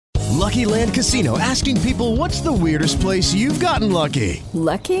Lucky Land Casino, asking people, what's the weirdest place you've gotten lucky?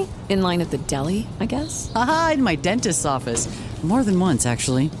 Lucky? In line at the deli, I guess? Aha, in my dentist's office. More than once,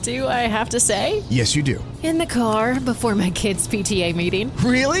 actually. Do I have to say? Yes, you do. In the car before my kids' PTA meeting.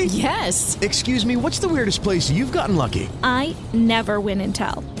 Really? Yes. Excuse me, what's the weirdest place you've gotten lucky? I never win and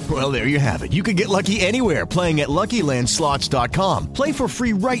tell. Well, there you have it. You can get lucky anywhere, playing at LuckyLandSlots.com. Play for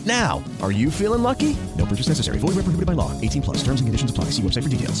free right now. Are you feeling lucky? No purchase necessary. Void where prohibited by law. 18 plus. Terms and conditions apply. See website for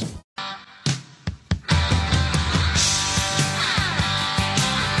details.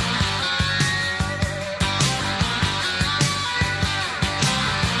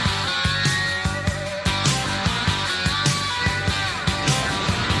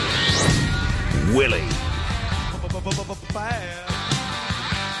 Willie.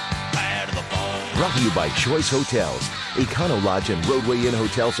 Brought to you by Choice Hotels. Econo Lodge and Roadway Inn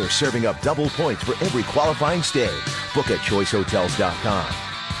hotels are serving up double points for every qualifying stay. Book at choicehotels.com.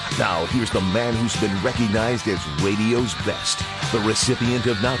 Now, here's the man who's been recognized as radio's best. The recipient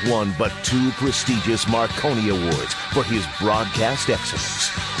of not one, but two prestigious Marconi Awards for his broadcast excellence.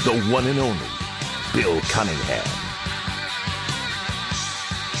 The one and only Bill Cunningham.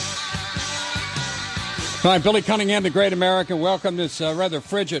 Hi, Billy Cunningham, the great American. Welcome this rather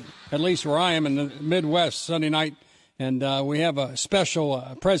frigid, at least where I am in the Midwest, Sunday night. And we have a special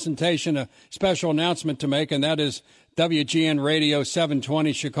presentation, a special announcement to make, and that is WGN Radio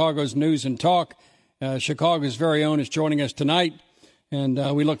 720, Chicago's News and Talk. Chicago's very own is joining us tonight, and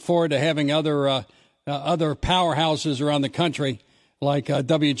we look forward to having other powerhouses around the country like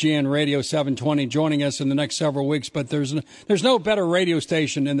WGN Radio 720 joining us in the next several weeks. But there's no better radio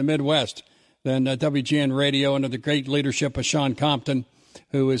station in the Midwest than WGN Radio under the great leadership of Sean Compton,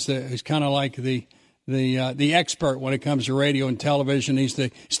 who's kind of like the expert when it comes to radio and television. He's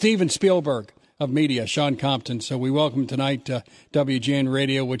the Steven Spielberg of media, Sean Compton. So we welcome tonight WGN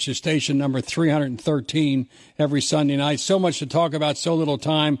Radio, which is station number 313 every Sunday night. So much to talk about, so little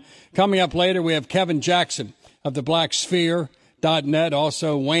time. Coming up later, we have Kevin Jackson of the BlackSphere.net,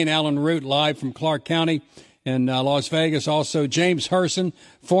 also Wayne Allen Root live from Clark County in Las Vegas. Also, James Herson,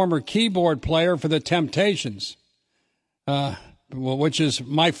 former keyboard player for the Temptations, which is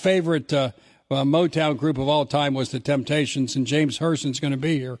my favorite Motown group of all time was the Temptations, and James Herson's going to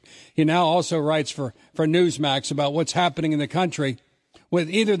be here. He now also writes for Newsmax about what's happening in the country with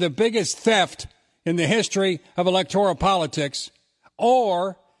either the biggest theft in the history of electoral politics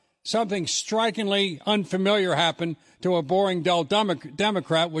or something strikingly unfamiliar happened to a boring, dull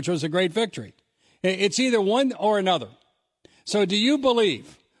Democrat, which was a great victory. It's either one or another. So do you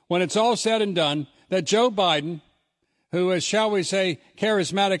believe, when it's all said and done, that Joe Biden, who is, shall we say,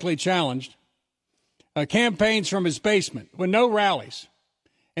 charismatically challenged, campaigns from his basement with no rallies,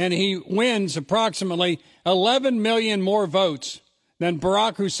 and he wins approximately 11 million more votes than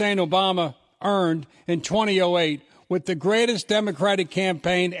Barack Hussein Obama earned in 2008 with the greatest Democratic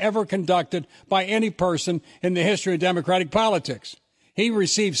campaign ever conducted by any person in the history of Democratic politics? He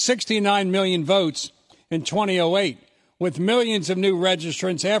received 69 million votes in 2008, with millions of new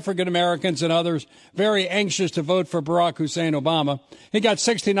registrants, African Americans and others, very anxious to vote for Barack Hussein Obama. He got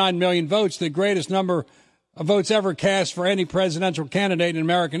 69 million votes, the greatest number of votes ever cast for any presidential candidate in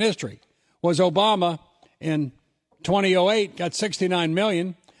American history. Was Obama in 2008, got 69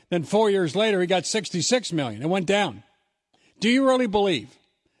 million. Then 4 years later, he got 66 million. It went down. Do you really believe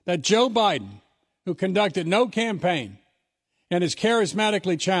that Joe Biden, who conducted no campaign, and is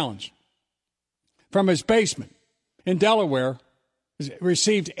charismatically challenged from his basement in Delaware,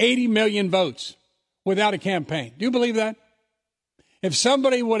 received 80 million votes without a campaign? Do you believe that? If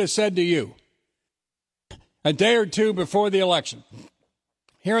somebody would have said to you a day or two before the election,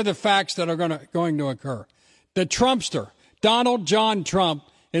 here are the facts that are going to occur. The Trumpster, Donald John Trump,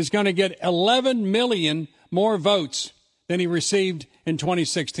 is going to get 11 million more votes than he received in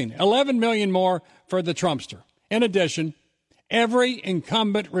 2016. 11 million more for the Trumpster. In addition, every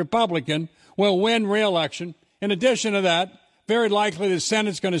incumbent Republican will win re-election. In addition to that, very likely the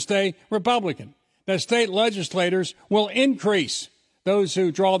Senate's going to stay Republican. The state legislators will increase those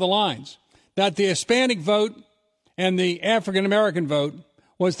who draw the lines. That the Hispanic vote and the African-American vote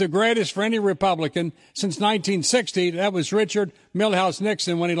was the greatest for any Republican since 1960. That was Richard Milhouse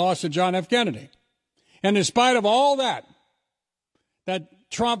Nixon when he lost to John F. Kennedy. And in spite of all that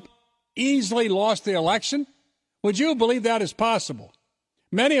Trump easily lost the election, would you believe that is possible?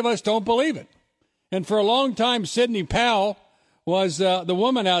 Many of us don't believe it. And for a long time, Sidney Powell was the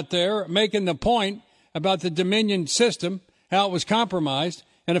woman out there making the point about the Dominion system, how it was compromised.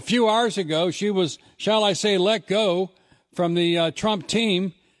 And a few hours ago, she was, shall I say, let go from the Trump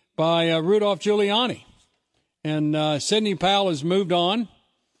team by Rudolph Giuliani. And Sidney Powell has moved on.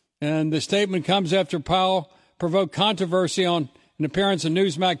 And the statement comes after Powell provoked controversy on an appearance on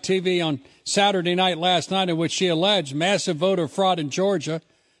Newsmax TV on Saturday night last night, in which she alleged massive voter fraud in Georgia.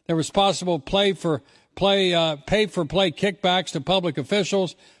 There was possible pay-for-play kickbacks to public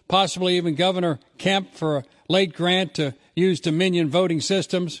officials, possibly even Governor Kemp for a late grant to use Dominion voting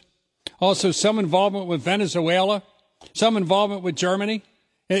systems. Also, some involvement with Venezuela, some involvement with Germany.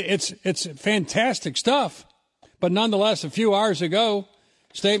 It's fantastic stuff. But nonetheless, a few hours ago,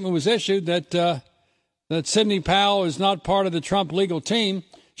 a statement was issued that Sidney Powell is not part of the Trump legal team.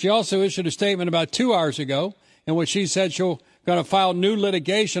 She also issued a statement about 2 hours ago in which she said she's going to file new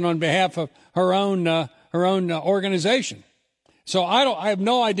litigation on behalf of her own organization. So I have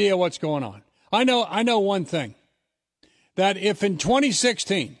no idea what's going on. I know one thing, that if in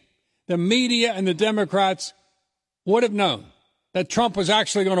 2016 the media and the Democrats would have known that Trump was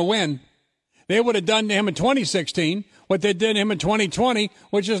actually going to win, they would have done to him in 2016 what they did to him in 2020,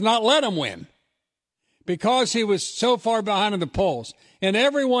 which is not let him win, because he was so far behind in the polls. And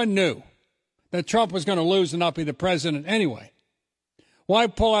everyone knew that Trump was going to lose and not be the president anyway. Why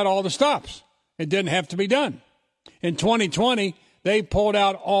pull out all the stops? It didn't have to be done. In 2020, they pulled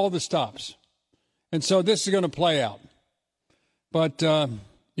out all the stops. And so this is going to play out. But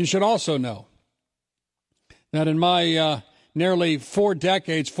you should also know that in my nearly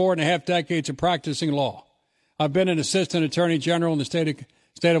 4.5 decades of practicing law, I've been an assistant attorney general in the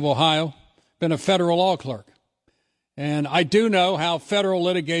state of Ohio, been a federal law clerk. And I do know how federal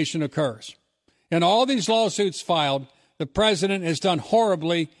litigation occurs. In all these lawsuits filed, the president has done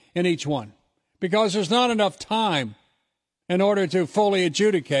horribly in each one because there's not enough time in order to fully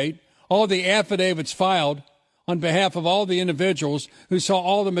adjudicate all the affidavits filed on behalf of all the individuals who saw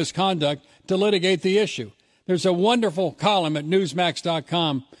all the misconduct to litigate the issue. There's a wonderful column at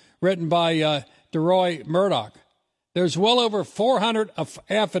Newsmax.com written by DeRoy Murdoch. There's well over 400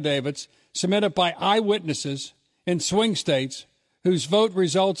 affidavits submitted by eyewitnesses in swing states whose vote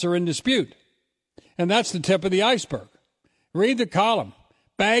results are in dispute. And that's the tip of the iceberg. Read the column.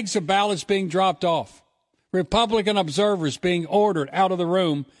 Bags of ballots being dropped off. Republican observers being ordered out of the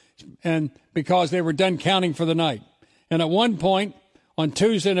room and because they were done counting for the night. And at one point, on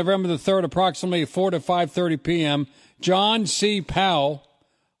Tuesday, November the 3rd, approximately 4 to 5:30 p.m., John C. Powell,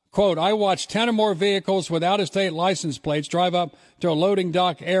 quote, I watched 10 or more vehicles with out-of-state license plates drive up to a loading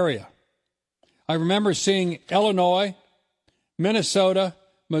dock area. I remember seeing Illinois, Minnesota,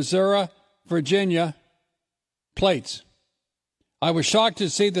 Missouri, Virginia plates. I was shocked to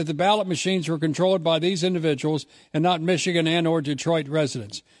see that the ballot machines were controlled by these individuals and not Michigan and or Detroit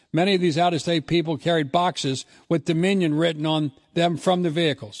residents. Many of these out-of-state people carried boxes with Dominion written on them from the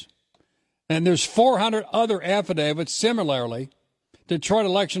vehicles. And there's 400 other affidavits. Similarly, Detroit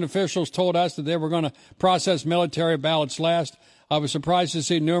election officials told us that they were going to process military ballots last. I was surprised to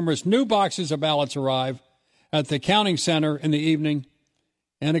see numerous new boxes of ballots arrive at the counting center in the evening.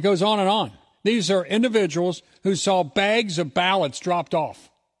 And it goes on and on. These are individuals who saw bags of ballots dropped off,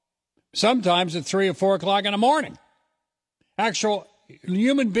 sometimes at 3 or 4 o'clock in the morning. Actual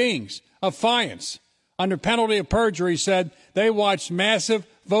human beings, affiance, under penalty of perjury, said they watched massive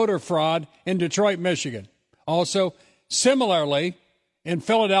voter fraud in Detroit, Michigan. Also, similarly, in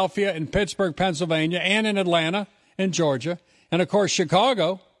Philadelphia, in Pittsburgh, Pennsylvania, and in Atlanta, in Georgia, and, of course,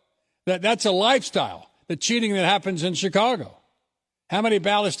 Chicago, that's a lifestyle, the cheating that happens in Chicago. How many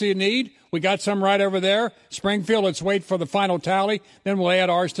ballots do you need? We got some right over there. Springfield, let's wait for the final tally. Then we'll add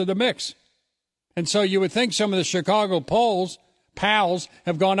ours to the mix. And so you would think some of the Chicago pals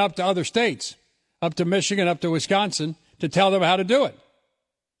have gone up to other states, up to Michigan, up to Wisconsin, to tell them how to do it.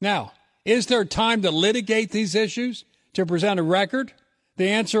 Now, is there time to litigate these issues, to present a record? The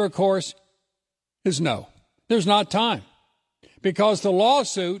answer, of course, is no. There's not time. Because the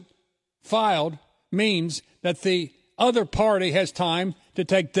lawsuit filed means that the other party has time to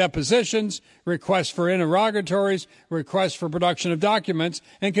take depositions, requests for interrogatories, requests for production of documents,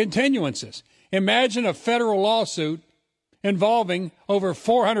 and continuances. Imagine a federal lawsuit involving over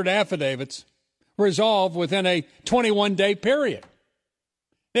 400 affidavits resolved within a 21-day period.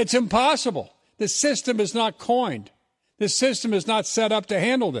 It's impossible. The system is not coined. The system is not set up to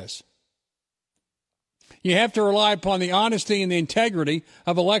handle this. You have to rely upon the honesty and the integrity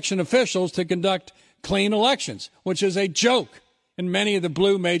of election officials to conduct clean elections, which is a joke in many of the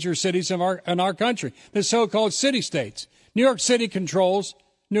blue major cities in our country, the so-called city states. New York City controls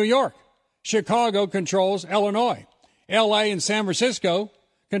New York. Chicago controls Illinois. L.A. and San Francisco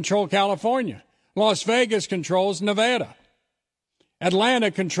control California. Las Vegas controls Nevada. Atlanta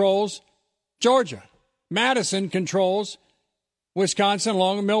controls Georgia. Madison controls Wisconsin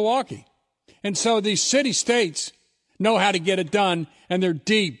along with Milwaukee. And so these city states know how to get it done, and they're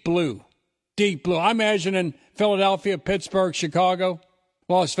deep blue. Deep blue. I imagine in Philadelphia, Pittsburgh, Chicago,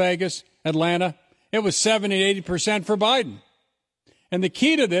 Las Vegas, Atlanta, it was 70, 80% for Biden. And the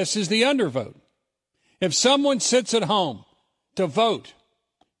key to this is the undervote. If someone sits at home to vote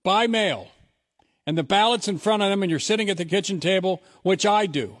by mail and the ballot's in front of them and you're sitting at the kitchen table, which I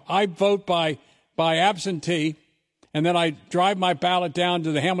do, I vote by absentee, and then I drive my ballot down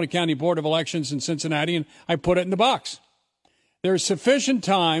to the Hamilton County Board of Elections in Cincinnati and I put it in the box. There's sufficient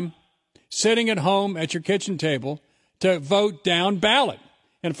time sitting at home at your kitchen table to vote down ballot.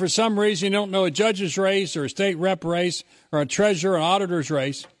 And for some reason you don't know a judge's race or a state rep race or a treasurer or auditor's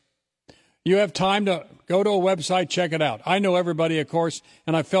race, you have time to go to a website, check it out. I know everybody, of course,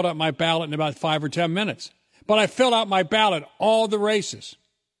 and I filled out my ballot in about 5 or 10 minutes. But I filled out my ballot, all the races.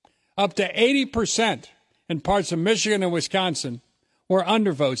 Up to 80% in parts of Michigan and Wisconsin were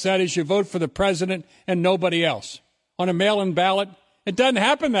undervotes. That is, you vote for the president and nobody else. On a mail-in ballot, it doesn't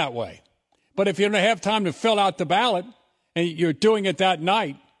happen that way. But if you don't have time to fill out the ballot and you're doing it that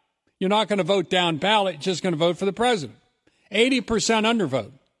night, you're not going to vote down ballot, you're just going to vote for the president. 80%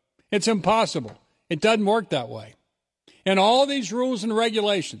 undervote. It's impossible. It doesn't work that way. And all these rules and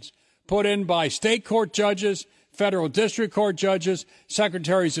regulations put in by state court judges, federal district court judges,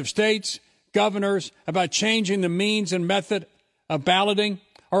 secretaries of states, governors about changing the means and method of balloting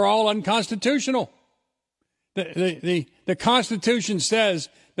are all unconstitutional. The Constitution says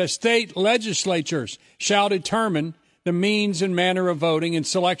that state legislatures shall determine the means and manner of voting and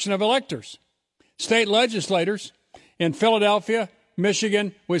selection of electors. State legislators in Philadelphia,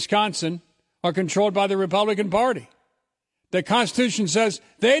 Michigan, Wisconsin are controlled by the Republican Party. The Constitution says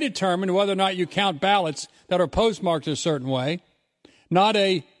they determine whether or not you count ballots that are postmarked a certain way, not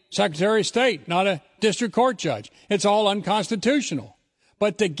a Secretary of State, not a district court judge. It's all unconstitutional.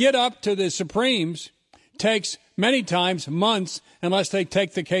 But to get up to the Supremes takes many times months unless they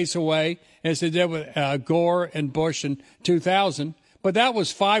take the case away, as they did with Gore and Bush in 2000. But that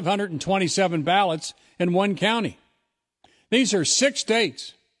was 527 ballots in one county. These are 6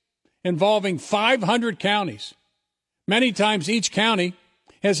 states involving 500 counties. Many times each county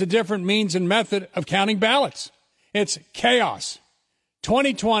has a different means and method of counting ballots. It's chaos.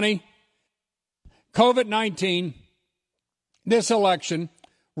 2020, COVID-19, this election,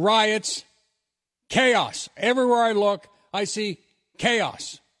 riots, chaos. Everywhere I look, I see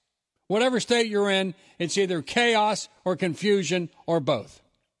chaos. Whatever state you're in, it's either chaos or confusion or both.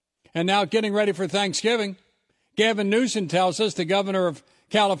 And now getting ready for Thanksgiving, Gavin Newsom tells us, the governor of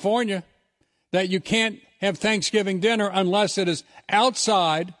California, that you can't have Thanksgiving dinner unless it is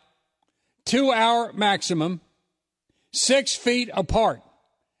outside, 2-hour maximum, 6 feet apart,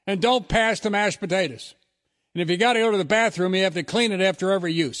 and don't pass the mashed potatoes. And if you got to go to the bathroom, you have to clean it after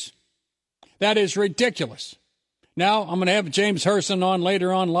every use. That is ridiculous. Now, I'm going to have James Herson on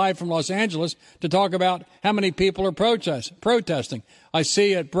later on live from Los Angeles to talk about how many people are protesting. I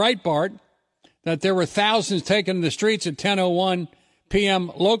see at Breitbart that there were thousands taken to the streets at 10:01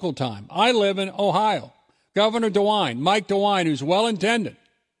 p.m. local time. I live in Ohio. Governor DeWine, Mike DeWine, who's well-intended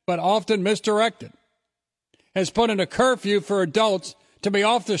but often misdirected, has put in a curfew for adults to be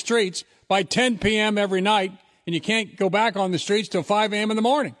off the streets by 10 p.m. every night, and you can't go back on the streets till 5 a.m. in the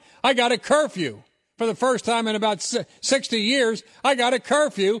morning. I got a curfew. For the first time in about 60 years, I got a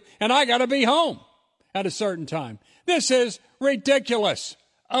curfew, and I got to be home at a certain time. This is ridiculous,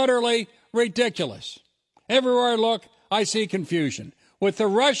 utterly ridiculous. Everywhere I look, I see confusion. With the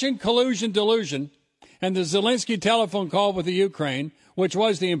Russian collusion delusion and the Zelensky telephone call with the Ukraine, which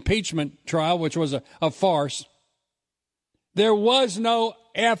was the impeachment trial, which was a farce, there was no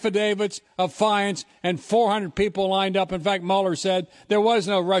affidavits of fines and 400 people lined up. In fact, Mueller said there was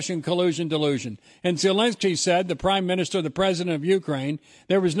no Russian collusion delusion. And Zelensky said, the prime minister, the president of Ukraine,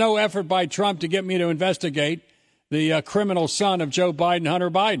 there was no effort by Trump to get me to investigate the criminal son of Joe Biden, Hunter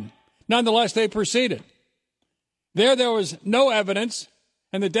Biden. Nonetheless, they proceeded. There was no evidence,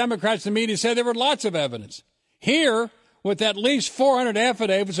 and the Democrats and the media said there were lots of evidence. Here, with at least 400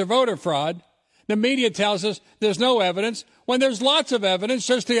 affidavits of voter fraud, the media tells us there's no evidence when there's lots of evidence,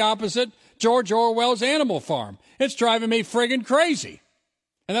 just the opposite, George Orwell's Animal Farm. It's driving me friggin' crazy.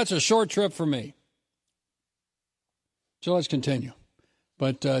 And that's a short trip for me. So let's continue.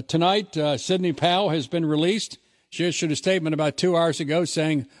 But tonight, Sidney Powell has been released. She issued a statement about 2 hours ago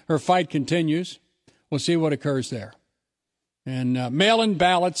saying her fight continues. We'll see what occurs there. And mail-in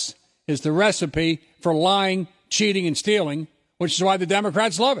ballots is the recipe for lying, cheating, and stealing, which is why the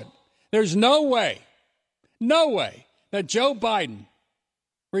Democrats love it. There's no way that Joe Biden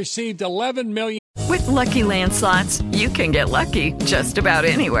received 11 million With Lucky Land Slots, you can get lucky just about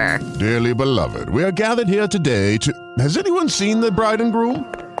anywhere. Dearly beloved, we are gathered here today to... Has anyone seen the bride and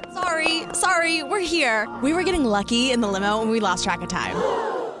groom? Sorry, we're here. We were getting lucky in the limo and we lost track of time.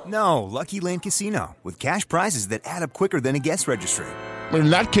 No, Lucky Land Casino, with cash prizes that add up quicker than a guest registry. In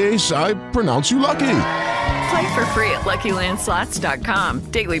that case, I pronounce you lucky. Play for free at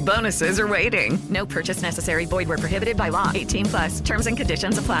LuckyLandSlots.com. Daily bonuses are waiting. No purchase necessary. Void where prohibited by law. 18+. Terms and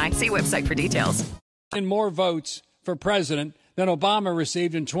conditions apply. See website for details. And more votes for president than Obama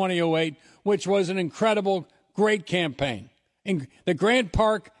received in 2008, which was an incredible, great campaign. The Grant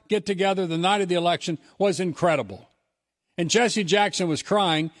Park get-together the night of the election was incredible. And Jesse Jackson was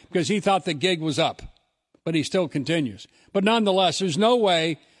crying because he thought the gig was up. But he still continues. But nonetheless, there's no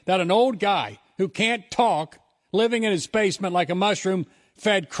way that an old guy who can't talk, living in his basement like a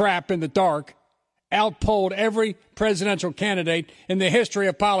mushroom-fed crap in the dark, outpolled every presidential candidate in the history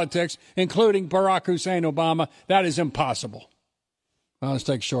of politics, including Barack Hussein Obama. That is impossible. Well, let's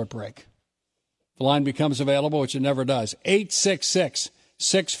take a short break. The line becomes available, which it never does.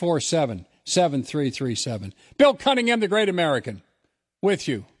 866-647-7337. Bill Cunningham, the Great American, with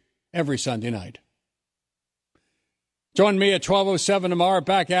you every Sunday night. Join me at 12:07 tomorrow,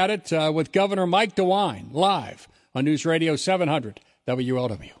 back at it with Governor Mike DeWine, live on News Radio 700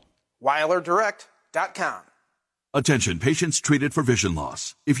 WLW. WeilerDirect.com. Attention, patients treated for vision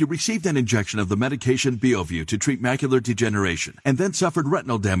loss. If you received an injection of the medication Beovue to treat macular degeneration and then suffered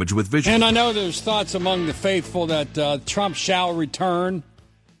retinal damage with vision... And I know there's thoughts among the faithful that Trump shall return,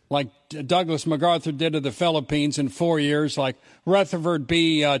 like Douglas MacArthur did to the Philippines in 4 years, like Rutherford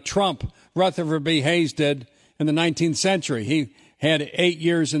B. Hayes did in the 19th century. He had 8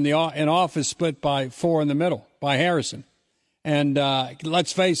 years in office, split by 4 in the middle by Harrison. And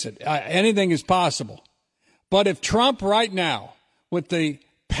let's face it, anything is possible. But if Trump right now, with the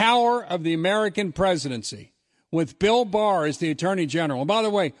power of the American presidency, with Bill Barr as the Attorney General, and by the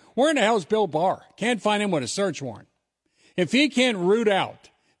way, where in the hell is Bill Barr? Can't find him with a search warrant. If he can't root out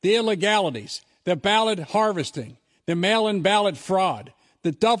the illegalities, the ballot harvesting, the mail-in ballot fraud,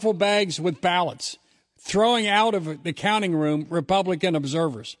 the duffel bags with ballots, throwing out of the counting room Republican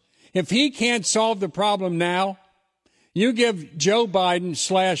observers, if he can't solve the problem now, you give Joe Biden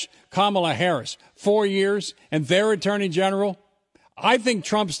 / Kamala Harris 4 years and their attorney general, I think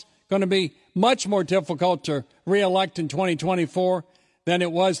Trump's going to be much more difficult to reelect in 2024 than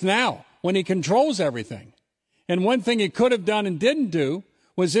it was now when he controls everything. And one thing he could have done and didn't do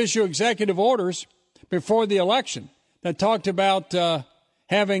was issue executive orders before the election that talked about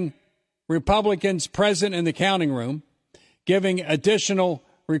having Republicans present in the counting room, giving additional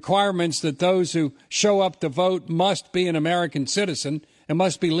requirements that those who show up to vote must be an American citizen and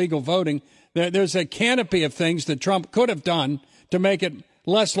must be legal voting. There's a canopy of things that Trump could have done to make it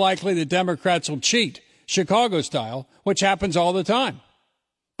less likely that Democrats will cheat, Chicago style, which happens all the time.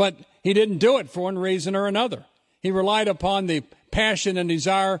 But he didn't do it for one reason or another. He relied upon the passion and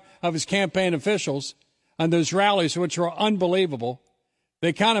desire of his campaign officials on those rallies, which were unbelievable.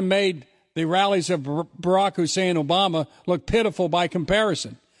 They kind of made the rallies of Barack Hussein Obama look pitiful by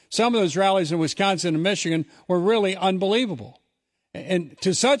comparison. Some of those rallies in Wisconsin and Michigan were really unbelievable. And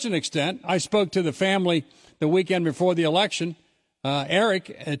to such an extent, I spoke to the family the weekend before the election,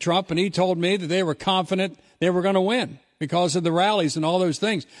 Eric Trump, and he told me that they were confident they were going to win because of the rallies and all those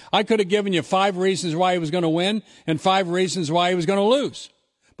things. I could have given you 5 reasons why he was going to win and 5 reasons why he was going to lose.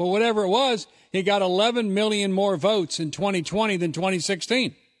 But whatever it was, he got 11 million more votes in 2020 than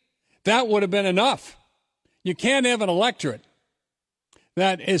 2016. That would have been enough. You can't have an electorate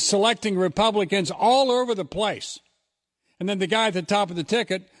that is selecting Republicans all over the place. And then the guy at the top of the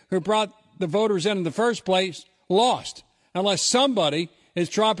ticket who brought the voters in the first place lost, unless somebody is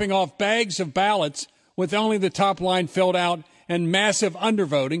dropping off bags of ballots with only the top line filled out and massive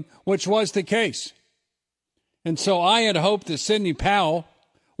undervoting, which was the case. And so I had hoped that Sidney Powell,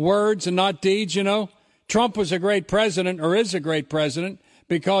 words and not deeds, Trump was a great president, or is a great president,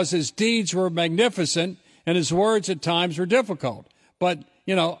 because his deeds were magnificent and his words at times were difficult. But,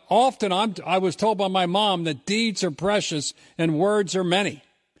 often I was told by my mom that deeds are precious and words are many.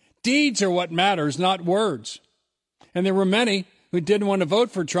 Deeds are what matters, not words. And there were many who didn't want to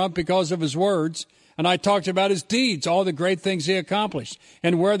vote for Trump because of his words. And I talked about his deeds, all the great things he accomplished,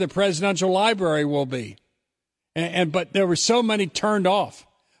 and where the presidential library will be. But there were so many turned off.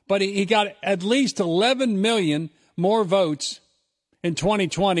 But he got at least 11 million more votes in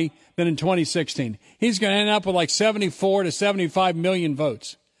 2020 than in 2016. He's going to end up with like 74 to 75 million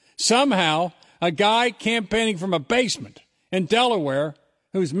votes. Somehow, a guy campaigning from a basement in Delaware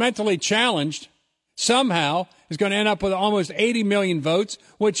who's mentally challenged somehow is going to end up with almost 80 million votes,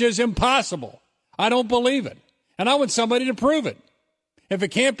 which is impossible. I don't believe it. And I want somebody to prove it. If it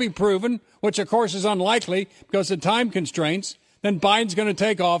can't be proven, which of course is unlikely because of time constraints, then Biden's going to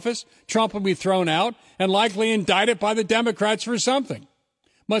take office, Trump will be thrown out, and likely indicted by the Democrats for something.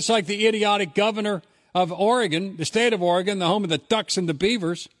 Much like the idiotic governor of Oregon, the state of Oregon, the home of the ducks and the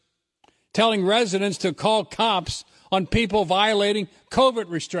beavers, telling residents to call cops on people violating COVID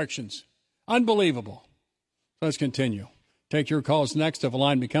restrictions. Unbelievable. Let's continue. Take your calls next if a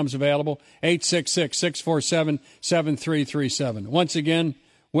line becomes available. 866-647-7337. Once again,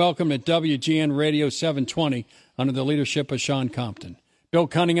 welcome to WGN Radio 720 under the leadership of Sean Compton. Bill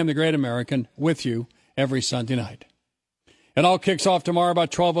Cunningham, the Great American, with you every Sunday night. It all kicks off tomorrow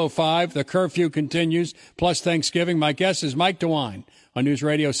about 12:05. The curfew continues, plus Thanksgiving. My guest is Mike DeWine on News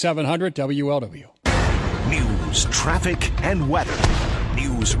Radio 700 WLW. News, traffic, and weather.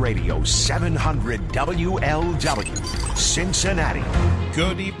 News Radio 700 WLW, Cincinnati.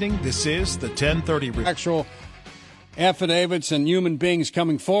 Good evening. This is the 1030. Actual affidavits and human beings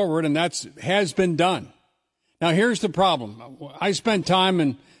coming forward, and that has been done. Now, here's the problem. I spent time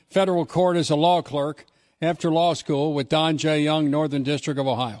in federal court as a law clerk after law school with Don J. Young, Northern District of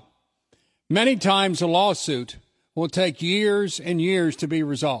Ohio. Many times a lawsuit will take years and years to be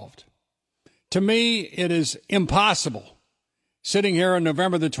resolved. To me, it is impossible, sitting here on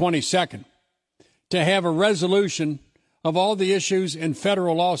November the 22nd, to have a resolution of all the issues in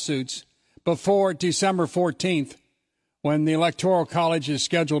federal lawsuits before December 14th, when the Electoral College is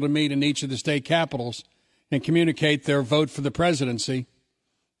scheduled to meet in each of the state capitals and communicate their vote for the presidency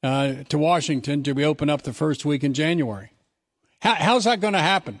to Washington to be opened up the first week in January. How's that going to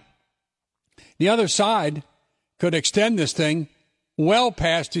happen? The other side could extend this thing well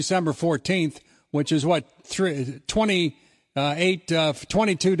past December 14th, which is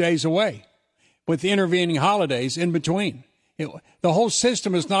 22 days away, with intervening holidays in between. The whole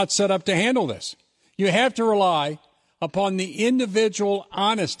system is not set up to handle this. You have to rely upon the individual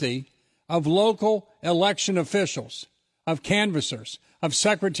honesty of local election officials, of canvassers, of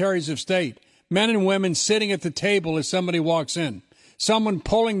secretaries of state, men and women sitting at the table as somebody walks in, someone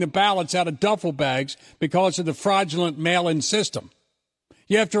pulling the ballots out of duffel bags because of the fraudulent mail-in system.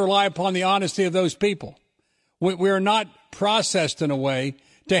 You have to rely upon the honesty of those people. We are not processed in a way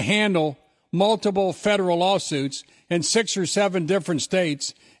to handle multiple federal lawsuits in 6 or 7 different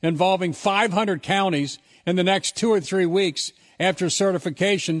states involving 500 counties in the next 2 or 3 weeks after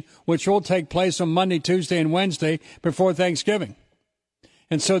certification, which will take place on Monday, Tuesday, and Wednesday before Thanksgiving.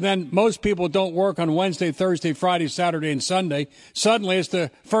 And so then most people don't work on Wednesday, Thursday, Friday, Saturday, and Sunday. Suddenly it's the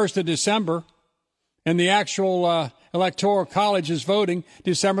 1st of December, and the actual Electoral College is voting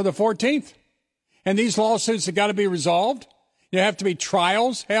December the 14th. And these lawsuits have got to be resolved. There have to be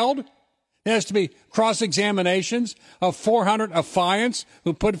trials held. There has to be cross-examinations of 400 affiants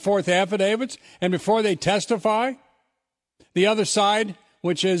who put forth affidavits, and before they testify, the other side,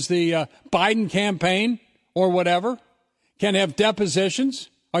 which is the Biden campaign or whatever, can have depositions.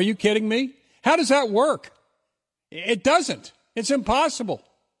 Are you kidding me? How does that work? It doesn't. It's impossible.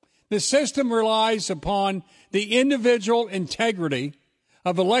 The system relies upon the individual integrity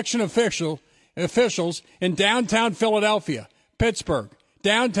of election officials in downtown Philadelphia, Pittsburgh,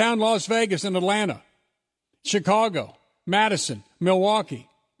 downtown Las Vegas and Atlanta, Chicago, Madison, Milwaukee,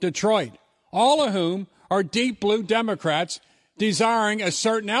 Detroit, all of whom are deep blue Democrats desiring a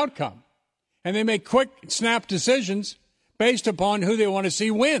certain outcome. And they make quick, snap decisions based upon who they want to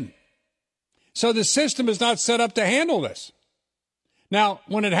see win. So the system is not set up to handle this. Now,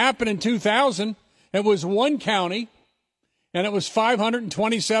 when it happened in 2000, it was one county, and it was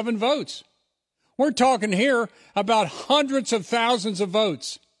 527 votes. We're talking here about hundreds of thousands of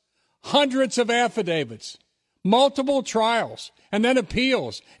votes, hundreds of affidavits, multiple trials, and then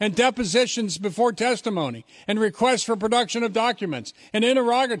appeals and depositions before testimony and requests for production of documents and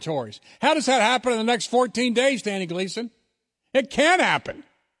interrogatories. How does that happen in the next 14 days, Danny Gleason? It can't happen.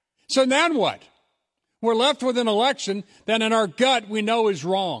 So then what? We're left with an election that in our gut we know is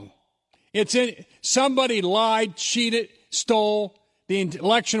wrong. Somebody lied, cheated, stole. The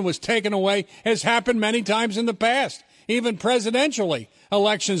election was taken away. Has happened many times in the past. Even presidentially,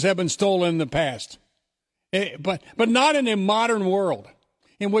 elections have been stolen in the past. But not in a modern world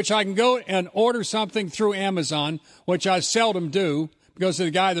in which I can go and order something through Amazon, which I seldom do because of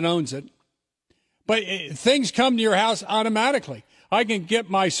the guy that owns it. But things come to your house automatically. I can get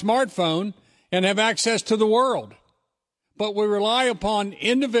my smartphone and have access to the world. But we rely upon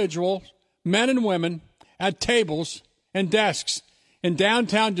individuals, men and women, at tables and desks in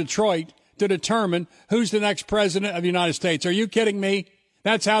downtown Detroit to determine who's the next president of the United States. Are you kidding me?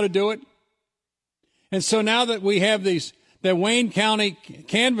 That's how to do it? And so now that we have these The Wayne County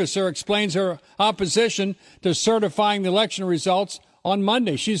canvasser explains her opposition to certifying the election results on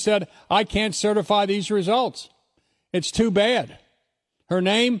Monday. She said, I can't certify these results. It's too bad. Her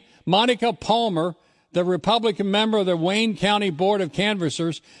name, Monica Palmer, the Republican member of the Wayne County Board of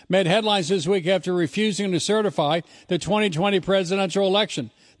Canvassers, made headlines this week after refusing to certify the 2020 presidential election,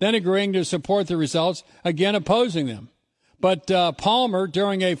 then agreeing to support the results, again opposing them. But Palmer,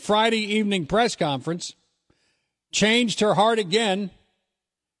 during a Friday evening press conference, changed her heart again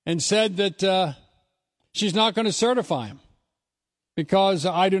and said that she's not going to certify him because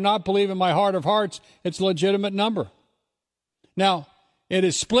I do not believe in my heart of hearts it's a legitimate number. Now, it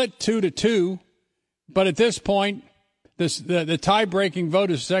is split 2-2, but at this point, the tie-breaking vote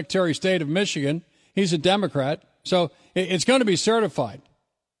is Secretary of State of Michigan. He's a Democrat, so it's going to be certified.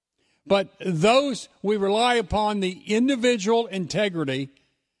 But we rely upon the individual integrity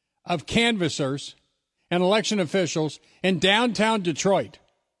of canvassers and election officials in downtown Detroit,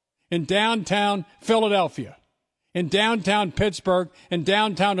 in downtown Philadelphia, in downtown Pittsburgh, in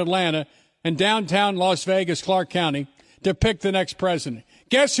downtown Atlanta, and downtown Las Vegas, Clark County, to pick the next president.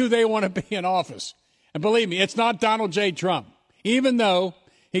 Guess who they want to be in office? And believe me, it's not Donald J. Trump, even though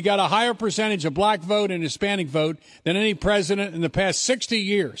he got a higher percentage of black vote and Hispanic vote than any president in the past 60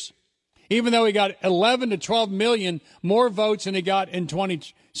 years, even though he got 11 to 12 million more votes than he got in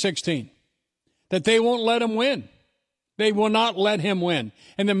 2016. That they won't let him win. They will not let him win.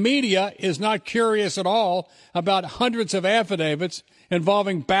 And the media is not curious at all about hundreds of affidavits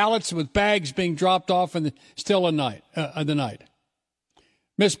involving ballots with bags being dropped off in the still of the night.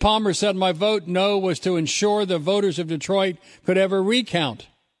 Ms. Palmer said, my vote no was to ensure the voters of Detroit could ever recount.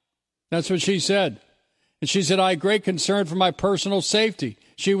 That's what she said. And she said, I had great concern for my personal safety.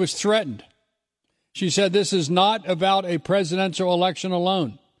 She was threatened. She said, this is not about a presidential election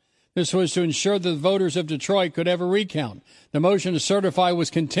alone. This was to ensure that the voters of Detroit could ever recount. The motion to certify was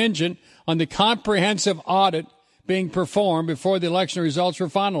contingent on the comprehensive audit being performed before the election results were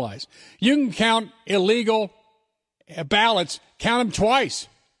finalized. You can count illegal ballots, count them twice,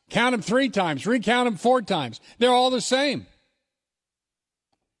 count them 3 times, recount them 4 times. They're all the same.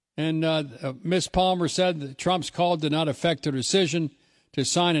 And Ms. Palmer said that Trump's call did not affect her decision to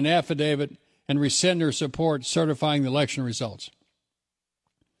sign an affidavit and rescind her support certifying the election results.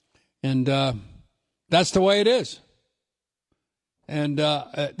 And that's the way it is. And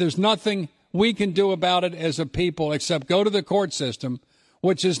there's nothing we can do about it as a people except go to the court system,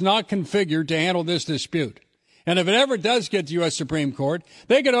 which is not configured to handle this dispute. And if it ever does get to U.S. Supreme Court,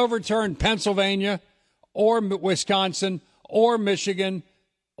 they could overturn Pennsylvania or Wisconsin or Michigan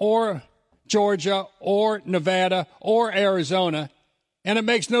or Georgia or Nevada or Arizona, and it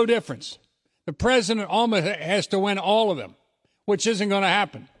makes no difference. The president almost has to win all of them, which isn't going to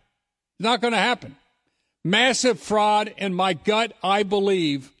happen. It's not going to happen. Massive fraud. In my gut, I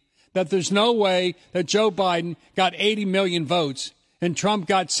believe that there's no way that Joe Biden got 80 million votes and Trump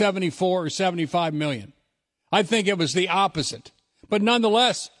got 74 or 75 million. I think it was the opposite. But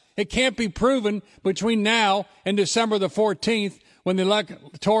nonetheless, it can't be proven between now and December the 14th when the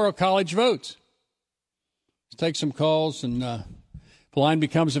Electoral College votes. Let's take some calls, and the line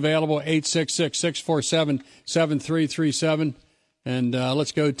becomes available, 866-647-7337. And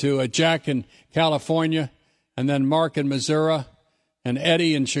let's go to Jack in California, and then Mark in Missouri, and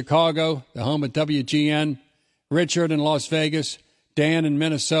Eddie in Chicago, the home of WGN, Richard in Las Vegas, Dan in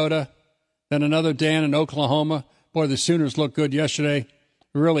Minnesota, then another Dan in Oklahoma. Boy, the Sooners looked good yesterday,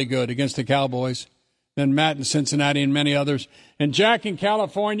 really good against the Cowboys. Then Matt in Cincinnati and many others. And Jack in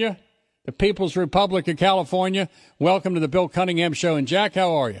California, the People's Republic of California, welcome to the Bill Cunningham Show. And Jack,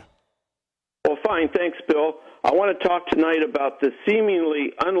 how are you? Well, fine, thanks, Bill. I want to talk tonight about the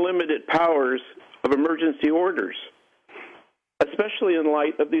seemingly unlimited powers of emergency orders, especially in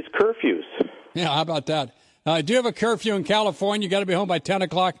light of these curfews. Yeah, how about that? Do you have a curfew in California? You got to be home by 10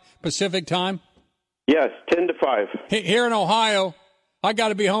 o'clock Pacific time? Yes, 10 to 5. Here in Ohio, I got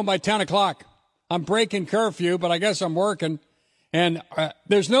to be home by 10 o'clock. I'm breaking curfew, but I guess I'm working. And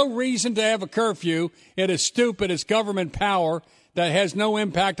there's no reason to have a curfew. It is stupid. It's government power that has no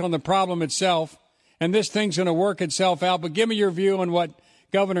impact on the problem itself. And this thing's going to work itself out. But give me your view on what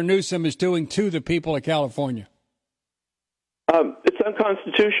Governor Newsom is doing to the people of California. It's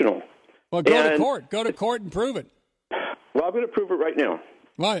unconstitutional. Well, go to court. Go to court and prove it. Well, I'm going to prove it right now.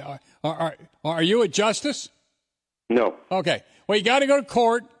 Well, are you a justice? No. Okay. Well, you got to go to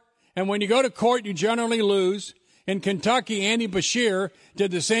court. And when you go to court, you generally lose. In Kentucky, Andy Beshear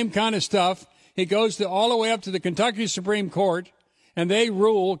did the same kind of stuff. He goes all the way up to the Kentucky Supreme Court, and they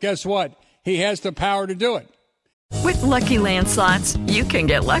rule, guess what? He has the power to do it. With Lucky Land Slots, you can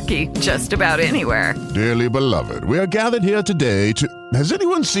get lucky just about anywhere. Dearly beloved, we are gathered here today to... Has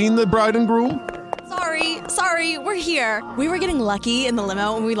anyone seen the bride and groom? Sorry, we're here. We were getting lucky in the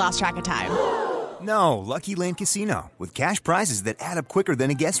limo and we lost track of time. No, Lucky Land Casino, with cash prizes that add up quicker than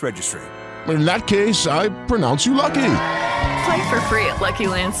a guest registry. In that case, I pronounce you lucky. Play for free at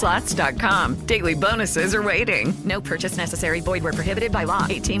LuckyLandSlots.com. Daily bonuses are waiting. No purchase necessary. Void where prohibited by law.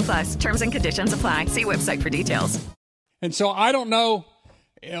 18+. Terms and conditions apply. See website for details. And so I don't know.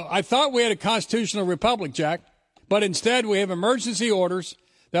 I thought we had a constitutional republic, Jack, but instead we have emergency orders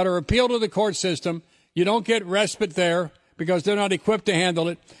that are appealed to the court system. You don't get respite there because they're not equipped to handle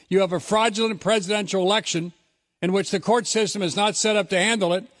it. You have a fraudulent presidential election in which the court system is not set up to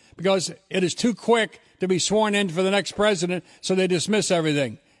handle it because it is too quick to be sworn in for the next president, so they dismiss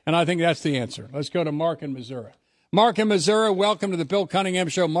everything. And I think that's the answer. Let's go to Mark in Missouri. Mark in Missouri, welcome to the Bill Cunningham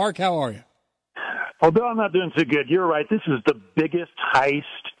Show. Mark, how are you? Well, Bill, I'm not doing so good. You're right. This is the biggest heist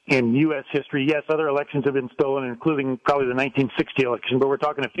in U.S. history. Yes, other elections have been stolen, including probably the 1960 election, but we're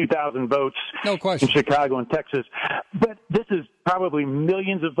talking a few thousand votes no question. In Chicago and Texas. But this is probably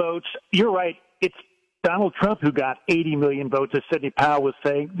millions of votes. You're right. It's Donald Trump who got 80 million votes, as Sidney Powell was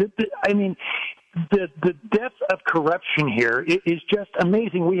saying. I mean, the depth of corruption here is just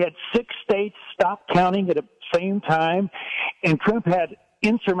amazing. We had 6 states stop counting at the same time, and Trump had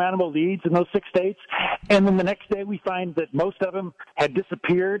insurmountable leads in those 6 states. And then the next day we find that most of them had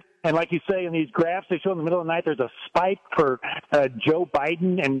disappeared. And like you say, in these graphs they show in the middle of the night, there's a spike for Joe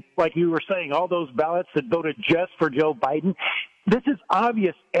Biden. And like you were saying, all those ballots that voted just for Joe Biden. This is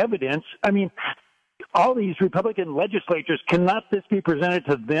obvious evidence. I mean, all these Republican legislatures, cannot this be presented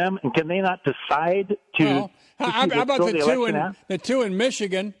to them? And can they not decide to? Well, how about the two in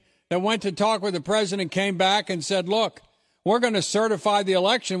Michigan that went to talk with the president, came back and said, look, we're going to certify the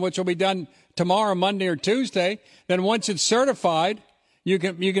election, which will be done tomorrow, Monday or Tuesday. Then once it's certified, you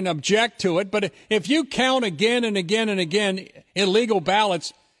can object to it. But if you count again and again and again illegal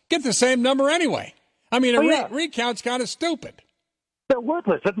ballots, get the same number anyway. I mean, recount's kind of stupid. They're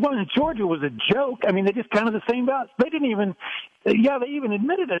worthless. That one in Georgia was a joke. I mean, they just counted the same ballots. They didn't even, they even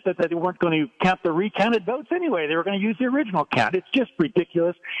admitted it that they weren't going to count the recounted votes anyway. They were going to use the original count. It's just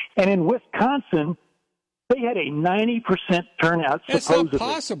ridiculous. And in Wisconsin, they had a 90% turnout, supposedly. That's not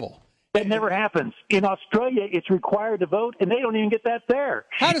possible. That never happens. In Australia, it's required to vote, and they don't even get that there.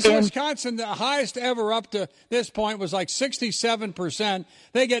 How does Wisconsin, the highest ever up to this point was like 67%.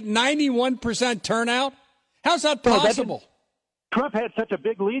 They get 91% turnout? How's that possible? Trump had such a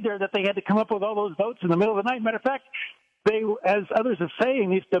big lead there that they had to come up with all those votes in the middle of the night. Matter of fact, they, as others are saying,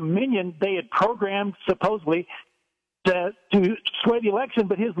 these Dominion, they had programmed supposedly to sway the election,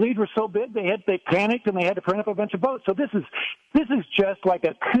 but his lead was so big they panicked and they had to print up a bunch of votes. So this is just like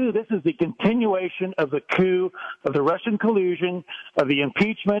a coup. This is the continuation of the coup, of the Russian collusion, of the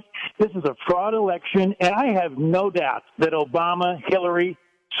impeachment. This is a fraud election, and I have no doubt that Obama, Hillary,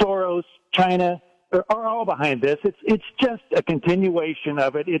 Soros, China are all behind this. It's just a continuation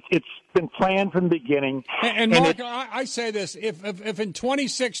of it. It's been planned from the beginning. And Mark, I say this: if in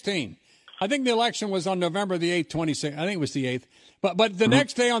 2016. I think the election was on November the 8th, 2016. I think it was the 8th. But the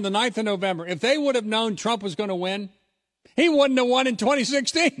next day on the 9th of November, if they would have known Trump was going to win, he wouldn't have won in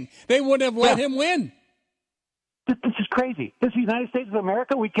 2016. They wouldn't have let him win. This is crazy. This is the United States of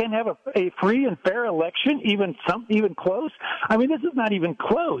America. We can't have a free and fair election, even close. I mean, this is not even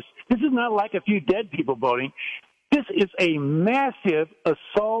close. This is not like a few dead people voting. This is a massive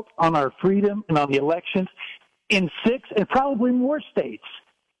assault on our freedom and on the elections in 6 and probably more states.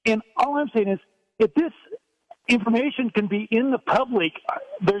 And all I'm saying is, if this information can be in the public,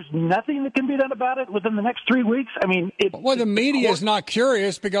 there's nothing that can be done about it within the next 3 weeks. I mean, the media is not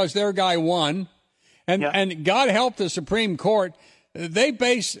curious because their guy won, and God help the Supreme Court. They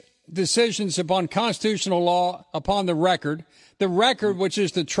base decisions upon constitutional law upon the record. The record, which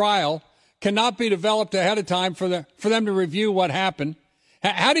is the trial, cannot be developed ahead of time for them to review what happened.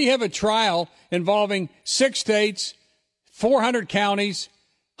 How do you have a trial involving 6 states, 400 counties?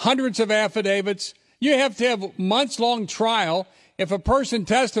 Hundreds of affidavits. You have to have months-long trial. If a person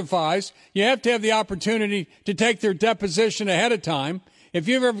testifies, you have to have the opportunity to take their deposition ahead of time. If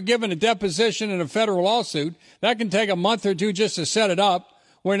you've ever given a deposition in a federal lawsuit, that can take a month or two just to set it up.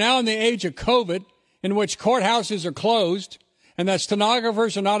 We're now in the age of COVID, in which courthouses are closed and that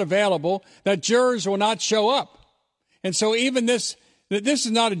stenographers are not available, that jurors will not show up. And so even this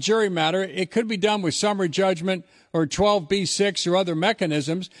is not a jury matter. It could be done with summary judgment or 12B6 or other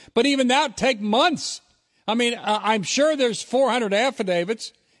mechanisms, but even that take months. I mean, I'm sure there's 400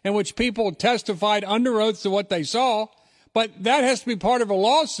 affidavits in which people testified under oath to what they saw, But that has to be part of a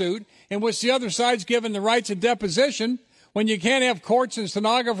lawsuit in which the other side's given the rights of deposition when you can't have courts and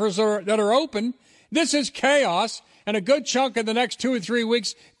stenographers that are open. This is chaos, and a good chunk of the next 2 or 3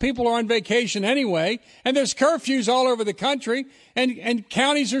 weeks, people are on vacation anyway, and there's curfews all over the country, and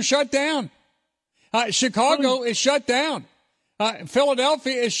counties are shut down. Chicago is shut down.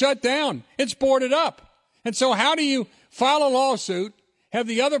 Philadelphia is shut down. It's boarded up. And so how do you file a lawsuit, have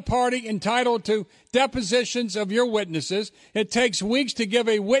the other party entitled to depositions of your witnesses? It takes weeks to give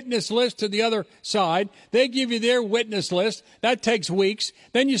a witness list to the other side. They give you their witness list. That takes weeks.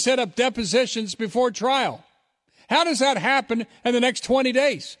 Then you set up depositions before trial. How does that happen in the next 20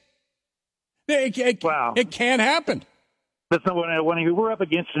 days? It can't happen. Listen, when we're up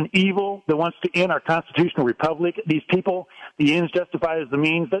against an evil that wants to end our constitutional republic, these people, the ends justify as the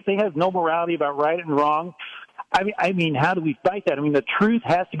means, but they have no morality about right and wrong. I mean, how do we fight that? I mean, the truth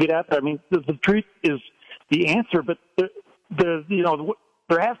has to get out there. I mean, the truth is the answer, but there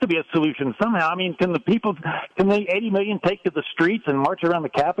has to be a solution somehow. I mean, can the 80 million take to the streets and march around the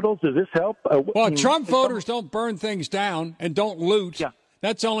capitals? Does this help? Trump voters don't burn things down and don't loot. Yeah.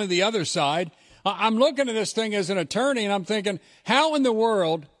 That's only the other side. I'm looking at this thing as an attorney, and I'm thinking, how in the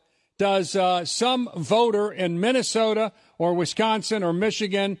world does some voter in Minnesota or Wisconsin or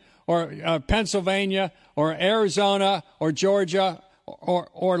Michigan or Pennsylvania or Arizona or Georgia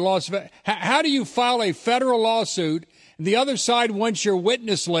or Las Vegas, how do you file a federal lawsuit? The other side wants your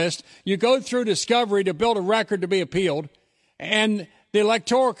witness list. You go through discovery to build a record to be appealed, and the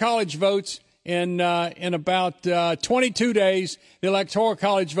Electoral College votes in about 22 days. The Electoral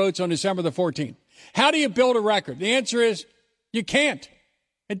College votes on December the 14th. How do you build a record? The answer is you can't.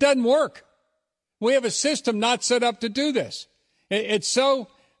 It doesn't work. We have a system not set up to do this. It's so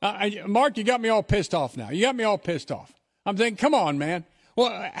Mark, you got me all pissed off now. You got me all pissed off. I'm thinking, come on, man.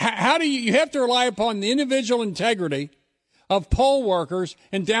 Well, how do you have to rely upon the individual integrity of poll workers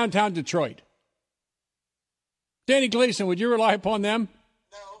in downtown Detroit? Danny Gleason, would you rely upon them?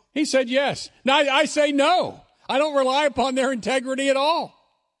 No. He said yes. Now, I say no. I don't rely upon their integrity at all.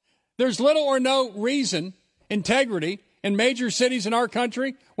 There's little or no reason, integrity, in major cities in our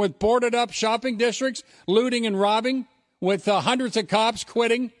country with boarded up shopping districts, looting and robbing, with hundreds of cops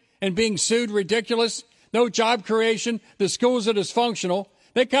quitting and being sued ridiculous, no job creation, the schools are dysfunctional.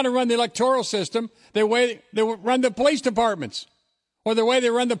 They kind of run the electoral system the way they run the police departments or the way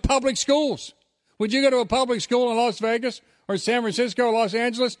they run the public schools. Would you go to a public school in Las Vegas or San Francisco or Los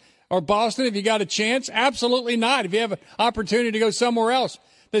Angeles or Boston if you got a chance? Absolutely not. If you have an opportunity to go somewhere else.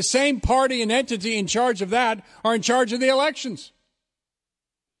 The same party and entity in charge of that are in charge of the elections.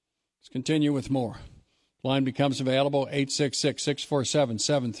 Let's continue with more. Line becomes available,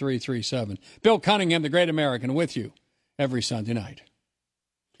 866-647-7337. Bill Cunningham, the Great American, with you every Sunday night.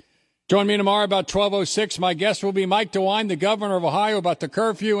 Join me tomorrow about 12:06. My guest will be Mike DeWine, the governor of Ohio, about the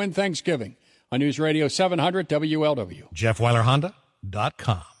curfew and Thanksgiving on News Radio 700 WLW.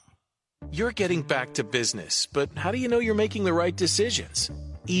 JeffWeilerHonda.com. You're getting back to business, but how do you know you're making the right decisions?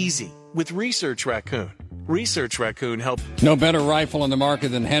 Easy. With Research Raccoon. Research Raccoon helps. No better rifle on the market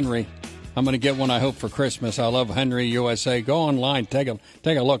than Henry. I'm going to get one, I hope, for Christmas. I love Henry USA. Go online, take a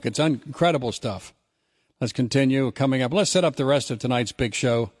look. It's incredible stuff. Let's continue coming up. Let's set up the rest of tonight's big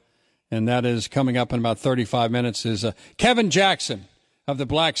show, and that is coming up in about 35 minutes is Kevin Jackson of the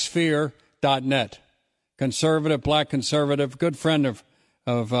BlackSphere.net. Conservative, black conservative, good friend of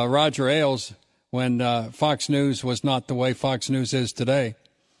Roger Ailes when Fox News was not the way Fox News is today.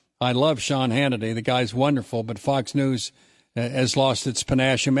 I love Sean Hannity. The guy's wonderful, but Fox News has lost its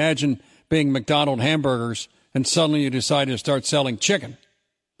panache. Imagine being McDonald's hamburgers and suddenly you decide to start selling chicken.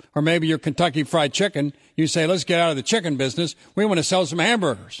 Or maybe you're Kentucky Fried Chicken. You say, let's get out of the chicken business. We want to sell some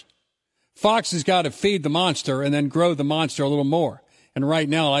hamburgers. Fox has got to feed the monster and then grow the monster a little more. And right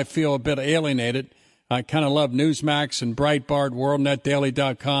now I feel a bit alienated. I kind of love Newsmax and Breitbart,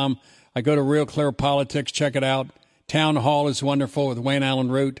 WorldNetDaily.com. I go to Real Clear Politics. Check it out. Town Hall is wonderful with Wayne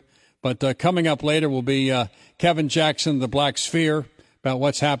Allen Root. But coming up later will be Kevin Jackson, the Black Sphere, about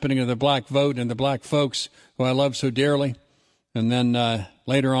what's happening to the black vote and the black folks who I love so dearly. And then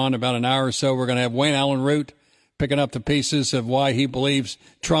later on, about an hour or so, we're going to have Wayne Allen Root picking up the pieces of why he believes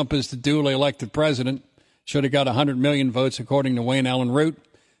Trump is the duly elected president. Should have got 100 million votes, according to Wayne Allen Root.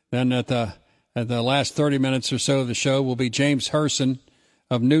 Then at the last 30 minutes or so of the show will be James Herson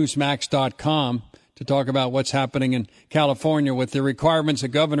of Newsmax.com to talk about what's happening in California with the requirements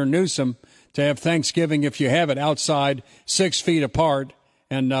of Governor Newsom to have Thanksgiving, if you have it, outside 6 feet apart.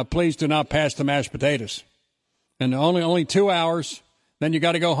 And please do not pass the mashed potatoes. And only 2 hours, then you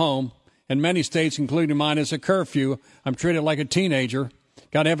got to go home. In many states, including mine, is a curfew. I'm treated like a teenager.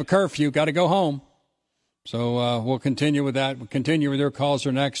 Got to have a curfew, got to go home. So we'll continue with that. We'll continue with your calls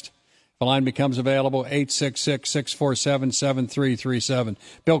are next. If the line becomes available, 866-647-7337.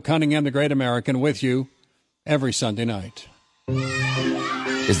 Bill Cunningham, the Great American, with you every Sunday night.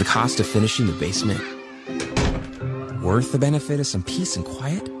 Is the cost of finishing the basement worth the benefit of some peace and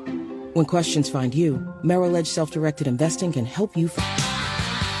quiet? When questions find you, Merrill Edge Self-Directed Investing can help you find.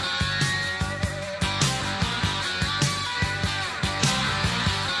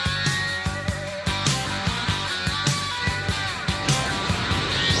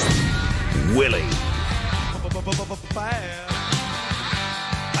 Willie.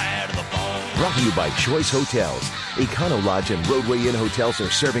 Brought to you by Choice Hotels. Econo Lodge and Roadway Inn hotels are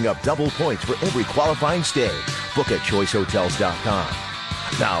serving up double points for every qualifying stay. Book at choicehotels.com.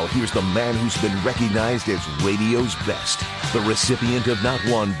 Now, here's the man who's been recognized as radio's best. The recipient of not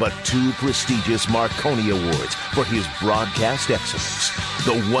one, but 2 prestigious Marconi Awards for his broadcast excellence.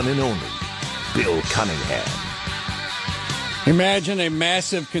 The one and only Bill Cunningham. Imagine a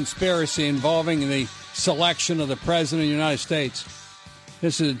massive conspiracy involving the selection of the President of the United States.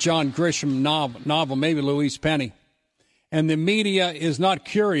 This is a John Grisham novel, maybe Louise Penny. And the media is not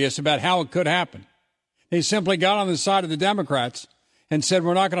curious about how it could happen. They simply got on the side of the Democrats and said,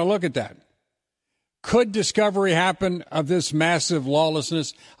 we're not going to look at that. Could discovery happen of this massive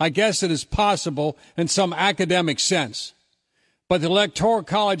lawlessness? I guess it is possible in some academic sense. But the Electoral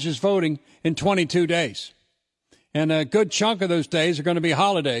College is voting in 22 days. And a good chunk of those days are going to be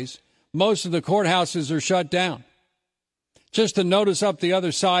holidays. Most of the courthouses are shut down. Just to notice up the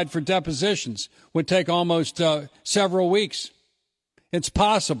other side for depositions would take almost several weeks. It's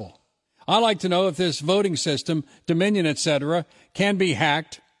possible. I like to know if this voting system, Dominion, etc., can be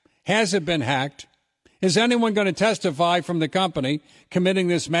hacked. Has it been hacked? Is anyone going to testify from the company committing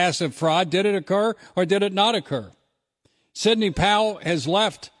this massive fraud? Did it occur or did it not occur? Sidney Powell has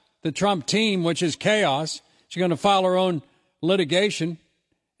left the Trump team, which is chaos. She's going to file her own litigation,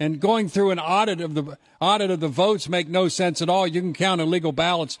 and going through an audit of the votes make no sense at all. You can count illegal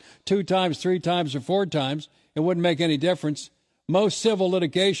ballots 2 times, 3 times, or 4 times. It wouldn't make any difference. Most civil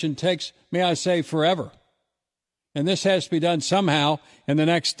litigation takes, may I say, forever. And this has to be done somehow in the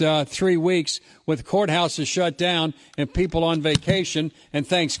next 3 weeks with courthouses shut down and people on vacation and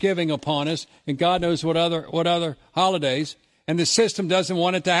Thanksgiving upon us and God knows what other holidays. And the system doesn't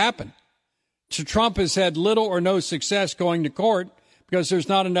want it to happen. So Trump has had little or no success going to court because there's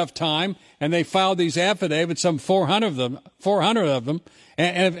not enough time, and they filed these affidavits, some 400 of them.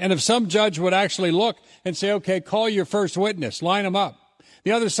 And if some judge would actually look and say, okay, call your first witness, line them up.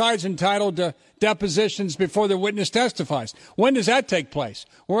 The other side's entitled to depositions before the witness testifies. When does that take place?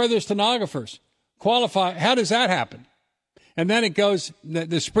 Where are the stenographers? Qualify. How does that happen? And then it goes,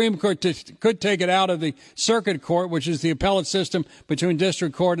 the Supreme Court could take it out of the circuit court, which is the appellate system between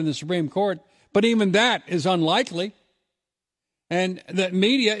district court and the Supreme Court. But even that is unlikely. And the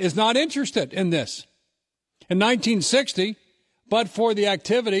media is not interested in this. In 1960, but for the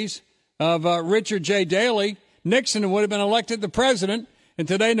activities of Richard J. Daley, Nixon would have been elected the president, and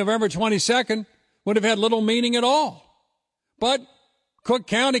today, November 22nd, would have had little meaning at all. But Cook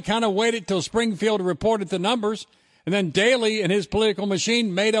County kind of waited till Springfield reported the numbers, and then Daley and his political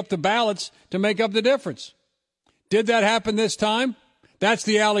machine made up the ballots to make up the difference. Did that happen this time? That's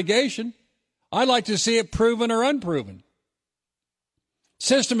the allegation. I'd like to see it proven or unproven.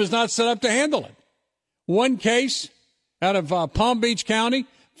 System is not set up to handle it. One case out of Palm Beach County,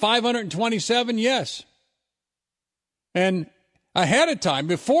 527 yes. And ahead of time,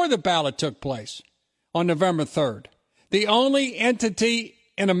 before the ballot took place on November 3rd, the only entity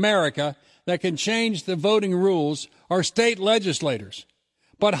in America that can change the voting rules are state legislators.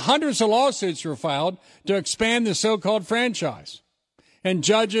 But hundreds of lawsuits were filed to expand the so-called franchise. And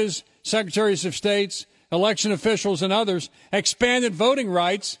judges, secretaries of states, election officials, and others expanded voting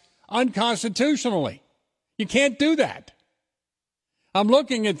rights unconstitutionally. You can't do that. I'm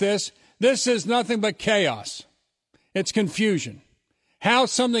looking at this. This is nothing but chaos. It's confusion. How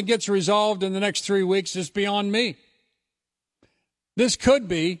something gets resolved in the next 3 weeks is beyond me. This could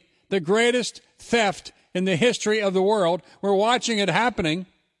be the greatest theft in the history of the world. We're watching it happening,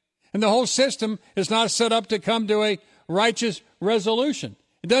 and the whole system is not set up to come to a righteous resolution.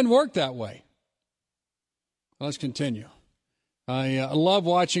 It doesn't work that way. Let's continue. I love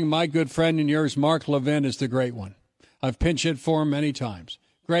watching my good friend and yours, Mark Levin, is the great one. I've pinch hit for him many times.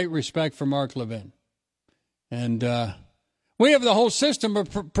 Great respect for Mark Levin. And we have the whole system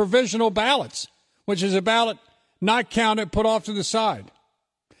of provisional ballots, which is a ballot not counted, put off to the side.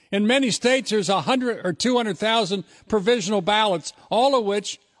 In many states, there's 100 or 200,000 provisional ballots, all of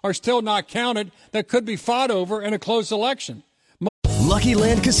which are still not counted, that could be fought over in a close election. Lucky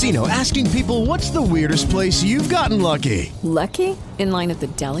Land Casino, asking people, what's the weirdest place you've gotten lucky? Lucky? In line at the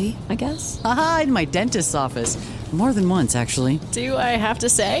deli, I guess? Aha, in my dentist's office. More than once, actually. Do I have to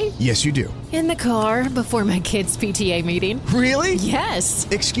say? Yes, you do. In the car before my kids' PTA meeting. Really? Yes.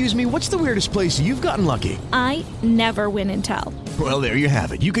 Excuse me, what's the weirdest place you've gotten lucky? I never win and tell. Well, there you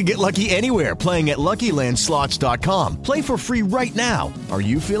have it. You can get lucky anywhere, playing at LuckyLandSlots.com. Play for free right now. Are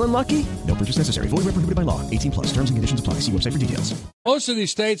you feeling lucky? No purchase necessary. Void where prohibited by law. 18 plus. Terms and conditions apply. See website for details. Most of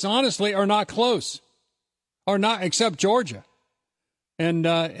these states, honestly, are not close, or not, except Georgia and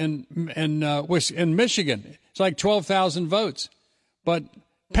Michigan. It's like 12,000 votes, but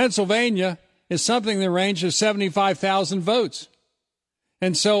Pennsylvania is something in the range of 75,000 votes.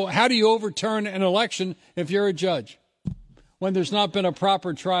 And so, how do you overturn an election if you're a judge when there's not been a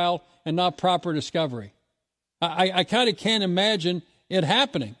proper trial and not proper discovery? I kind of can't imagine it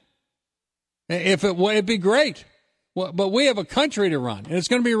happening. If it would, it'd be great. Well, but we have a country to run, and it's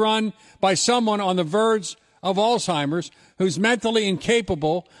going to be run by someone on the verge of Alzheimer's who's mentally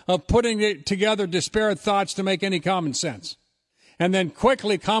incapable of putting together disparate thoughts to make any common sense. And then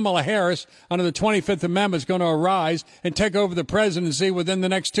quickly Kamala Harris, under the 25th Amendment, is going to arise and take over the presidency within the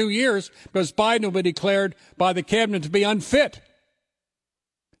next 2 years because Biden will be declared by the cabinet to be unfit.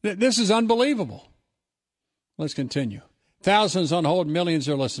 This is unbelievable. Let's continue. Thousands on hold, millions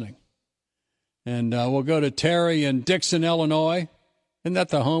are listening. And we'll go to Terry in Dixon, Illinois. Isn't that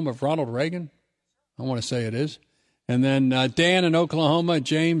the home of Ronald Reagan? I want to say it is. And then Dan in Oklahoma,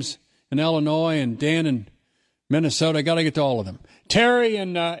 James in Illinois, and Dan in Minnesota. I got to get to all of them. Terry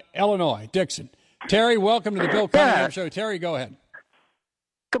in Illinois, Dixon. Terry, welcome to the Bill Cunningham Show. Terry, go ahead.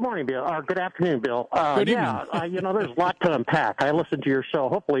 Good morning, Bill. Good afternoon, Bill. Good evening. Yeah, there's a lot to unpack. I listened to your show.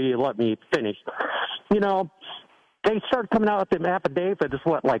 Hopefully you let me finish. They started coming out with them affidavits,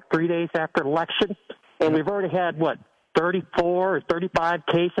 like 3 days after election? And we've already had, 34 or 35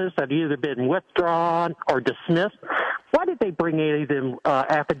 cases that have either been withdrawn or dismissed. Why did they bring any of them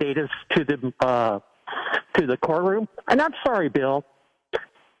affidavits to the courtroom? And I'm sorry, Bill.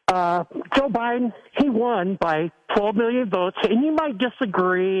 Joe Biden, he won by 12 million votes, and you might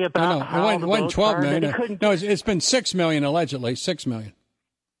disagree about how it wasn't 12 million. No, it's been 6 million, allegedly. 6 million.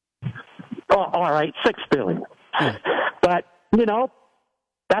 Oh, all right, 6 billion. Yeah. But,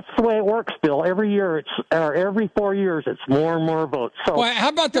 that's the way it works, Bill. Every 4 years, it's more and more votes. So, well, how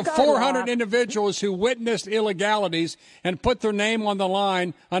about the 400 individuals who witnessed illegalities and put their name on the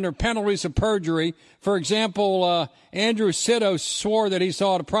line under penalties of perjury? For example, Andrew Sito swore that he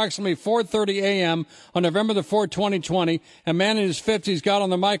saw at approximately 4:30 a.m. on November the 4th, 2020, a man in his 50s got on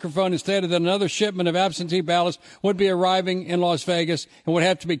the microphone and stated that another shipment of absentee ballots would be arriving in Las Vegas and would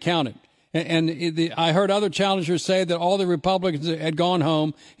have to be counted. And I heard other challengers say that all the Republicans had gone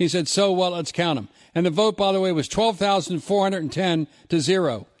home. He said, so, well, let's count them. And the vote, by the way, was 12,410 to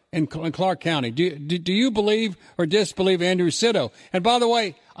 0 in Clark County. Do you believe or disbelieve Andrew Sito? And by the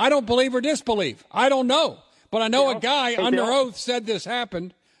way, I don't believe or disbelieve. I don't know. But I know a guy under oath said this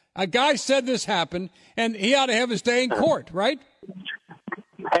happened. A guy said this happened, and he ought to have his day in court, right?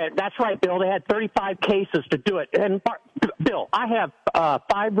 That's right, Bill. They had 35 cases to do it. And, Bill, I have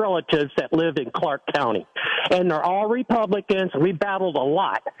 5 relatives that live in Clark County, and they're all Republicans, and we battled a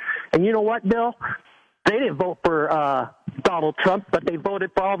lot. And you know what, Bill? They didn't vote for Donald Trump, but they voted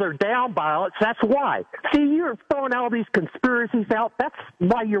for all their down ballots. That's why. See, you're throwing all these conspiracies out. That's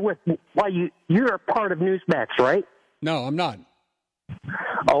why you're a part of Newsmax, right? No, I'm not.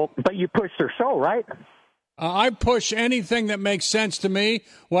 Oh, but you push their show, right? I push anything that makes sense to me,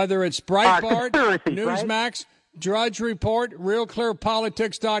 whether it's Breitbart, Newsmax, right? Drudge Report,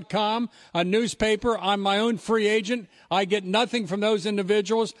 RealClearPolitics.com, a newspaper. I'm my own free agent. I get nothing from those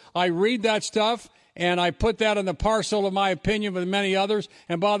individuals. I read that stuff, and I put that in the parcel of my opinion with many others.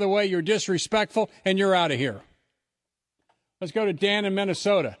 And by the way, you're disrespectful, and you're out of here. Let's go to Dan in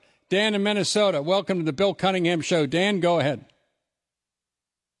Minnesota. Dan in Minnesota, welcome to the Bill Cunningham Show. Dan, go ahead.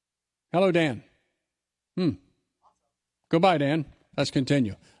 Hello, Dan. Goodbye, Dan. Let's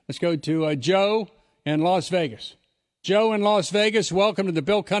continue. Let's go to Joe in Las Vegas. Joe in Las Vegas, welcome to the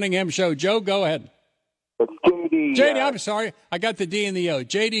Bill Cunningham Show. Joe, go ahead. It's JD. JD, I'm sorry. I got the D and the O.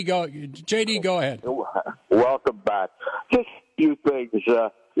 JD, go ahead. Welcome back. Just a few things.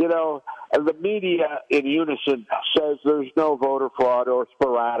 The media in unison says there's no voter fraud or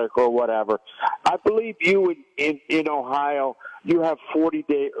sporadic or whatever. I believe you in Ohio, you have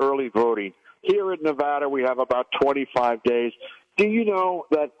 40-day early voting. Here in Nevada, we have about 25 days. Do you know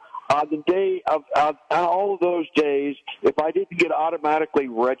that on the day of all of those days, if I didn't get automatically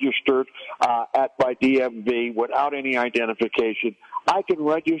registered at my DMV without any identification, I can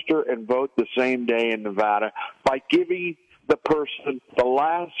register and vote the same day in Nevada by giving the person the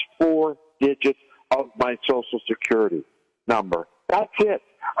last 4 digits of my Social Security number. That's it.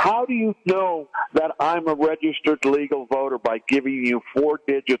 How do you know that I'm a registered legal voter by giving you 4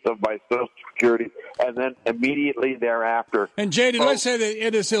 digits of my Social Security and then immediately thereafter? And, J.D., let's say that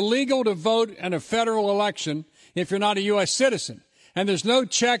it is illegal to vote in a federal election if you're not a U.S. citizen. And there's no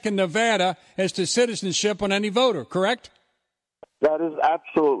check in Nevada as to citizenship on any voter, correct? That is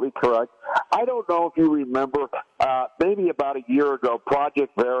absolutely correct. I don't know if you remember, maybe about a year ago,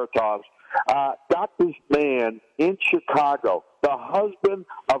 Project Veritas got this man in Chicago, the husband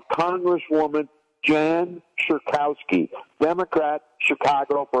of Congresswoman Jan Schakowsky, Democrat,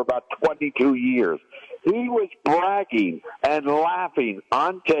 Chicago, for about 22 years. He was bragging and laughing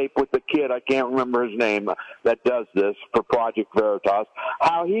on tape with the kid, I can't remember his name, that does this for Project Veritas,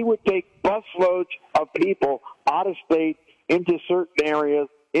 how he would take busloads of people out of state into certain areas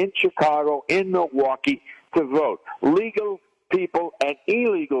in Chicago, in Milwaukee, to vote. Legal people and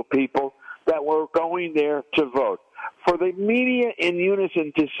illegal people that were going there to vote. For the media in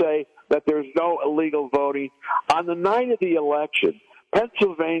unison to say that there's no illegal voting, on the night of the election,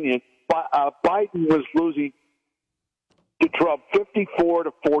 Pennsylvania, Biden was losing to Trump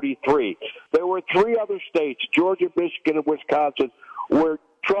 54-43. There were 3 other states, Georgia, Michigan, and Wisconsin, where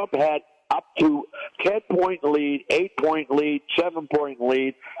Trump had up to 10-point lead, 8-point lead, 7-point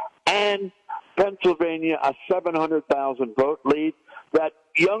lead, and Pennsylvania a 700,000 vote lead. That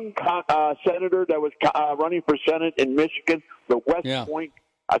young senator that was running for Senate in Michigan, the West Point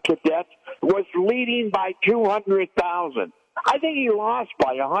cadet, was leading by 200,000. I think he lost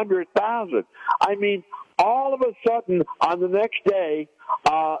by 100,000. I mean, all of a sudden, on the next day,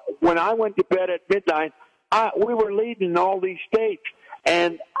 when I went to bed at midnight, we were leading in all these states.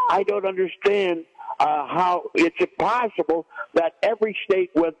 And I don't understand how it's impossible that every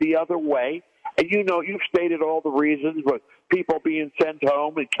state went the other way. And you know, you've stated all the reasons with people being sent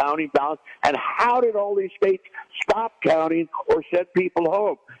home and counting ballots. And how did all these states stop counting or send people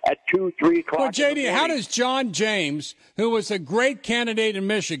home at 2, 3 o'clock? Well, J.D., how does John James, who was a great candidate in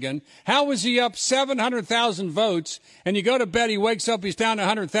Michigan, how was he up 700,000 votes? And you go to bed, he wakes up, he's down to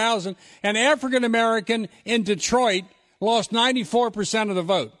 100,000. An African-American in Detroit lost 94% of the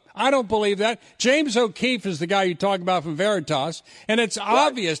vote. I don't believe that. James O'Keefe is the guy you talk about from Veritas, and it's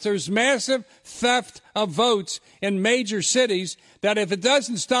obvious there's massive theft of votes in major cities that if it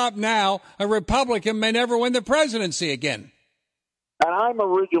doesn't stop now, a Republican may never win the presidency again. And I'm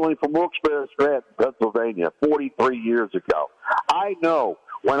originally from Wilkes-Barre, Scranton, Pennsylvania, 43 years ago. I know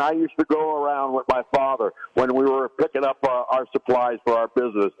when I used to go around with my father when we were picking up our supplies for our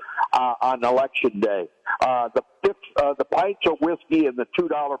business on election day, the pints of whiskey and the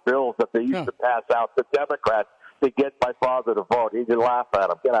 $2 bills that they used to pass out to Democrats to get my father to vote. He could laugh at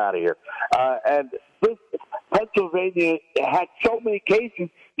him. Get out of here. And Pennsylvania had so many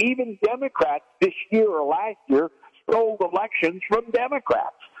cases, even Democrats this year or last year stole elections from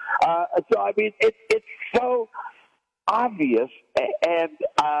Democrats. So, I mean, it's so obvious, and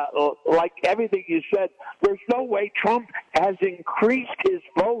like everything you said, there's no way Trump has increased his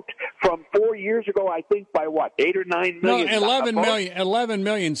vote from 4 years ago, I think, by what, 8 or 9 million? No, 11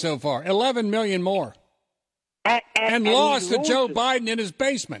 million so far. 11 million more. And lost to Joe Biden in his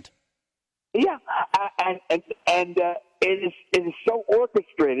basement. Yeah, and it is so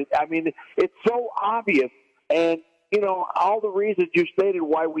orchestrated. I mean, it's so obvious, and you know, all the reasons you stated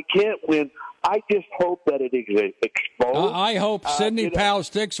why we can't win, I just hope that it is exposed. I hope Sidney Powell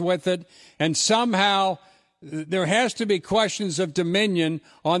sticks with it, and somehow there has to be questions of dominion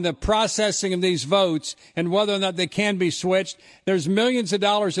on the processing of these votes and whether or not they can be switched. There's millions of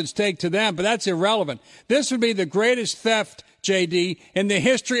dollars at stake to them, but that's irrelevant. This would be the greatest theft, J.D., in the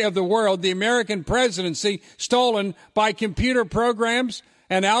history of the world, the American presidency stolen by computer programs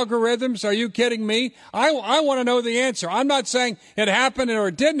and algorithms. Are you kidding me? I want to know the answer. I'm not saying it happened or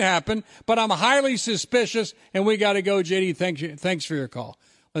it didn't happen, but I'm highly suspicious, and we got to go, J.D. Thanks for your call.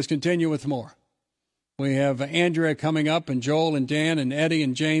 Let's continue with more. We have Andrea coming up, and Joel and Dan and Eddie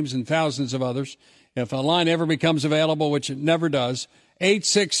and James and thousands of others. If a line ever becomes available, which it never does,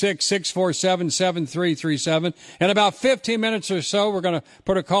 866-647-7337. In about 15 minutes or so, we're going to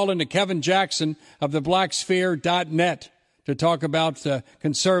put a call into Kevin Jackson of the blacksphere.net to talk about the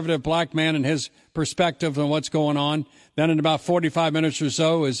conservative black man and his perspective on what's going on. Then in about 45 minutes or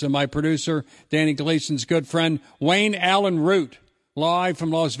so is my producer, Danny Gleason's good friend, Wayne Allen Root, live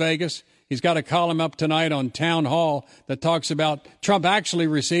from Las Vegas. He's got a column up tonight on Town Hall that talks about Trump actually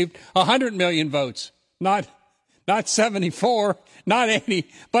received 100 million votes, not 74, not 80,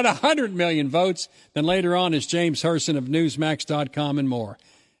 but 100 million votes. Then later on is James Herson of Newsmax.com and more.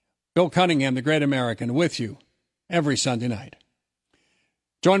 Bill Cunningham, the great American, with you every Sunday night.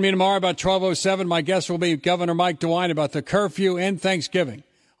 Join me tomorrow about 12:07. My guest will be Governor Mike DeWine about the curfew and Thanksgiving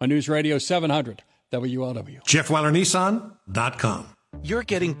on News Radio 700 WLW. JeffWellerNissan.com. You're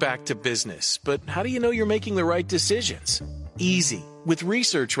getting back to business, but how do you know you're making the right decisions? Easy. With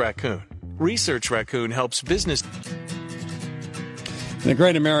Research Raccoon. Research Raccoon helps business. The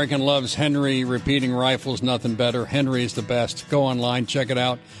great American loves Henry repeating rifles, nothing better. Henry is the best. Go online, check it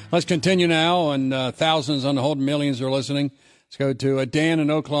out. Let's continue now, and thousands on hold, millions are listening. Let's go to Dan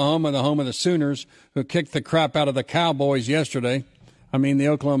in Oklahoma, the home of the Sooners, who kicked the crap out of the Cowboys yesterday. I mean, the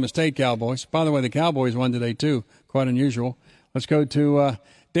Oklahoma State Cowboys. By the way, the Cowboys won today, too. Quite unusual. Let's go to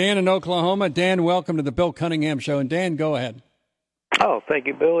Dan in Oklahoma. Dan, welcome to the Bill Cunningham Show. And Dan, go ahead. Oh, thank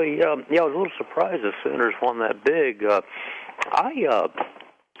you, Billy. I was a little surprised the Sooners won that big.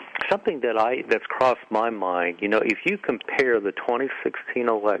 Something that's crossed my mind, if you compare the 2016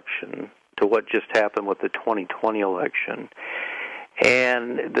 election to what just happened with the 2020 election,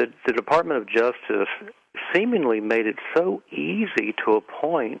 and the Department of Justice seemingly made it so easy to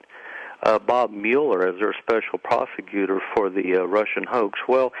appoint Bob Mueller as their special prosecutor for the Russian hoax.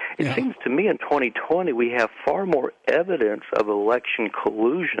 Well, it seems to me in 2020 we have far more evidence of election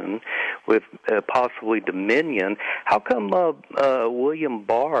collusion with possibly Dominion. How come William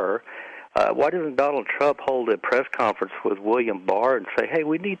Barr, why doesn't Donald Trump hold a press conference with William Barr and say, hey,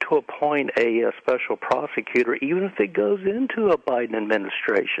 we need to appoint a special prosecutor even if it goes into a Biden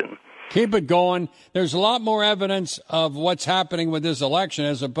administration? Keep it going. There's a lot more evidence of what's happening with this election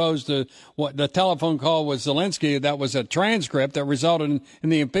as opposed to what the telephone call with Zelensky. That was a transcript that resulted in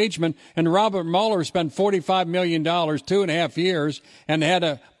the impeachment. And Robert Mueller spent $45 million, 2.5 years, and had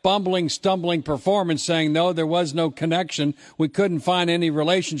a bumbling, stumbling performance saying, no, there was no connection. We couldn't find any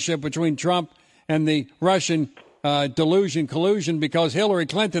relationship between Trump and the Russian collusion, because Hillary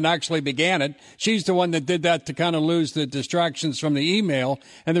Clinton actually began it. She's the one that did that to kind of lose the distractions from the email.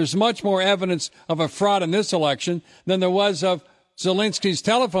 And there's much more evidence of a fraud in this election than there was of Zelensky's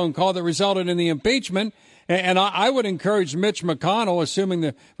telephone call that resulted in the impeachment. And I would encourage Mitch McConnell, assuming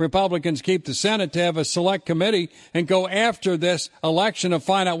the Republicans keep the Senate, to have a select committee and go after this election to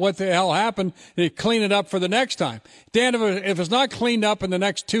find out what the hell happened and clean it up for the next time. Dan, if it's not cleaned up in the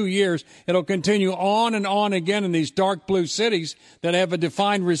next 2 years, it'll continue on and on again in these dark blue cities that have a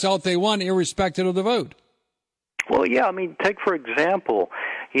defined result they won, irrespective of the vote. Well, yeah, I mean, take for example,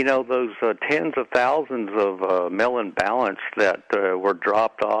 those tens of thousands of mail-in ballots that were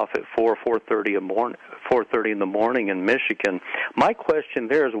dropped off at 4:30 in the morning in Michigan. My question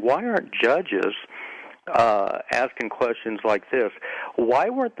there is, why aren't judges asking questions like this? Why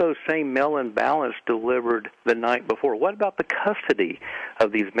weren't those same mail-in ballots delivered the night before? What about the custody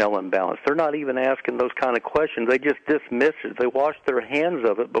of these mail-in ballots? They're not even asking those kind of questions. They just dismiss it. They wash their hands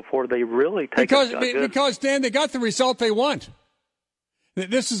of it before they really take it. Because, Dan, they got the result they want.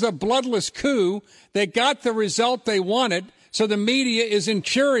 This is a bloodless coup. They got the result they wanted, so the media is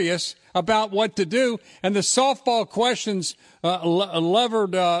incurious about what to do. And the softball questions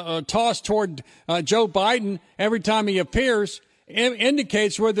tossed toward Joe Biden every time he appears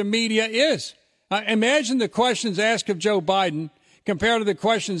indicates where the media is. Imagine the questions asked of Joe Biden compared to the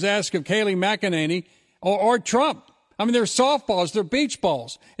questions asked of Kayleigh McEnany or Trump. I mean, they're softballs, they're beach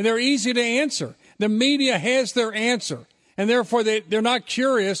balls, and they're easy to answer. The media has their answer. And therefore, they're not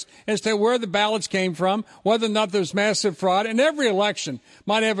curious as to where the ballots came from, whether or not there's massive fraud. And every election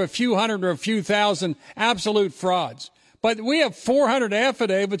might have a few hundred or a few thousand absolute frauds. But we have 400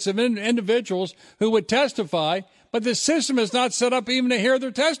 affidavits of individuals who would testify, but the system is not set up even to hear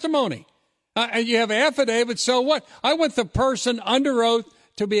their testimony. And you have affidavits, so what? I want the person under oath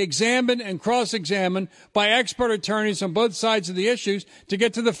to be examined and cross-examined by expert attorneys on both sides of the issues to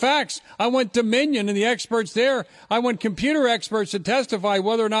get to the facts. I want Dominion and the experts there. I want computer experts to testify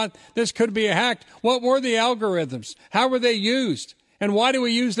whether or not this could be hacked. What were the algorithms? How were they used? And why do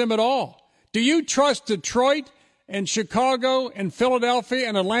we use them at all? Do you trust Detroit and Chicago and Philadelphia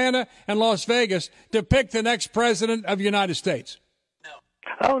and Atlanta and Las Vegas to pick the next president of the United States?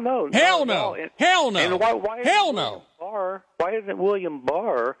 Oh, no. Hell no. Hell no. And why Hell no. Why isn't William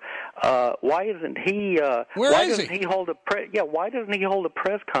Barr? Why isn't he? Where why is doesn't he? hold a why doesn't he hold a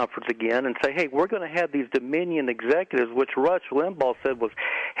press conference again and say, "Hey, we're going to have these Dominion executives," which Rush Limbaugh said was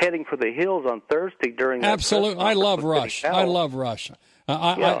heading for the hills on Thursday during. Absolutely, I love Rush. I love Rush.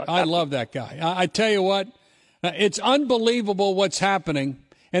 I love that guy. I tell you what, it's unbelievable what's happening.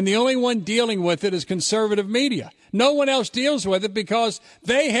 And the only one dealing with it is conservative media. No one else deals with it because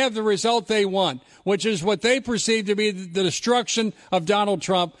they have the result they want, which is what they perceive to be the destruction of Donald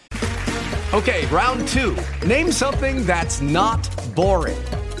Trump. Okay, round two. Name something that's not boring.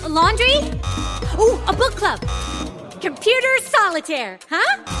 laundry? Ooh, a book club. Computer solitaire,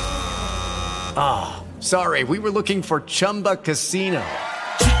 huh? Ah, sorry, we were looking for Chumba Casino.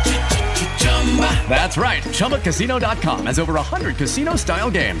 That's right, ChumbaCasino.com has over 100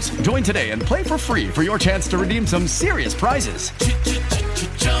 casino-style games. Join today and play for free for your chance to redeem some serious prizes.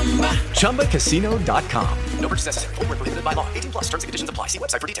 ChumbaCasino.com. No purchase necessary. Void where prohibited by law. 18 plus. Terms and conditions apply. See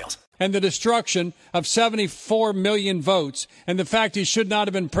website for details. And the destruction of 74 million votes and the fact he should not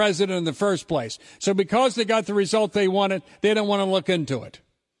have been president in the first place. So because they got the result they wanted, they don't want to look into it.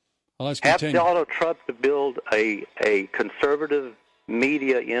 Well, let's continue. Ask Donald Trump to build a conservative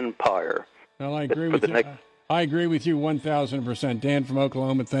media empire. Well, I agree with you. I agree with you 1,000%. Dan from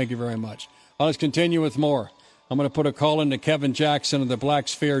Oklahoma, thank you very much. Well, let's continue with more. I'm going to put a call into Kevin Jackson of the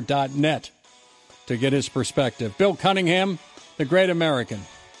blacksphere.net to get his perspective. Bill Cunningham, the Great American,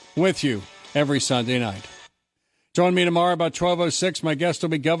 with you every Sunday night. Join me tomorrow about 12:06. My guest will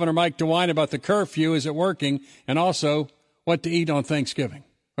be Governor Mike DeWine about the curfew. Is it working? And also what to eat on Thanksgiving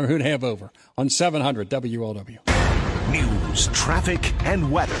or who to have over on 700 WLW. News, traffic, and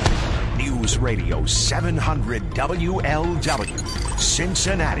weather. News Radio 700 WLW,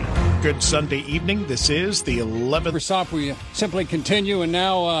 Cincinnati. Good Sunday evening. This is the 11th. We simply continue, and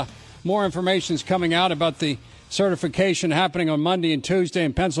now more information is coming out about the certification happening on Monday and Tuesday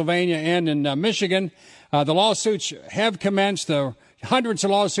in Pennsylvania and in Michigan. The lawsuits have commenced. Hundreds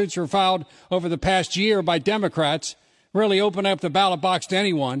of lawsuits were filed over the past year by Democrats, really opening up the ballot box to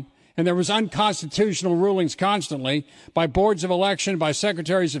anyone. And there was unconstitutional rulings constantly by boards of election, by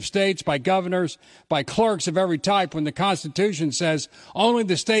secretaries of states, by governors, by clerks of every type when the Constitution says only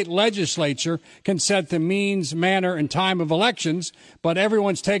the state legislature can set the means, manner, and time of elections, but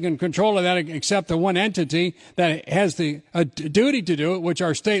everyone's taken control of that except the one entity that has the duty to do it, which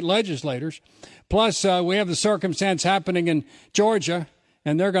are state legislators. Plus, we have the circumstance happening in Georgia,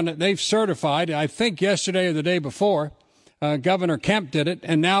 and they've certified, I think yesterday or the day before, Governor Kemp did it,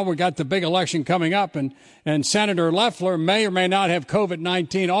 and now we got the big election coming up, and Senator Loeffler may or may not have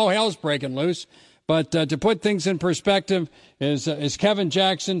COVID-19. All hell's breaking loose. But to put things in perspective is Kevin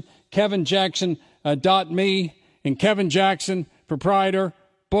Jackson, KevinJackson.me, and Kevin Jackson, proprietor,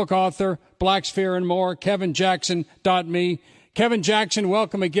 book author, Black Sphere and more, KevinJackson.me. Kevin Jackson,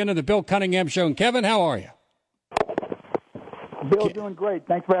 welcome again to the Bill Cunningham Show. And Kevin, how are you? Bill, doing great.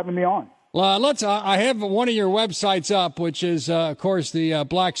 Thanks for having me on. I have one of your websites up, which is, of course, the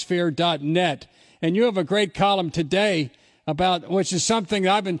blacksphere.net. And you have a great column today which is something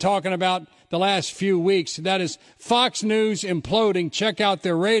that I've been talking about the last few weeks. That is Fox News imploding. Check out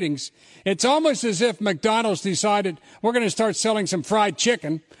their ratings. It's almost as if McDonald's decided we're going to start selling some fried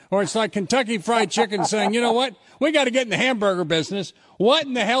chicken, or it's like Kentucky Fried Chicken saying, you know what, we got to get in the hamburger business. What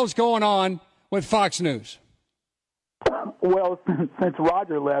in the hell's going on with Fox News? Well, since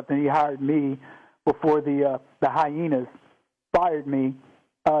Roger left and he hired me before the hyenas fired me,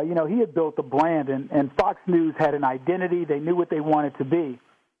 he had built a brand, and Fox News had an identity. They knew what they wanted to be.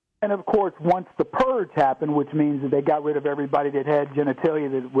 And, of course, once the purge happened, which means that they got rid of everybody that had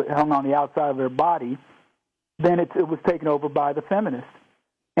genitalia that hung on the outside of their body, then it was taken over by the feminists.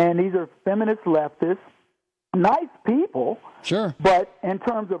 And these are feminist leftists, nice people. Sure. But in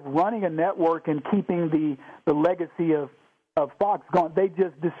terms of running a network and keeping the legacy of Fox going, they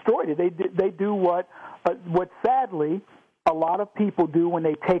just destroyed it. They do what sadly a lot of people do when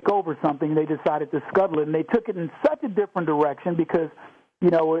they take over something. They decided to scuttle it, and they took it in such a different direction because,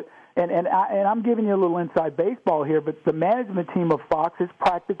 and I'm giving you a little inside baseball here, but the management team of Fox is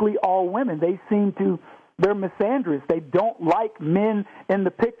practically all women. They're misandrous. They don't like men in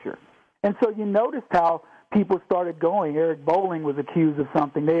the picture. And so you noticed how people started going. Eric Bolling was accused of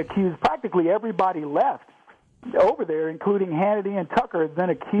something. They accused practically everybody left over there, including Hannity and Tucker, has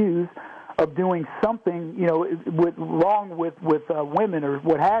been accused of doing something, wrong with women or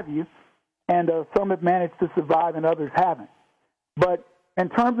what have you. And some have managed to survive and others haven't. But in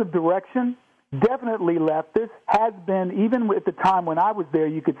terms of direction, definitely leftist has been, even at the time when I was there,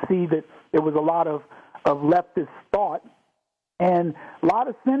 you could see that there was a lot of leftist thought and a lot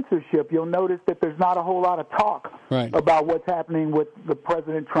of censorship. You'll notice that there's not a whole lot of talk about what's happening with the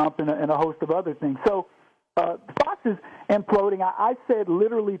President Trump and a host of other things. So Fox is imploding. I said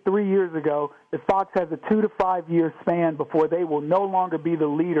literally 3 years ago that Fox has a 2 to 5 year span before they will no longer be the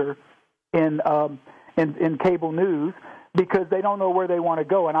leader in cable news because they don't know where they want to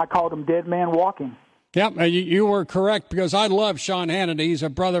go. And I called them dead man walking. Yep, you were correct because I love Sean Hannity. He's a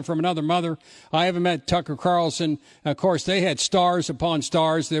brother from another mother. I haven't met Tucker Carlson. Of course, they had stars upon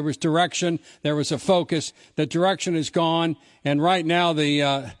stars. There was direction. There was a focus. The direction is gone. And right now,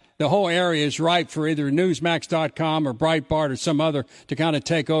 the the whole area is ripe for either Newsmax.com or Breitbart or some other to kind of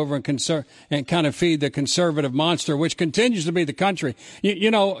take over and kind of feed the conservative monster, which continues to be the country.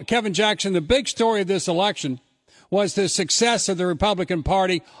 You know, Kevin Jackson, the big story of this election was the success of the Republican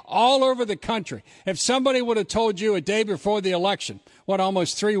Party all over the country. If somebody would have told you a day before the election,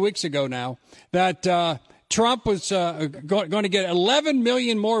 almost 3 weeks ago now, that Trump was going to get 11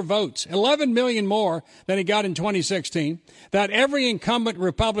 million more votes, 11 million more than he got in 2016, that every incumbent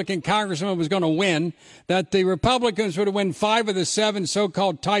Republican congressman was going to win, that the Republicans would win 5 of the 7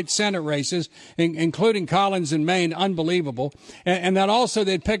 so-called tight Senate races, including Collins in Maine, unbelievable, and that also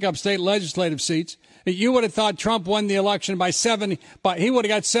they'd pick up state legislative seats. You would have thought Trump won the election by 70, but he would have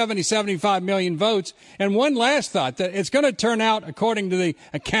got 75 million votes. And one last thought, that it's going to turn out, according to the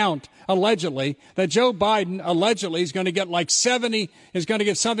account, allegedly, that Joe Biden allegedly is going to get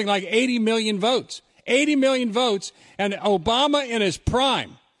something like 80 million votes. 80 million votes. And Obama in his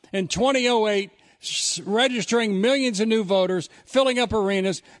prime in 2008, registering millions of new voters, filling up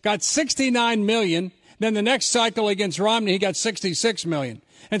arenas, got 69 million. Then the next cycle against Romney, he got 66 million.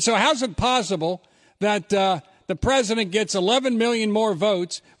 And so how's it possible that the president gets 11 million more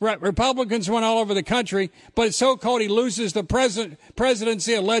votes? Republicans went all over the country, but it's so-called he loses the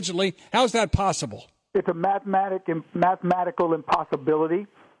presidency allegedly. How's that possible? It's a mathematical impossibility.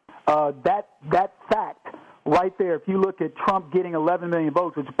 That fact right there, if you look at Trump getting 11 million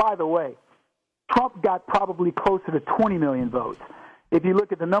votes, which, by the way, Trump got probably closer to 20 million votes. If you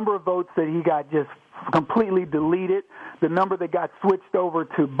look at the number of votes that he got just completely deleted, the number that got switched over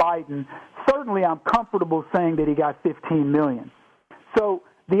to Biden, certainly I'm comfortable saying that he got 15 million. So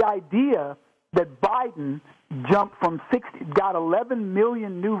the idea that Biden jumped from got 11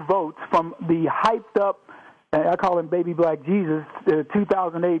 million new votes from the hyped up, I call him Baby Black Jesus,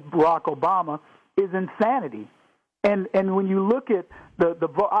 2008 Barack Obama, is insanity. And when you look at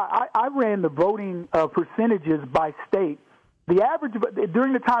I ran the voting percentages by state. The average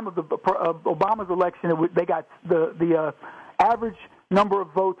during the time of Obama's election, they got the average number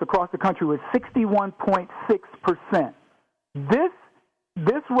of votes across the country was 61.6%. This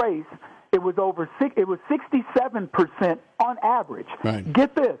race, it was 67% on average. Right.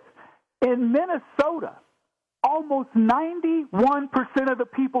 Get this, in Minnesota, almost 91% of the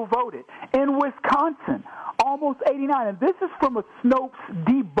people voted. In Wisconsin, almost 89%. And this is from a Snopes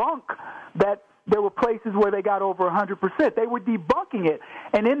debunk that there were places where they got over 100%. They were debunking it.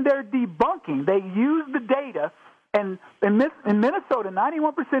 And in their debunking, they used the data. And in Minnesota,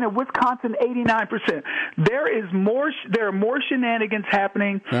 91%, in Wisconsin, 89%. There are more shenanigans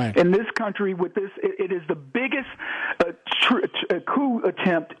happening in this country with this. It is the biggest coup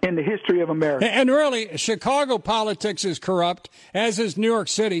attempt in the history of America. And really, Chicago politics is corrupt, as is New York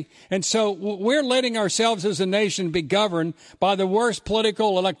City. And so we're letting ourselves as a nation be governed by the worst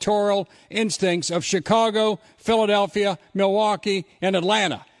political electoral instincts of Chicago, Philadelphia, Milwaukee, and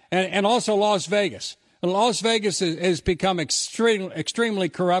Atlanta, and also Las Vegas. Las Vegas has become extremely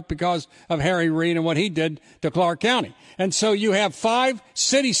corrupt because of Harry Reid and what he did to Clark County. And so you have 5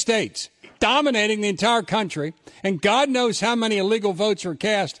 city-states dominating the entire country, and God knows how many illegal votes were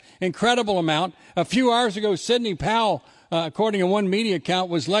cast, incredible amount. A few hours ago, Sidney Powell, according to one media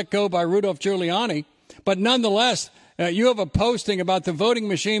account, was let go by Rudolph Giuliani. But nonetheless, you have a posting about the voting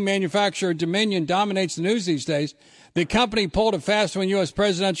machine manufacturer Dominion dominates the news these days. The company pulled a fast one U.S.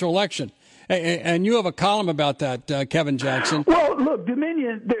 presidential election. And you have a column about that, Kevin Jackson. Well, look,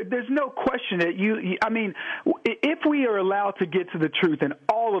 Dominion, there's no question that I mean, if we are allowed to get to the truth in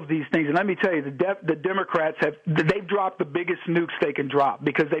all of these things, and let me tell you, the Democrats they've dropped the biggest nukes they can drop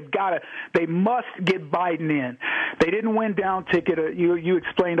because they must get Biden in. They didn't win down ticket. You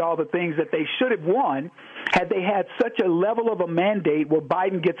explained all the things that they should have won had they had such a level of a mandate where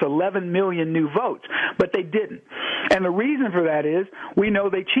Biden gets 11 million new votes, but they didn't. And the reason for that is we know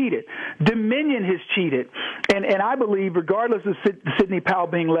they cheated. Dominion has cheated. And I believe, regardless of Sidney Powell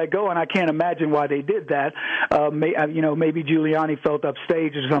being let go, and I can't imagine why they did that, maybe Giuliani felt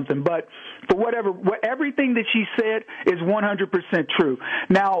upstaged or something, but for everything that she said is 100% true.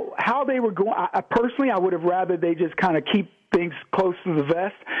 Now, how they were going, I would have rather they just kind of keep things close to the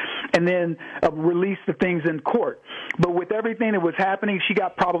vest and then release the things in court. But with everything that was happening, she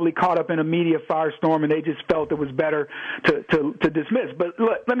got probably caught up in a media firestorm, and they just felt it was better to dismiss. But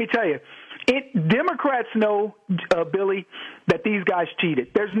look, let me tell you, Democrats know, Billy, that these guys cheated.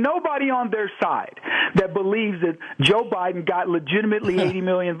 There's nobody on their side that believes that Joe Biden got legitimately 80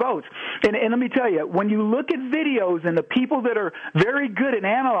 million votes. And let me tell you, when you look at videos and the people that are very good at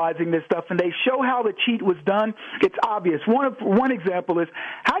analyzing this stuff and they show how the cheat was done, it's obvious. One example is,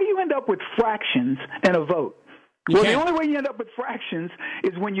 how do you end up with fractions in a vote? Well, the only way you end up with fractions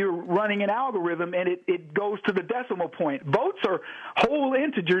is when you're running an algorithm and it goes to the decimal point. Votes are whole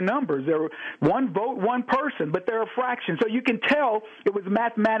integer numbers. They're one vote, one person, but they're a fraction. So you can tell it was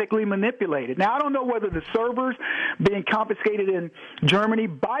mathematically manipulated. Now, I don't know whether the servers being confiscated in Germany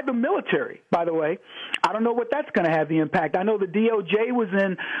by the military, by the way, I don't know what that's going to have the impact. I know the DOJ was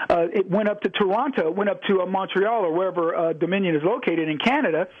it went up to Toronto, went up to Montreal or wherever Dominion is located in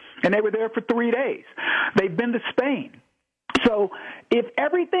Canada, and they were there for 3 days. They've been to Spain. So if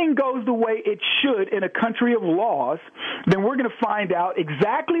everything goes the way it should in a country of laws, then we're going to find out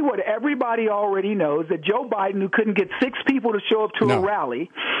exactly what everybody already knows, that Joe Biden, who couldn't get 6 people to show up to a rally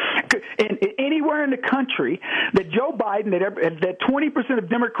anywhere in the country, that Joe Biden, that 20% of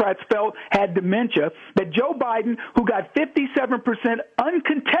Democrats felt had dementia, that Joe Biden, who got 57%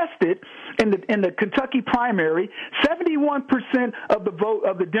 uncontested in the Kentucky primary, 71% of the vote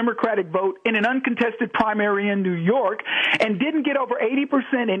of the Democratic vote in an uncontested primary in New York, and didn't get over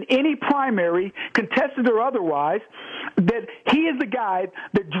 80% in any primary, contested or otherwise, that he is the guy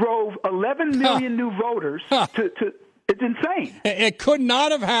that drove 11 million new voters to it's insane. It could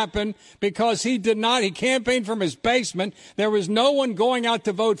not have happened because he campaigned from his basement. There was no one going out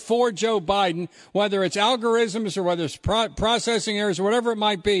to vote for Joe Biden, whether it's algorithms or whether it's processing errors or whatever it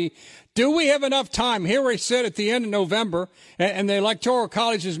might be. Do we have enough time? Here we sit at the end of November, and the Electoral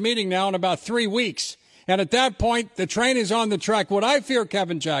College is meeting now in about 3 weeks. And at that point, the train is on the track. What I fear,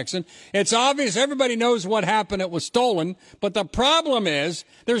 Kevin Jackson, it's obvious everybody knows what happened. It was stolen. But the problem is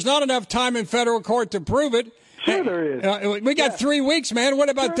there's not enough time in federal court to prove it. Sure there is. We got 3 weeks, man. What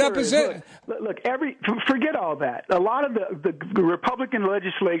about deposition? Look, forget all that. A lot of the Republican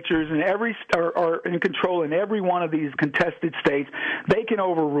legislatures and are in control in every one of these contested states. They can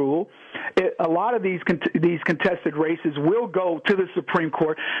overrule. A lot of these contested races will go to the Supreme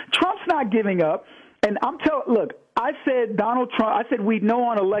Court. Trump's not giving up. And look, I said Donald Trump, I said we'd know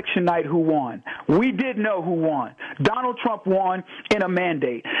on election night who won. We did know who won. Donald Trump won in a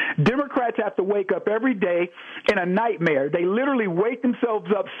mandate. Democrats have to wake up every day in a nightmare. They literally wake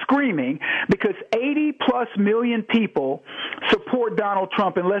themselves up screaming because 80-plus million people support Donald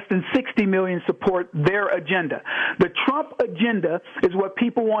Trump and less than 60 million support their agenda. The Trump agenda is what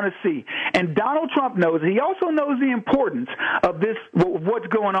people want to see. And Donald Trump knows it. He also knows the importance of this, what's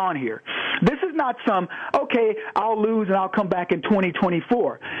going on here. This is not okay, I'll lose and I'll come back in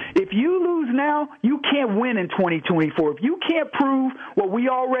 2024. If you lose now, you can't win in 2024. If you can't prove what we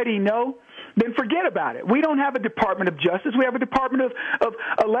already know, then forget about it. We don't have a Department of Justice. We have a Department of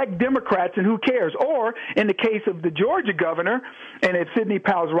elect Democrats, and who cares? Or, in the case of the Georgia governor, and if Sidney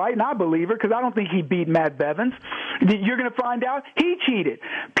Powell's right, and I believe her, because I don't think he beat Matt Bevins, you're going to find out he cheated.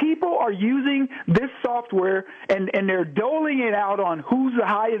 People are using this software, and they're doling it out on who's the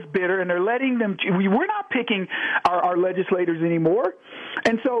highest bidder, and they're letting them – we're not picking our legislators anymore.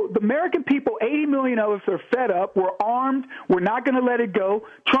 And so the American people, 80 million of us, are fed up. We're armed. We're not going to let it go.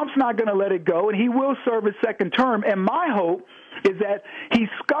 Trump's not going to let it go, and he will serve his second term. And my hope is that he's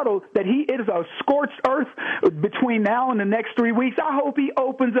scuttled, that it is a scorched earth between now and the next 3 weeks. I hope he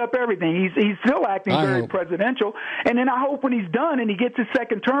opens up everything. He's still acting very presidential. And then I hope when he's done and he gets his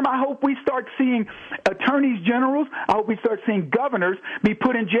second term, I hope we start seeing attorneys generals. I hope we start seeing governors be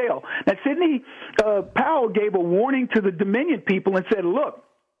put in jail. Now, Sidney Powell gave a warning to the Dominion people and said, look,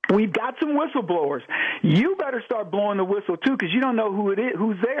 we've got some whistleblowers. You better start blowing the whistle, too, because you don't know who it is,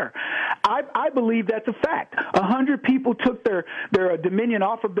 who's there. I believe that's a fact. 100 people took their Dominion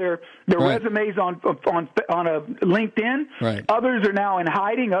off of their resumes on LinkedIn. Right. Others are now in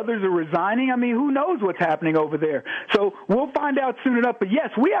hiding. Others are resigning. I mean, who knows what's happening over there? So we'll find out soon enough. But, yes,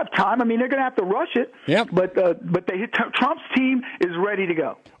 we have time. I mean, they're going to have to rush it. Yep. But Trump's team is ready to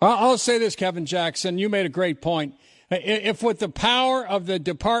go. I'll say this, Kevin Jackson. You made a great point. If with the power of the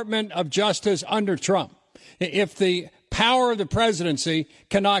Department of Justice under Trump, if the power of the presidency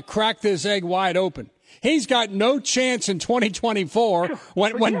cannot crack this egg wide open, he's got no chance in 2024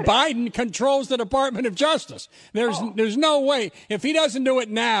 when Biden controls the Department of Justice. There's no way. If he doesn't do it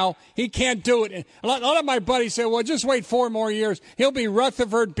now, he can't do it. A lot of my buddies say, well, just wait 4 more years. He'll be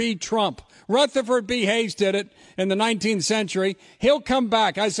Rutherford B. Trump. Rutherford B. Hayes did it in the 19th century. He'll come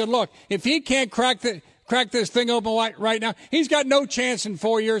back. I said, look, if he can't crack this thing open right now, he's got no chance in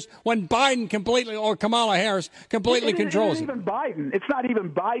 4 years when Biden completely, or Kamala Harris completely controls it. It's not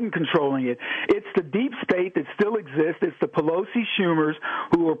even Biden controlling it. It's the deep state that still exists. It's the Pelosi Schumers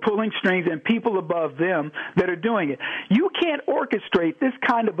who are pulling strings and people above them that are doing it. You can't orchestrate this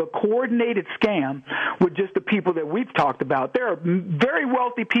kind of a coordinated scam with just the people that we've talked about. There are very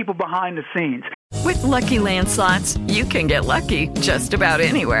wealthy people behind the scenes. With Lucky Land Slots, you can get lucky just about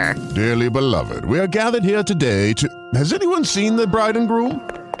anywhere. Dearly beloved, we are gathered here today to... Has anyone seen the bride and groom?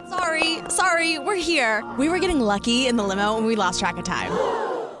 Sorry, we're here. We were getting lucky in the limo and we lost track of time.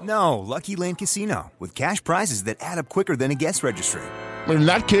 No, Lucky Land Casino, with cash prizes that add up quicker than a guest registry. In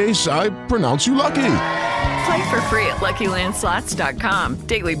that case, I pronounce you lucky. Play for free at LuckyLandSlots.com.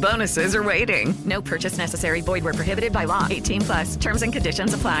 Daily bonuses are waiting. No purchase necessary. Void where prohibited by law. 18+. Terms and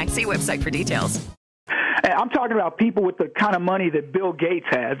conditions apply. See website for details. I'm talking about people with the kind of money that Bill Gates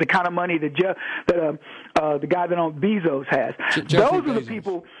has, the kind of money that the guy that owns Bezos has. Those are the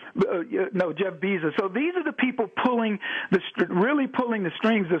people. Jeff Bezos. So these are the people really pulling the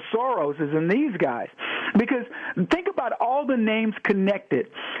strings. The Soroses and these guys, because think about all the names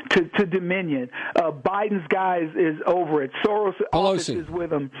connected to Dominion. Biden's guys is over it. Soros' office is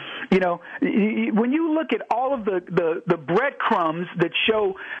with him. You know, when you look at all of the breadcrumbs that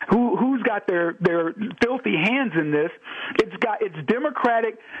show who's got their filthy hands in this, it's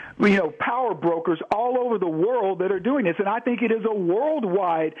Democratic, power brokers all over the world that are doing this, and I think it is a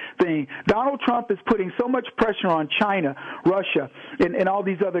worldwide thing. Donald Trump is putting so much pressure on China, Russia, and all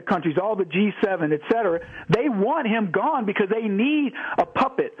these other countries, all the G7, et cetera. They want him gone because they need a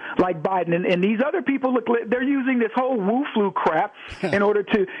puppet like Biden. And these other people, they're using this whole woo-flu crap in order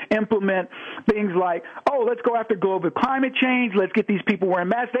to implement things like, let's go after global climate change. Let's get these people wearing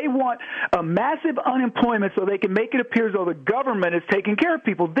masks. They want a massive unemployment so they can make it appear as though the government is taking care of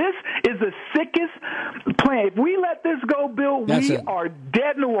people. This is the sickest plan. If we let this go, Bill, we are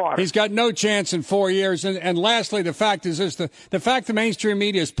dead in the water. He's got no chance in 4 years. And lastly, the fact is this, the fact the mainstream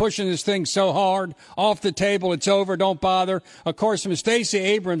media is pushing this thing so hard, off the table, it's over, don't bother. Of course, when Stacey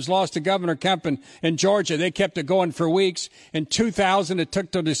Abrams lost to Governor Kemp in Georgia, they kept it going for weeks. In 2000, it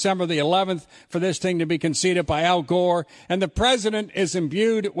took till December the 11th for this thing to be conceded by Al Gore. And the president is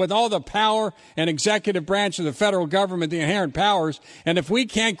imbued with all the power and executive branch of the federal government, the inherent powers. And if we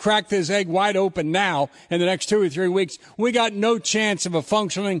can't crack this egg wide open now in the next 2 or 3 weeks, we got no chance of a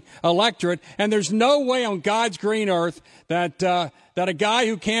functioning electorate. And there's no way on God's green earth that a guy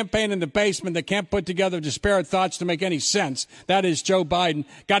who campaigned in the basement that can't put together disparate thoughts to make any sense, that is Joe Biden,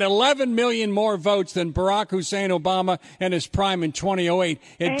 got 11 million more votes than Barack Hussein Obama in his prime in 2008.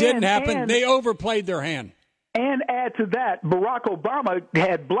 It didn't happen. They overplayed their hand. And add to that, Barack Obama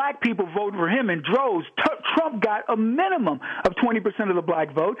had black people voting for him in droves. Trump got a minimum of 20% of the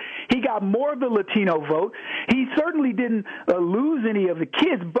black vote. He got more of the Latino vote. He certainly didn't lose any of the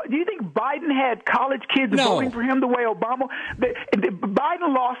kids. But do you think Biden had college kids voting for him the way Obama?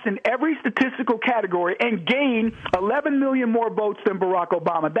 Biden lost in every statistical category and gained 11 million more votes than Barack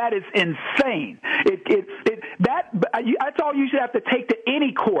Obama. That is insane. That's all you should have to take to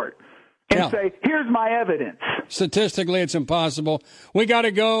any court. And say, here's my evidence. Statistically, it's impossible. We got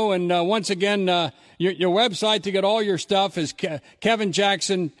to go. And once again, your website to get all your stuff is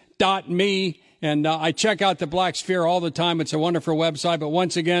kevinjackson.me. And I check out the Black Sphere all the time. It's a wonderful website. But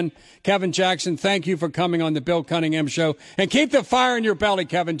once again, Kevin Jackson, thank you for coming on the Bill Cunningham Show. And keep the fire in your belly,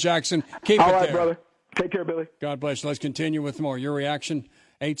 Kevin Jackson. Keep it there. All right, brother. Take care, Billy. God bless you. Let's continue with more. Your reaction,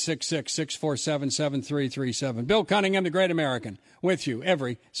 866-647-7337. Bill Cunningham, the Great American, with you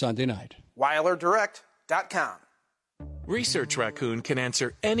every Sunday night. WeilerDirect.com. Research Raccoon can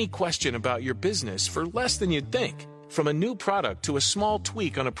answer any question about your business for less than you'd think. From a new product to a small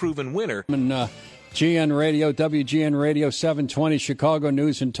tweak on a proven winner. GN Radio, WGN Radio 720, Chicago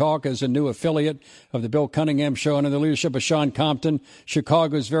News and Talk is a new affiliate of the Bill Cunningham Show under the leadership of Sean Compton,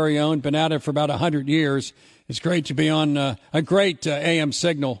 Chicago's very own. Been at it for about 100 years. It's great to be on a great AM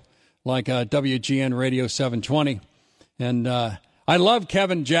signal like WGN Radio 720. And I love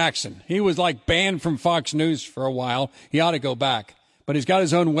Kevin Jackson. He was like banned from Fox News for a while. He ought to go back. But he's got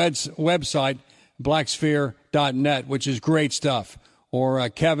his own website, blacksphere.net, which is great stuff. Or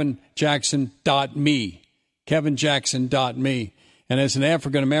kevinjackson.me, kevinjackson.me. And as an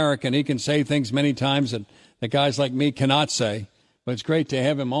African-American, he can say things many times that guys like me cannot say. But it's great to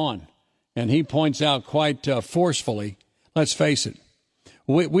have him on. And he points out quite forcefully, let's face it,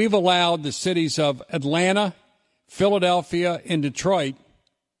 we've allowed the cities of Atlanta, Philadelphia, and Detroit,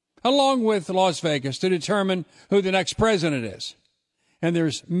 along with Las Vegas, to determine who the next president is. And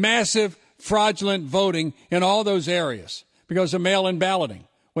there's massive fraudulent voting in all those areas because of mail-in balloting,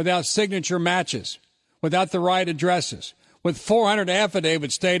 without signature matches, without the right addresses, with 400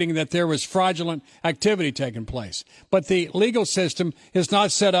 affidavits stating that there was fraudulent activity taking place. But the legal system is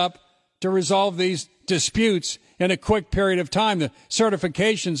not set up to resolve these disputes in a quick period of time. The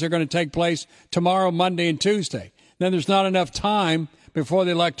certifications are going to take place tomorrow, Monday, and Tuesday. Then there's not enough time before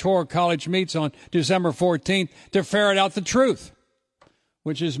the Electoral College meets on December 14th to ferret out the truth.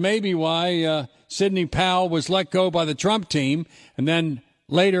 which is maybe why Sidney Powell was let go by the Trump team. And then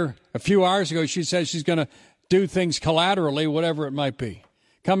later, a few hours ago, she says she's going to do things collaterally, whatever it might be.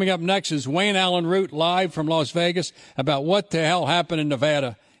 Coming up next is Wayne Allyn Root live from Las Vegas about what the hell happened in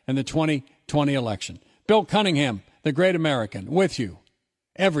Nevada in the 2020 election. Bill Cunningham, the Great American, with you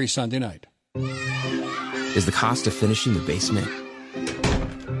every Sunday night. Is the cost of finishing the basement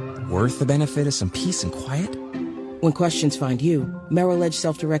worth the benefit of some peace and quiet? When questions find you, Merrill Edge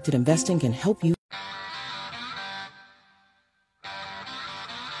Self-Directed Investing can help you.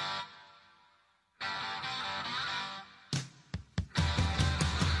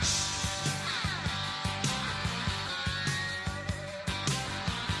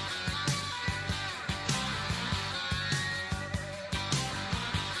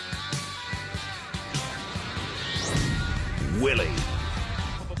 Willie.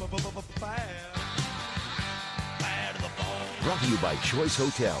 Brought to you by Choice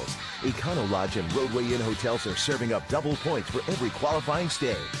Hotels. Econo Lodge and Roadway Inn hotels are serving up double points for every qualifying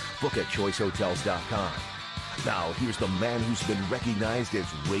stay. Book at choicehotels.com. Now, here's the man who's been recognized as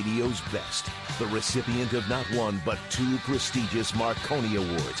radio's best, the recipient of not one but 2 prestigious Marconi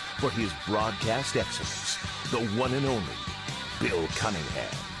Awards for his broadcast excellence, the one and only Bill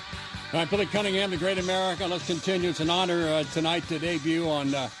Cunningham. All right, Billy Cunningham, the Great America. Let's continue. It's an honor tonight to debut on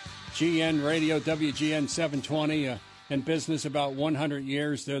GN Radio, WGN 720. In business about 100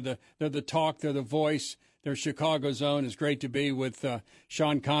 years. They're the talk, they're the voice. They're Chicago's own. It's great to be with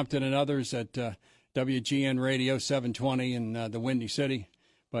Sean Compton and others at WGN Radio 720 in the Windy City.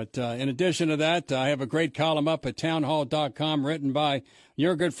 But in addition to that, I have a great column up at townhall.com written by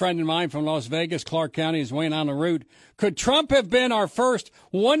your good friend of mine from Las Vegas, Clark County, is Wayne Allyn Root. Could Trump have been our first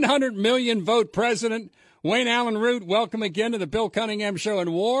 100 million vote president? Wayne Allyn Root, welcome again to the Bill Cunningham Show.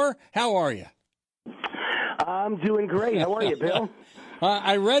 And War, how are you? I'm doing great. How are you, Bill?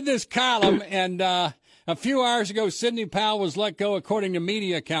 I read this column, and a few hours ago, Sidney Powell was let go, according to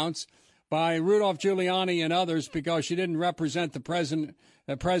media accounts, by Rudolph Giuliani and others because she didn't represent the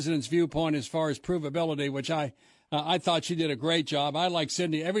president's viewpoint as far as provability, which I thought she did a great job. I like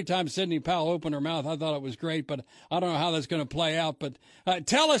Sidney. Every time Sidney Powell opened her mouth, I thought it was great, but I don't know how that's going to play out. But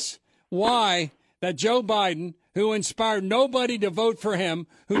tell us why that Joe Biden, who inspired nobody to vote for him,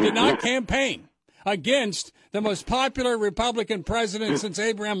 who did not campaign against the most popular Republican president since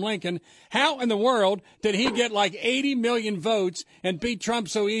Abraham Lincoln, how in the world did he get like 80 million votes and beat Trump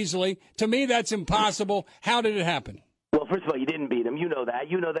so easily? To me, that's impossible. How did it happen? Well, first of all, you didn't beat him. You know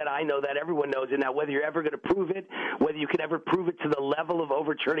that. You know that. I know that. Everyone knows it. Now, whether you're ever going to prove it, whether you can ever prove it to the level of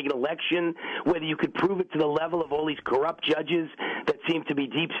overturning an election, whether you could prove it to the level of all these corrupt judges that seem to be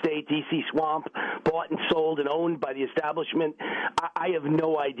deep state, D.C. swamp, bought and sold and owned by the establishment, I have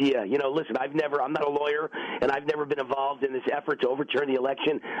no idea. You know, listen, I'm not a lawyer, and I've never been involved in this effort to overturn the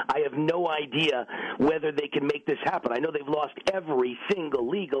election. I have no idea whether they can make this happen. I know they've lost every single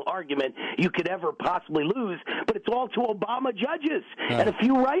legal argument you could ever possibly lose, but it's all to Obama judges and a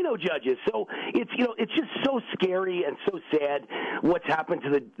few rhino judges. So it's just so scary and so sad what's happened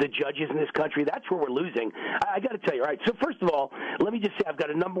to the judges in this country. That's where we're losing. I got to tell you, all right, so first of all, let me just say I've got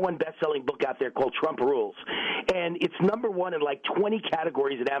a #1 best-selling book out there called Trump Rules, and it's #1 in like 20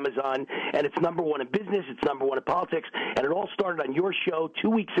 categories at Amazon, and it's #1 in business, it's #1 in politics, and it all started on your show 2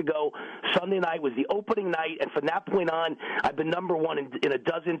 weeks ago. Sunday night was the opening night, and from that point on, I've been #1 in a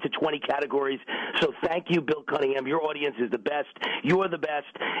dozen to 20 categories. So thank you, Bill Cunningham. Your audience is the best. You're the best.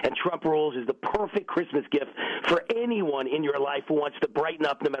 And Trump Rules is the perfect Christmas gift for anyone in your life who wants to brighten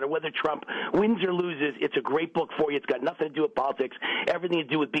up no matter whether Trump wins or loses. It's a great book for you. It's got nothing to do with politics, everything to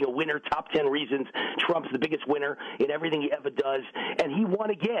do with being a winner, top 10 reasons Trump's the biggest winner in everything he ever does. And he won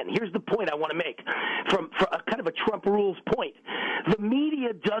again. Here's the point I want to make from a kind of a Trump Rules point. The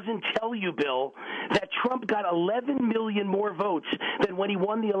media doesn't tell you, Bill, that Trump got 11 million more votes than when he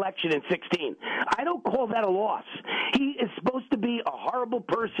won the election in 2016. I don't call that a loss. He is supposed to be a horrible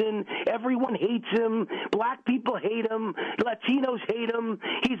person. Everyone hates him. Black people hate him. Latinos hate him.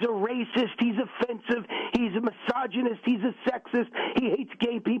 He's a racist. He's offensive. He's a misogynist. He's a sexist. He hates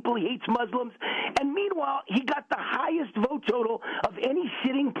gay people. He hates Muslims. And meanwhile, he got the highest vote total of any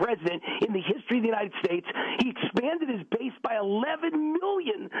sitting president in the history of the United States. He expanded his base by 11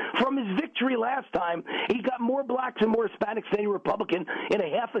 million from his victory last time. He got more blacks and more Hispanics than any Republican in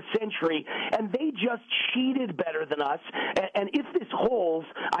a half a century, and they just cheated better than us. And if this holds,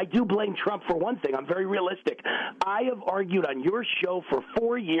 I do blame Trump for one thing. I'm very realistic. I have argued on your show for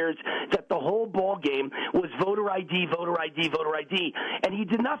 4 years that the whole ball game was voter ID, voter ID, voter ID, and he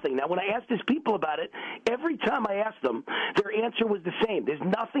did nothing. Now, when I asked his people about it, every time I asked them, their answer was the same. There's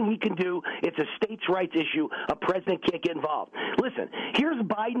nothing he can do. It's a states' rights issue. A president can't get involved. Listen, here's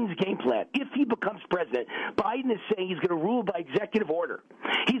Biden's game plan. If he becomes president, Biden is saying he's going to rule by executive order.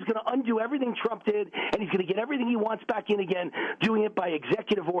 He's going to undo everything Trump did, and he's going to get everything he wants back in again, doing it by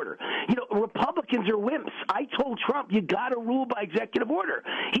executive order. You know, Republicans are wimps. I told Trump, you got to rule by executive order.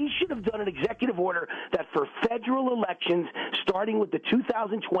 He should have done an executive order that for federal elections, starting with the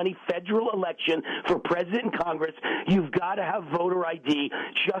 2020 federal election for president and Congress, you've got to have voter ID,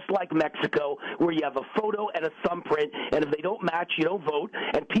 just like Mexico, where you have a photo and a thumbprint, and if they don't match, you don't vote,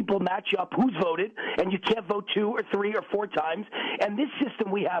 and people match up who's voted, and you can't vote 2 or 3 or 4 times. And this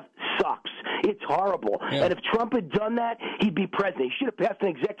system we have sucks. It's horrible. Yeah. And if Trump had done that, he'd be president. He should have passed an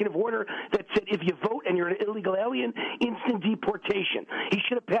executive order that said if you vote and you're an illegal alien, instant deportation. He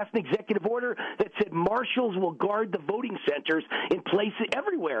should have passed an executive order that said marshals will guard the voting centers in places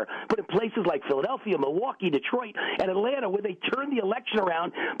everywhere, but in places like Philadelphia, Milwaukee, Detroit, and Atlanta, where they turn the election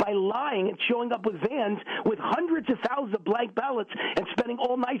around by lying and showing up with vans with hundreds of thousands of blank ballots and spending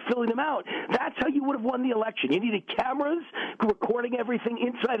all night filling them out. That's how you would have won the election. You needed cameras recording everything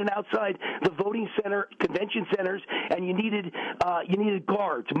inside and outside the voting center, convention centers, and you needed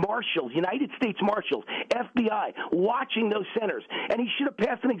guards, marshals, United States Marshals, FBI, watching those centers. And he should have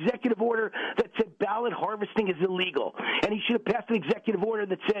passed an executive order that said ballot harvesting is illegal. And he should have passed an executive order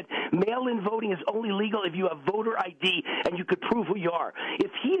that said mail-in voting is only legal if you have voter ID and you could prove who you are.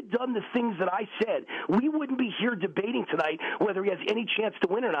 If he had done the things that I said, we wouldn't be here debating tonight whether he has any chance to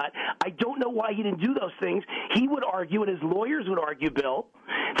win or not. I don't know why he didn't do those things. He would argue, and his lawyers would argue, Bill,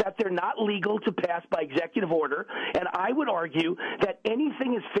 that they're not legal to pass by executive order, and I would argue that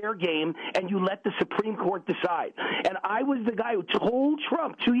anything is fair game and you let the Supreme Court decide. And I was the guy who told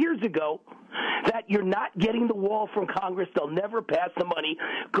Trump 2 years ago that you're not getting the wall from Congress. They'll never pass the money.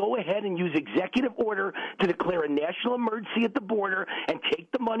 Go ahead and use executive order to declare a national emergency at the border and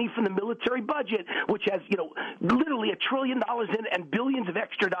take the money from the military budget, which has, literally $1 trillion in it and billions of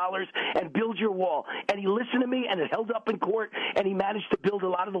extra dollars, and build your wall. And he listened to me, and it held up in court, and he managed to build a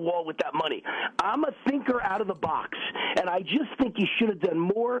lot of the wall with that money. I'm a thinker out of the box, and I just think he should have done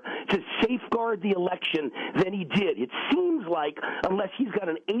more to safeguard the election than he did. It seems like, unless he's got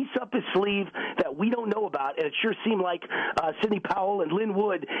an ace up his sleeve that we don't know about, and it sure seemed like Sidney Powell and Lynn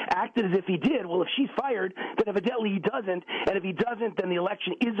Wood acted as if he did. Well, if she's fired, then evidently he doesn't, and if he doesn't, then the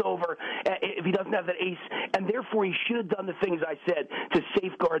election is over if he doesn't have that ace, and therefore he should have done the things I said to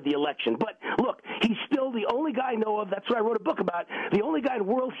safeguard the election. But look, he's still the only guy I know of, that's what I wrote a book about, the only guy in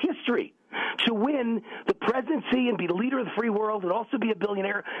world history to win the presidency and be the leader of the free world and also be a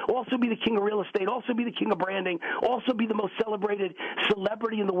billionaire, also be the king of real estate, also be the king of branding, also be the most celebrated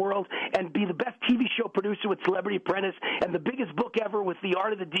celebrity in the world, and be the best TV show producer with Celebrity Apprentice and the biggest book ever with The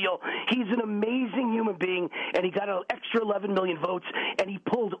Art of the Deal. He's an amazing human being, and he got an extra 11 million votes, and he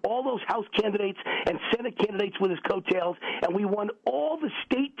pulled all those House candidates and Senate candidates with his coattails, and we won all the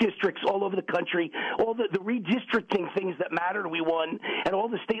state districts all over the country, all the redistricting things that mattered we won, and all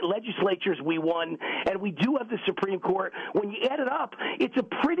the state legislatures we won, and we do have the Supreme Court. When you add it up, it's a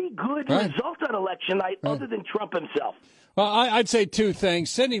pretty good result on election night, other than Trump himself. Well, I'd say two things.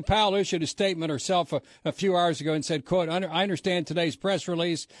 Sidney Powell issued a statement herself a few hours ago and said, quote, I understand today's press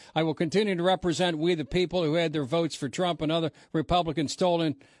release. I will continue to represent we the people who had their votes for Trump and other Republicans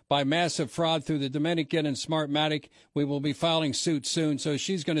stolen by massive fraud through the Dominican and Smartmatic. We will be filing suit soon. So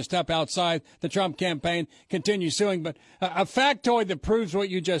she's going to step outside the Trump campaign, continue suing. But a factoid that proves what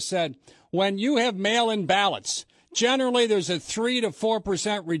you just said, when you have mail-in ballots, generally, there's a 3 to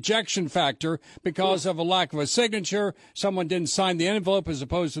 4% rejection factor because of a lack of a signature. Someone didn't sign the envelope as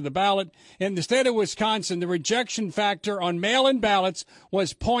opposed to the ballot. In the state of Wisconsin, the rejection factor on mail-in ballots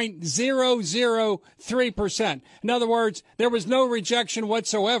was 0.003%. In other words, there was no rejection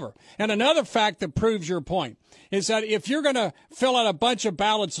whatsoever. And another fact that proves your point is that if you're going to fill out a bunch of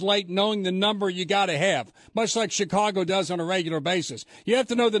ballots late knowing the number you got to have, much like Chicago does on a regular basis, you have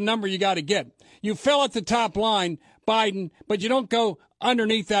to know the number you got to get. You fill at the top line, Biden, but you don't go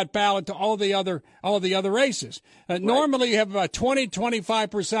underneath that ballot to all the other races. Normally you have about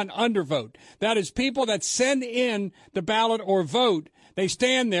 20-25% undervote. That is people that send in the ballot or vote. They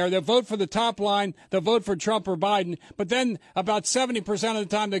stand there, they'll vote for the top line, they'll vote for Trump or Biden, but then about 70% of the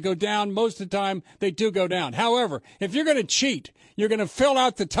time they go down. Most of the time they do go down. However, if you're going to cheat, you're going to fill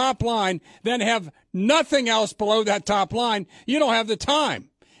out the top line, then have nothing else below that top line. You don't have the time.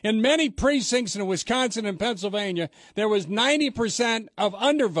 In many precincts in Wisconsin and Pennsylvania, there was 90% of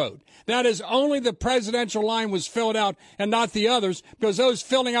undervote. That is, only the presidential line was filled out and not the others, because those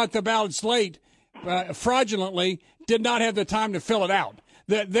filling out the ballots late, fraudulently, did not have the time to fill it out.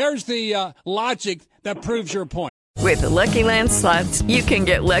 There's the logic that proves your point. With the Lucky Land Slots, you can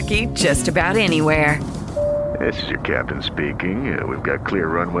get lucky just about anywhere. This is your captain speaking. We've got clear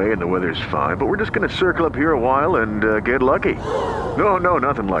runway and the weather's fine, but we're just going to circle up here a while and get lucky. No,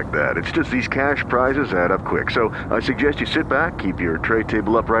 nothing like that. It's just these cash prizes add up quick. So I suggest you sit back, keep your tray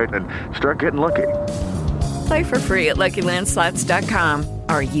table upright, and start getting lucky. Play for free at LuckyLandSlots.com.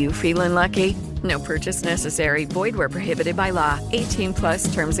 Are you feeling lucky? No purchase necessary. Void where prohibited by law.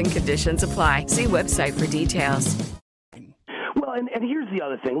 18+ terms and conditions apply. See website for details. Well, and here's the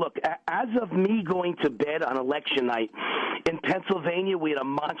other thing. Look, as of me going to bed on election night, in Pennsylvania, we had a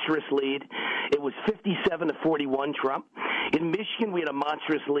monstrous lead. It was 57-41 Trump. In Michigan, we had a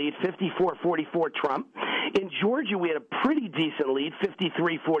monstrous lead, 54-44 Trump. In Georgia, we had a pretty decent lead,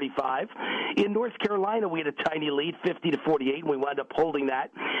 53-45. In North Carolina, we had a tiny lead, 50-48, and we wound up holding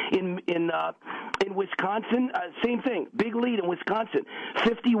that. In Wisconsin, same thing, big lead in Wisconsin,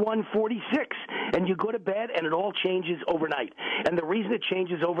 51-46. And you go to bed, and it all changes overnight. And the reason it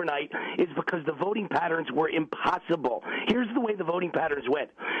changes overnight is because the voting patterns were impossible. Here's the way the voting patterns went.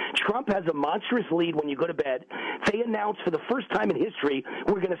 Trump has a monstrous lead when you go to bed. They announced for the first time in history,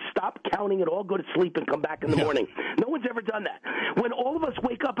 we're going to stop counting it all, go to sleep, and come back in the morning. No one's ever done that. When all of us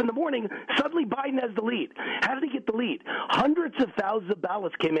wake up in the morning, suddenly Biden has the lead. How did he get the lead? Hundreds of thousands of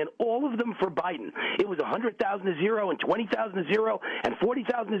ballots came in, all of them for Biden. It was 100,000 to 0 and 20,000 to 0 and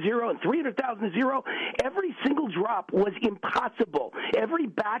 40,000 to 0 and 300,000 to 0. Every single drop was impossible. Every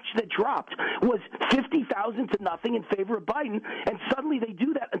batch that dropped was 50,000 to nothing in favor of Biden, and suddenly they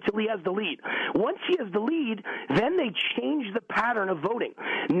do that until he has the lead. Once he has the lead, then they change the pattern of voting.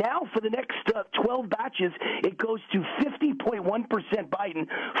 Now for the next 12 batches, it goes to 50.1% Biden,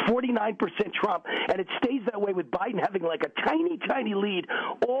 49% Trump, and it stays that way with Biden having like a tiny, tiny lead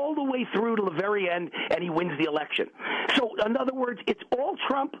all the way through to the very end, and he wins the election. So in other words, it's all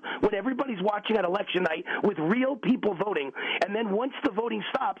Trump when everybody's watching on election night with real people voting, and then once the voting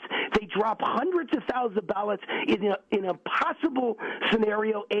stops, they drop hundreds of thousands of ballots in a possible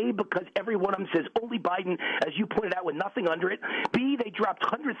scenario, A, because every one of them says only Biden, as you pointed out, with nothing under it. B, they dropped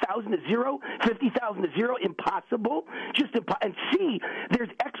 100,000 to 0, 50,000 to 0, impossible. And C, there's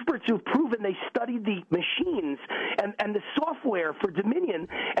experts who've proven they studied the machines and the software for Dominion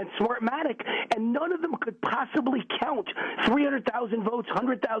and Smartmatic, and none of them could possibly count 300,000 votes,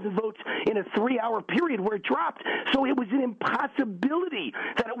 100,000 votes in a 3-hour period where it dropped. So it was an impossibility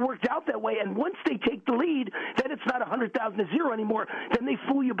that it worked out that way. And once they take the lead, then it's not 100,000 to 0 anymore. Then they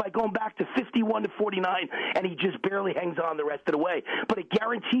fool you by going back to 51 to 49, and he just barely hangs on the rest of the way. But it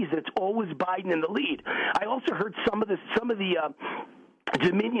guarantees that it's always Biden in the lead. I also heard some of the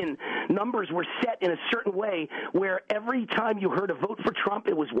Dominion numbers were set in a certain way where every time you heard a vote for Trump,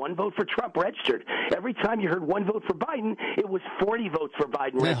 it was one vote for Trump registered. Every time you heard one vote for Biden, it was 40 votes for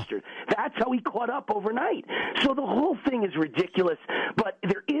Biden registered. That's how he caught up overnight. So the whole thing is ridiculous, but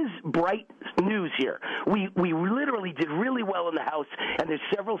there is bright news here. We literally did really well in the House, and there's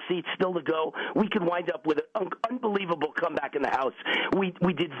several seats still to go. We could wind up with an unbelievable comeback in the House. We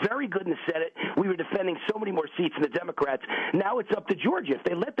did very good in the Senate. We were defending so many more seats than the Democrats. Now it's up to Georgia. If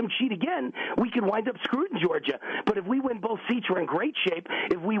they let them cheat again, we could wind up screwed in Georgia. But if we win both seats, we're in great shape.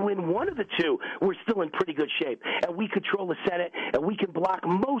 If we win one of the two, we're still in pretty good shape. And we control the Senate, and we can block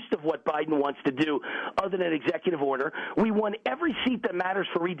most of what Biden wants to do other than executive order. We won every seat that matters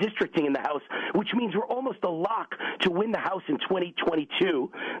for redistricting in the House, which means we're almost a lock to win the House in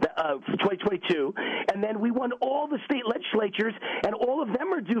 2022. And then we won all the state legislatures, and all of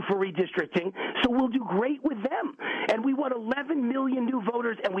them are due for redistricting, so we'll do great with them. And we won 11 million new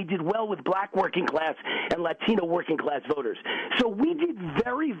voters, and we did well with black working class and Latino working class voters. So we did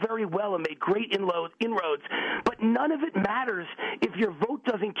very, very well and made great inroads, but none of it matters if your vote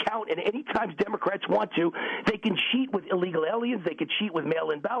doesn't count. And any time Democrats want to, they can cheat with illegal aliens, they could cheat with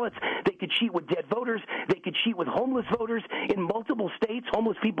mail-in ballots, they could cheat with dead voters, they could cheat with homeless voters in multiple states,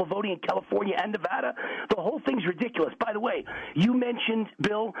 homeless people voting in California and Nevada. The whole thing's ridiculous. By the way, you mentioned,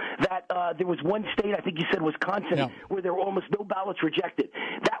 Bill, that there was one state, I think you said Wisconsin, where there were almost no ballots rejected.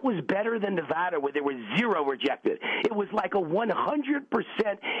 That that was better than Nevada, where there was 0 rejected. It was like a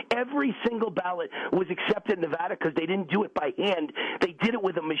 100%. Every single ballot was accepted in Nevada because they didn't do it by hand. They did it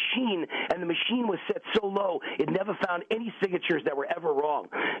with a machine, and the machine was set so low it never found any signatures that were ever wrong.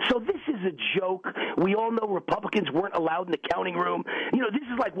 So this is a joke. We all know Republicans weren't allowed in the counting room. This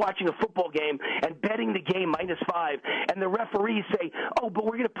is like watching a football game and betting the game -5, and the referees say, oh, but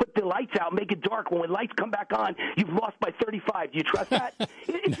we're going to put the lights out, make it dark. When lights come back on, you've lost by 35. Do you trust that?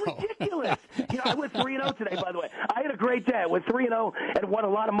 It's ridiculous. I went 3-0 today, by the way. I had a great day. I went 3-0 and won a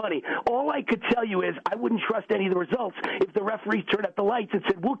lot of money. All I could tell you is I wouldn't trust any of the results if the referees turned out the lights and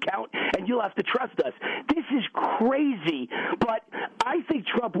said, we'll count, and you'll have to trust us. This is crazy, but I think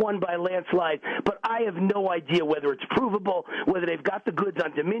Trump won by a landslide, but I have no idea whether it's provable, whether they've got the goods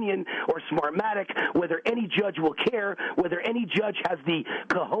on Dominion or Smartmatic, whether any judge will care, whether any judge has the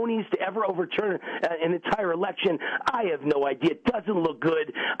cojones to ever overturn an entire election. I have no idea. It doesn't look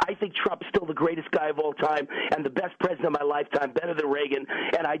good. I think Trump's still the greatest guy of all time and the best president of my lifetime, better than Reagan,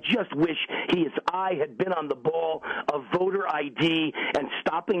 and I just wish his eye had been on the ball of voter ID and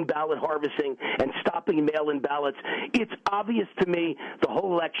stopping ballot harvesting and stopping mail-in ballots. It's obvious to me the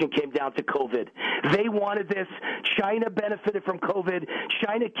whole election came down to COVID. They wanted this. China benefited from COVID.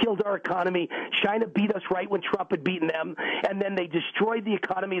 China killed our economy. China beat us right when Trump had beaten them, and then they destroyed the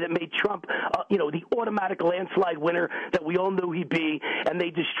economy that made Trump, the automatic landslide winner that we all knew he'd be, and they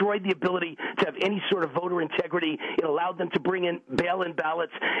destroyed the ability to have any sort of voter integrity. It allowed them to bring in bail-in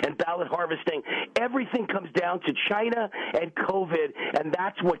ballots and ballot harvesting. Everything comes down to China and COVID, and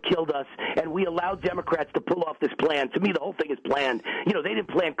that's what killed us, and we allowed Democrats to pull off this plan. To me, the whole thing is planned. They didn't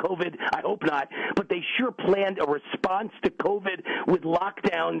plan COVID. I hope not, but they sure planned a response to COVID with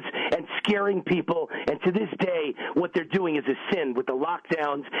lockdowns and scaring people, and to this day, what they're doing is a sin with the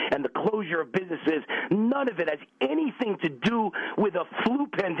lockdowns and the closure of businesses. None of it has anything to do with a flu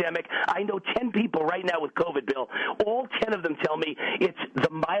pandemic. I know 10 people right now with COVID, Bill. All 10 of them tell me it's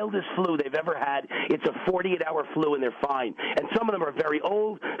the mildest flu they've ever had. It's a 48-hour flu, and they're fine. And some of them are very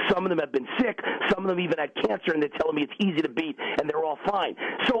old. Some of them have been sick. Some of them even had cancer, and they're telling me it's easy to beat, and they're all fine.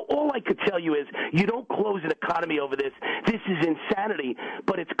 So all I could tell you is you don't close an economy over this. This is insanity,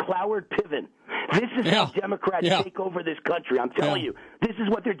 but it's Cloward Piven. This is how Democrats take over this country. I'm telling you, this is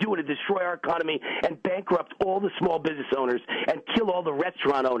what they're doing to destroy our economy and bankrupt all the small business owners and kill all the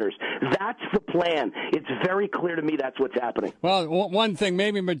restaurant owners. That's the plan. It's very clear to me that's what's happening. Well, one thing,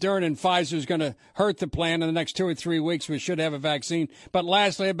 maybe Moderna and Pfizer is going to hurt the plan in the next 2 or 3 weeks. We should have a vaccine. But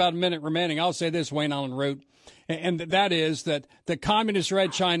lastly, about a minute remaining, I'll say this, Wayne Allen Root. And that is that the communist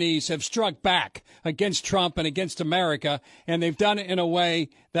red Chinese have struck back against Trump and against America, and they've done it in a way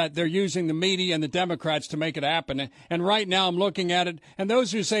that they're using the media and the Democrats to make it happen. And right now I'm looking at it, and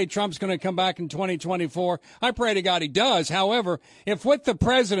those who say Trump's going to come back in 2024, I pray to God he does. However, if with the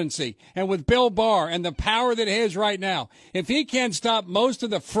presidency and with Bill Barr and the power that he has right now, if he can't stop most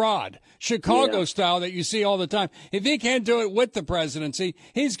of the fraud, Chicago style that you see all the time, if he can't do it with the presidency,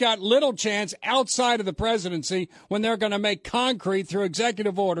 he's got little chance outside of the presidency when they're going to make concrete through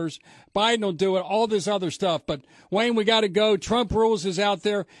executive orders. Biden will do it, all this other stuff. But, Wayne, we got to go. Trump rules is out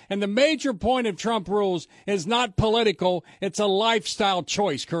there. And the major point of Trump rules is not political. It's a lifestyle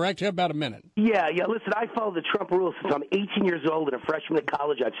choice, correct? You have about a minute. Yeah. Listen, I followed the Trump rules since I'm 18 years old and a freshman in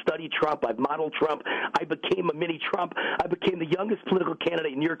college. I've studied Trump. I've modeled Trump. I became a mini Trump. I became the youngest political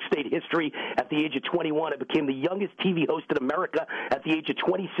candidate in New York State history at the age of 21. I became the youngest TV host in America at the age of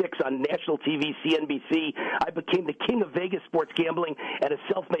 26 on national TV, CNBC. I became the king of Vegas sports gambling and a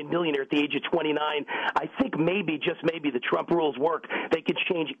self-made millionaire at the age of 29. I think maybe, just maybe, the Trump rules work. They can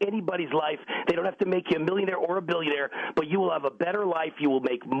change anybody's life. They don't have to make you a millionaire or a billionaire, but you will have a better life. You will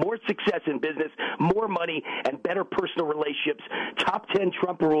make more success in business, more money, and better personal relationships. Top 10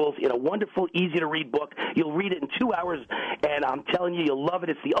 Trump rules in a wonderful, easy-to-read book. You'll read it in 2 hours, and I'm telling you, you'll love it.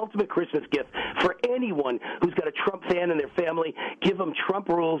 It's the ultimate Christmas gift for anyone who's got a Trump fan in their family. Give them Trump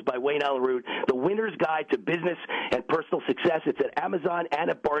Rules by Wayne Allen Root, the winner's guide to business and personal success. It's at Amazon and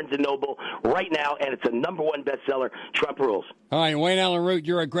at Barnes & Noble right now, and it's a #1 bestseller, Trump Rules. All right, Wayne Allen Root,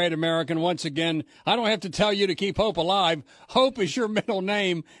 you're a great American. Once again, I don't have to tell you to keep hope alive. Hope is your middle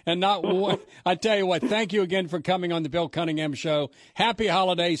name and not one. I tell you what, thank you again for coming on the Bill Cunningham Show. Happy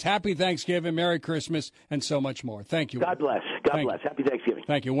holidays, happy Thanksgiving, Merry Christmas, and so much more. Thank you. God bless. God bless. Happy Thanksgiving.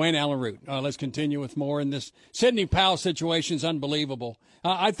 Thank you. Wayne Allen Root. Let's continue with more. And this Sidney Powell situation is unbelievable.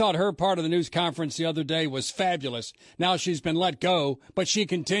 I thought her part of the news conference the other day was fabulous. Now she's been let go, but she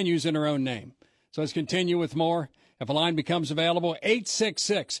continues in her own name. So let's continue with more. If a line becomes available,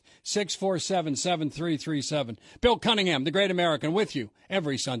 866-647-7337. Bill Cunningham, the great American, with you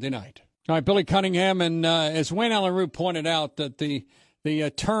every Sunday night. All right, Billy Cunningham, and as Wayne Allen Root pointed out, that the the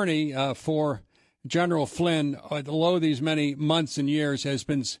attorney for General Flynn, although these many months and years, has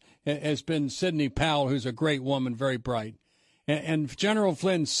been Sidney Powell, who's a great woman, very bright. And General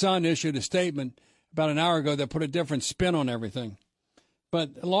Flynn's son issued a statement about an hour ago that put a different spin on everything.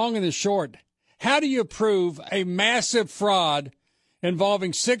 But long and the short, how do you prove a massive fraud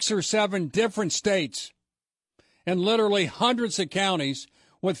involving 6 or 7 different states and literally hundreds of counties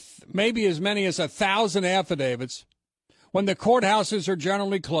with maybe as many as 1,000 affidavits when the courthouses are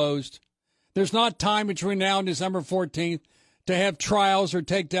generally closed? There's not time between now and December 14th to have trials or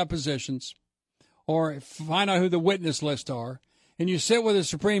take depositions or find out who the witness lists are. And you sit with the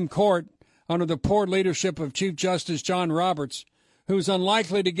Supreme Court under the poor leadership of Chief Justice John Roberts, who's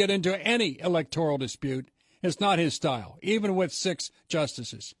unlikely to get into any electoral dispute. It's not his style, even with 6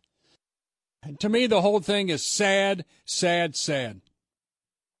 justices. And to me, the whole thing is sad, sad, sad.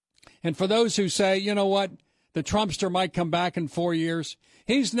 And for those who say, you know what, the Trumpster might come back in 4 years,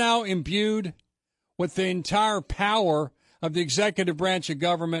 he's now imbued with the entire power of the executive branch of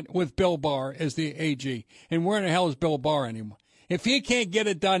government with Bill Barr as the AG. And where in the hell is Bill Barr anymore? If he can't get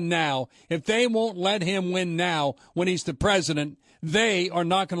it done now, if they won't let him win now when he's the president, they are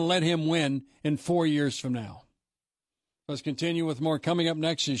not going to let him win in 4 years from now. Let's continue with more. Coming up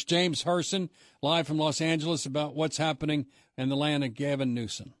next is James Herson, live from Los Angeles, about what's happening in the land of Gavin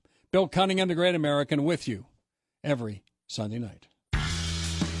Newsom. Bill Cunningham, the Great American, with you every Sunday night.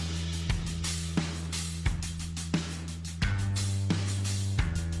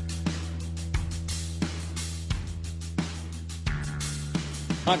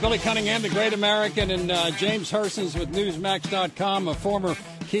 Hi, Billy Cunningham, the Great American, and James Herson's with Newsmax.com, a former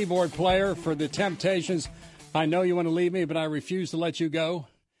keyboard player for the Temptations. I know you want to leave me, but I refuse to let you go.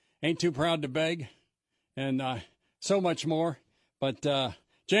 Ain't too proud to beg, and so much more. But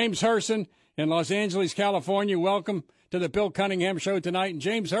James Herson in Los Angeles, California, welcome to the Bill Cunningham Show tonight. And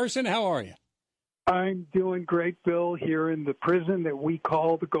James Herson, how are you? I'm doing great, Bill, here in the prison that we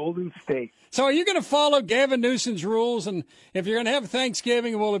call the Golden State. So are you going to follow Gavin Newsom's rules? And if you're going to have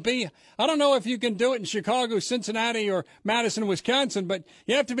Thanksgiving, will it be, I don't know if you can do it in Chicago, Cincinnati, or Madison, Wisconsin, but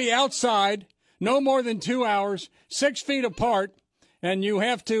you have to be outside no more than 2 hours, 6 feet apart, and you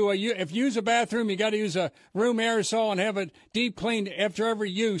have to, if you use a bathroom, you got to use a room aerosol and have it deep cleaned after every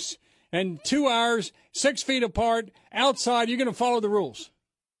use. And 2 hours, 6 feet apart, outside, you're going to follow the rules.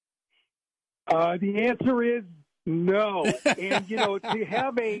 The answer is no. And, to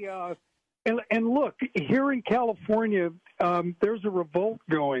have and look, here in California, there's a revolt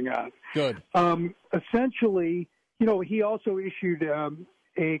going on. Good. Essentially, he also issued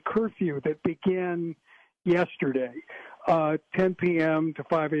a curfew that began yesterday, 10 p.m. to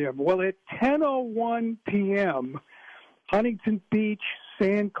 5 a.m. Well, at 10:01 p.m., Huntington Beach,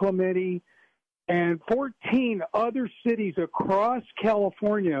 San Clemente, and 14 other cities across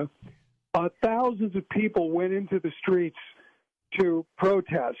California, thousands of people went into the streets to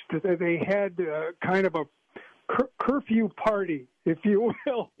protest. They had kind of a curfew party, if you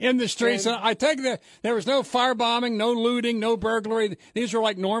will. In the streets. And I take that there was no firebombing, no looting, no burglary. These are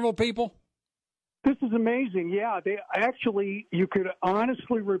like normal people? This is amazing. Yeah, you could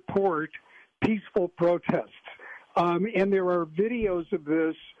honestly report peaceful protests. And there are videos of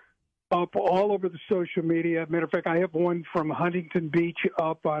this up all over the social media. Matter of fact, I have one from Huntington Beach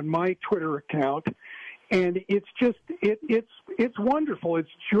up on my Twitter account, and it's just it's wonderful. It's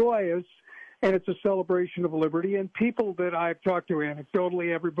joyous, and it's a celebration of liberty. And people that I've talked to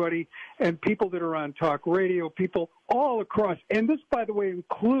anecdotally, everybody, and people that are on talk radio, people all across. And this, by the way,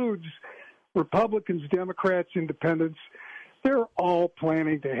 includes Republicans, Democrats, Independents. They're all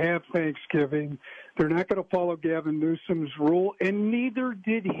planning to have Thanksgiving. They're not going to follow Gavin Newsom's rule, and neither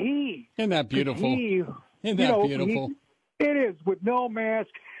did he. Isn't that beautiful? Isn't that beautiful? It is, with no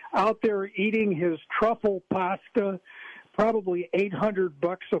mask, out there eating his truffle pasta, probably $800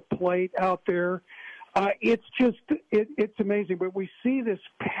 a plate out there. It's just, it's amazing. But we see this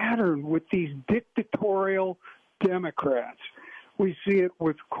pattern with these dictatorial Democrats. We see it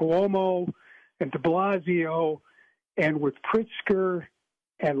with Cuomo and de Blasio, and with Pritzker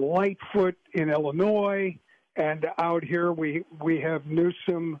and Lightfoot in Illinois, and out here we have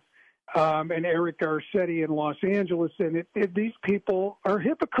Newsom and Eric Garcetti in Los Angeles, and these people are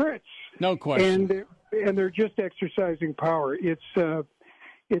hypocrites. No question. And they're just exercising power. It's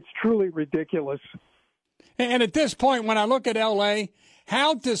truly ridiculous. And at this point, when I look at L.A.,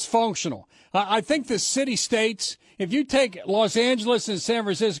 how dysfunctional. I think the city-states, if you take Los Angeles and San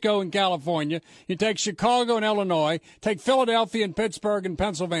Francisco and California, you take Chicago and Illinois, take Philadelphia and Pittsburgh and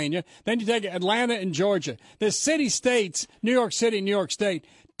Pennsylvania, then you take Atlanta and Georgia. The city-states, New York City, New York State,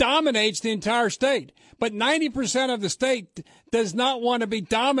 dominates the entire state. But 90% of the state does not want to be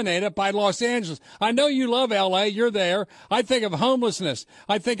dominated by Los Angeles. I know you love L.A. You're there. I think of homelessness.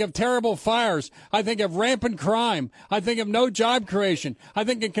 I think of terrible fires. I think of rampant crime. I think of no job creation. I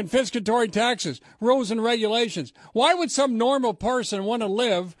think of confiscatory taxes, rules and regulations. Why would some normal person want to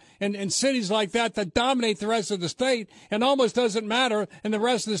live in cities like that dominate the rest of the state and almost doesn't matter in the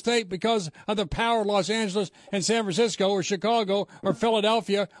rest of the state because of the power of Los Angeles and San Francisco or Chicago or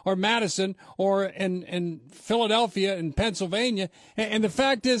Philadelphia or Madison or in Philadelphia and Pennsylvania? And the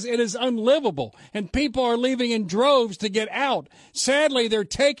fact is, it is unlivable. And people are leaving in droves to get out. Sadly, they're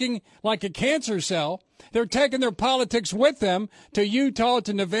taking, like a cancer cell, they're taking their politics with them to Utah,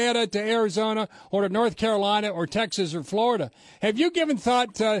 to Nevada, to Arizona, or to North Carolina, or Texas, or Florida. Have you given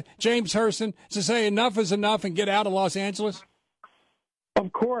thought, James Hurston, to say enough is enough and get out of Los Angeles?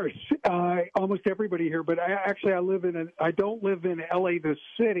 Of course, almost everybody here. But I don't live in L.A. the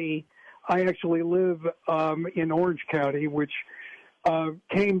city. I actually live in Orange County, which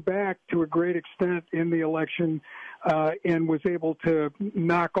came back to a great extent in the election. And was able to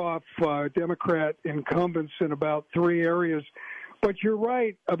knock off Democrat incumbents in about 3 areas. But you're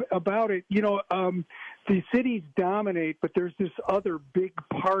right about it. The cities dominate, but there's this other big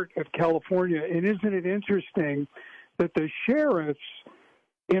part of California. And isn't it interesting that the sheriffs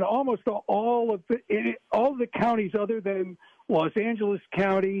in almost all of the counties other than Los Angeles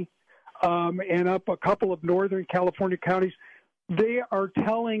County and up a couple of Northern California counties, they are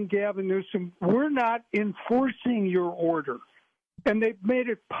telling Gavin Newsom, we're not enforcing your order. And they've made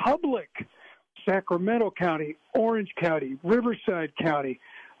it public. Sacramento County, Orange County, Riverside County.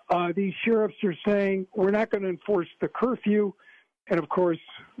 These sheriffs are saying, we're not going to enforce the curfew. And, of course,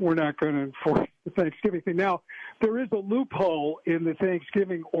 we're not going to enforce the Thanksgiving thing. Now, there is a loophole in the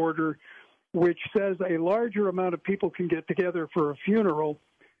Thanksgiving order which says a larger amount of people can get together for a funeral.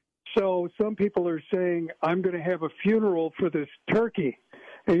 So some people are saying, I'm going to have a funeral for this turkey,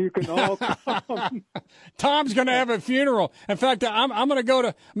 and you can all come. Tom's going to have a funeral. In fact, I'm going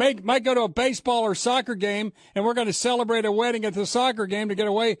to might go to a baseball or soccer game, and we're going to celebrate a wedding at the soccer game to get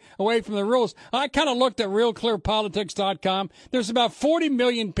away from the rules. I kind of looked at RealClearPolitics.com. There's about 40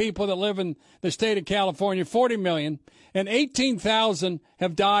 million people that live in the state of California, 40 million. And 18,000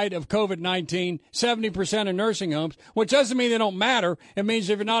 have died of COVID-19, 70% in nursing homes, which doesn't mean they don't matter. It means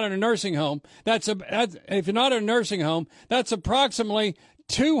if you're not in a nursing home, if you're not in a nursing home, that's approximately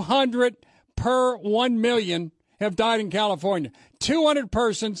 200 per 1 million have died in California. 200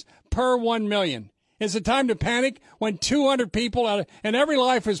 persons per 1 million. Is it time to panic when 200 people and every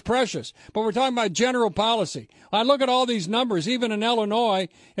life is precious? But we're talking about general policy. I look at all these numbers. Even in Illinois,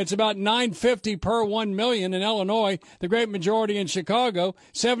 it's about 950 per 1 million in Illinois, the great majority in Chicago,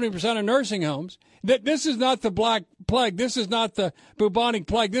 70% of nursing homes. This is not the Black Plague. This is not the bubonic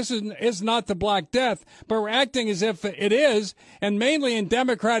plague. This is not the Black Death. But we're acting as if it is. And mainly in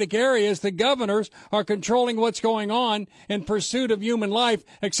Democratic areas, the governors are controlling what's going on in pursuit of human life,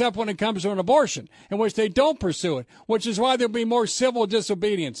 except when it comes to an abortion, in which they don't pursue it, which is why there'll be more civil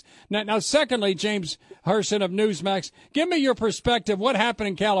disobedience. Now secondly, James Hurston of Newsmax, give me your perspective. What happened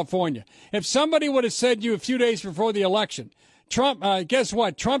in California? If somebody would have said to you a few days before the election, Trump, guess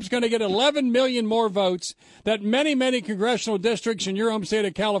what? Trump's going to get 11 million more votes, that many, many congressional districts in your home state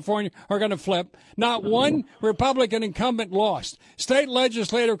of California are going to flip. Not one Republican incumbent lost. State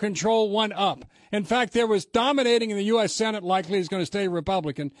legislative control went up. In fact, there was dominating in the U.S. Senate, likely is going to stay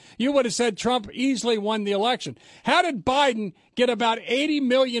Republican. You would have said Trump easily won the election. How did Biden get about 80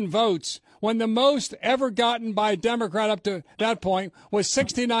 million votes when the most ever gotten by a Democrat up to that point was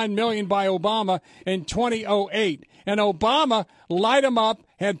 69 million by Obama in 2008? And Obama light him up,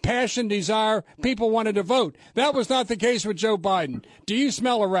 had passion, desire. People wanted to vote. That was not the case with Joe Biden. Do you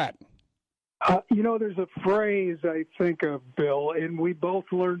smell a rat? There's a phrase I think of, Bill, and we both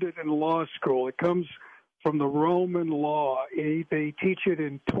learned it in law school. It comes from the Roman law. They teach it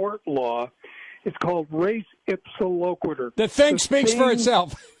in tort law. It's called res ipsa loquitur. The thing speaks for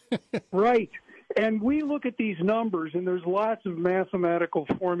itself. Right. And we look at these numbers, and there's lots of mathematical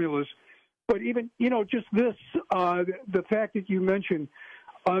formulas. But even, just this, the fact that you mentioned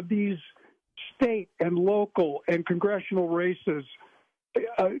these state and local and congressional races,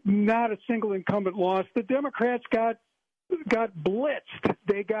 not a single incumbent lost. The Democrats got blitzed.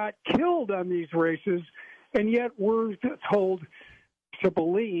 They got killed on these races, and yet we're told to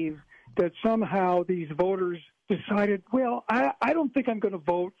believe that somehow these voters decided, well, I don't think I'm going to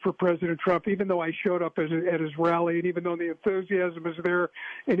vote for President Trump, even though I showed up at his rally, and even though the enthusiasm is there,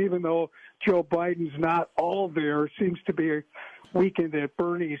 and even though Joe Biden's not all there, seems to be weakened at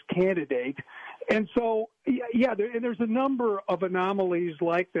Bernie's candidate. And so, there's a number of anomalies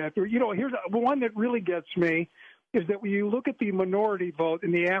like that. Here's one that really gets me is that when you look at the minority vote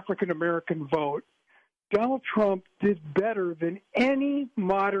and the African American vote, Donald Trump did better than any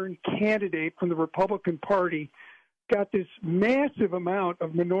modern candidate from the Republican Party, got this massive amount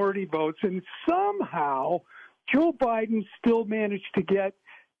of minority votes, and somehow Joe Biden still managed to get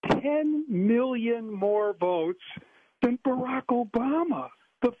 10 million more votes than Barack Obama,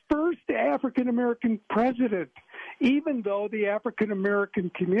 the first African-American president, even though the African-American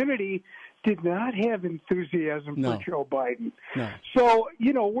community did not have enthusiasm for Joe Biden. No. So,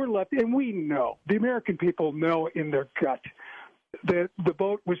 we're left, and we know, the American people know in their gut that the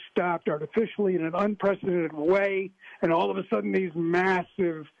vote was stopped artificially in an unprecedented way, and all of a sudden these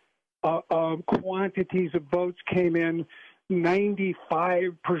massive quantities of votes came in,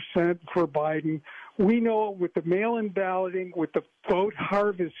 95% for Biden. We know with the mail-in balloting, with the vote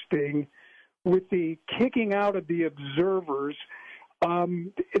harvesting, with the kicking out of the observers,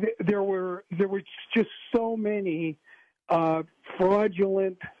 there were just so many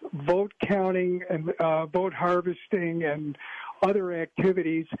fraudulent vote counting and vote harvesting and other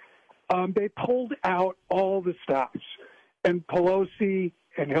activities. They pulled out all the stops, and Pelosi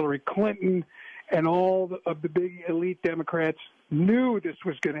and Hillary Clinton and all of the big elite Democrats knew this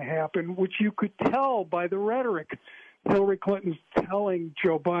was going to happen, which you could tell by the rhetoric. Hillary Clinton's telling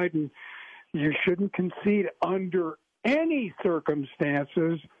Joe Biden, you shouldn't concede under any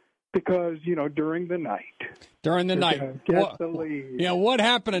circumstances because, during the night. During the night. Get the lead. What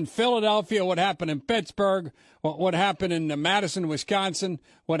happened in Philadelphia, what happened in Pittsburgh, what happened in Madison, Wisconsin,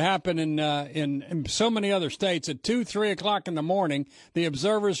 what happened in so many other states at 2, 3 o'clock in the morning, the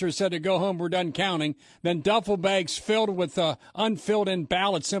observers were said to go home, we're done counting. Then duffel bags filled with unfilled in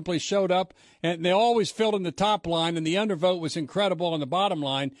ballots simply showed up, and they always filled in the top line, and the undervote was incredible on the bottom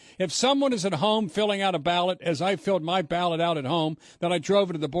line. If someone is at home filling out a ballot, as I filled my ballot out at home, then I drove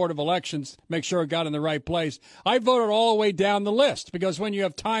it to the Board of Elections, make sure it got in the right place. I voted all the way down the list because when you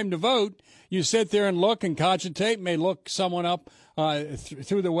have time to vote, you sit there and look and cogitate, may look someone up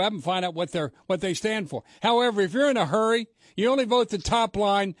through the web and find out what they stand for. However, if you're in a hurry, you only vote the top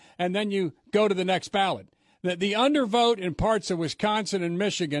line and then you go to the next ballot. The undervote in parts of Wisconsin and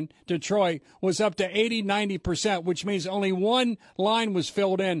Michigan, Detroit, was up to 80-90%, which means only one line was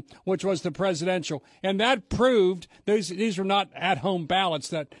filled in, which was the presidential. And that proved these were not at-home ballots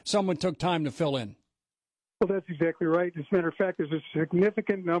that someone took time to fill in. Well, that's exactly right. As a matter of fact, there's a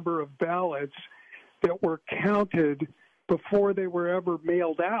significant number of ballots that were counted before they were ever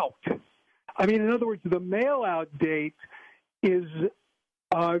mailed out. I mean, in other words, the mail-out date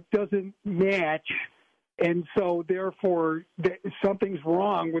doesn't match, and so therefore something's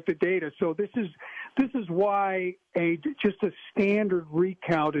wrong with the data. So this is why just a standard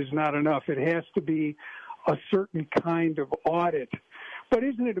recount is not enough. It has to be a certain kind of audit. But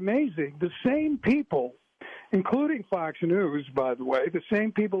isn't it amazing? The same people, including Fox News, by the way, the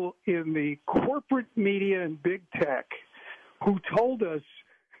same people in the corporate media and big tech who told us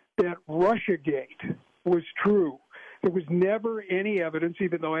that Russiagate was true. There was never any evidence,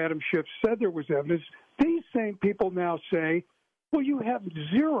 even though Adam Schiff said there was evidence. These same people now say, well, you have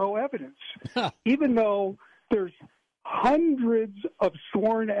zero evidence, even though there's hundreds of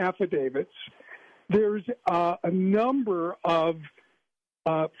sworn affidavits. There's a number of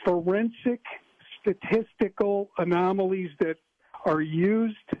forensic statistical anomalies that are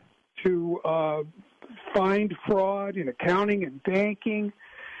used to find fraud in accounting and banking,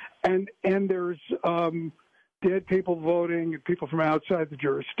 and there's dead people voting, and people from outside the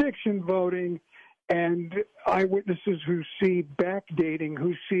jurisdiction voting, and eyewitnesses who see backdating,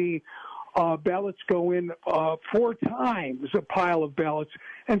 who see ballots go in 4 times a pile of ballots,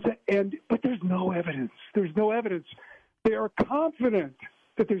 but there's no evidence. There's no evidence. They are confident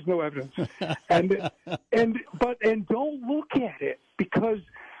that there's no evidence, and don't look at it because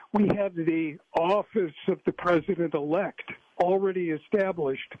we have the office of the president-elect already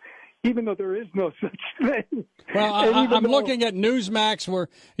established, even though there is no such thing. Well, I'm looking at Newsmax where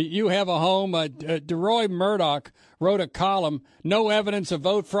you have a home. DeRoy Murdoch wrote a column, no evidence of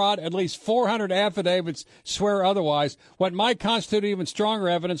vote fraud, at least 400 affidavits swear otherwise. What might constitute even stronger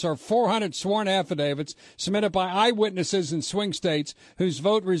evidence are 400 sworn affidavits submitted by eyewitnesses in swing states whose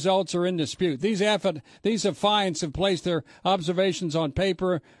vote results are in dispute. These affiants have placed their observations on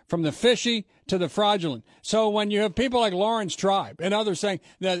paper from the fishy to the fraudulent. So when you have people like Lawrence Tribe and others saying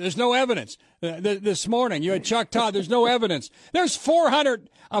that there's no evidence, this morning you had Chuck Todd, there's no evidence. There's 400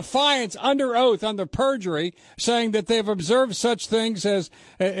 affiants under oath under perjury saying that they've observed such things as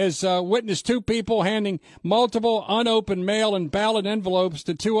witnessed two people handing multiple unopened mail and ballot envelopes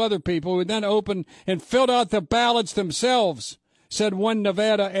to two other people who then opened and filled out the ballots themselves, said one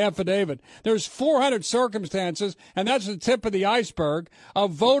Nevada affidavit. There's 400 circumstances, and that's the tip of the iceberg,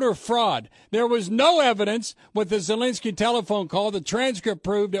 of voter fraud. There was no evidence with the Zelensky telephone call. The transcript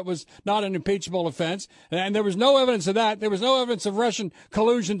proved it was not an impeachable offense, and there was no evidence of that. There was no evidence of Russian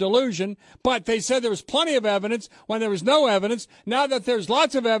collusion, delusion, but they said there was plenty of evidence when there was no evidence. Now that there's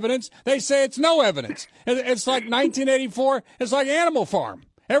lots of evidence, they say it's no evidence. It's like 1984. It's like Animal Farm.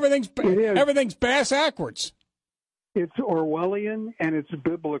 Everything's bass-ackwards. It's Orwellian and it's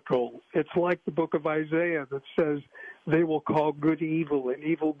biblical. It's like the book of Isaiah that says they will call good evil and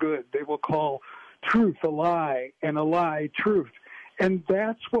evil good. They will call truth a lie and a lie truth. And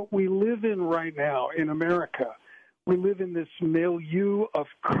that's what we live in right now in America. We live in this milieu of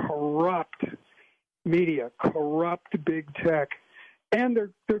corrupt media, corrupt big tech, and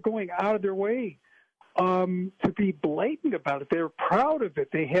they're going out of their way to be blatant about it. They're proud of it.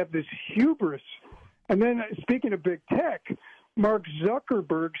 They have this hubris. And then, speaking of big tech, Mark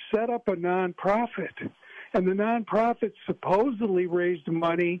Zuckerberg set up a nonprofit, and the nonprofit supposedly raised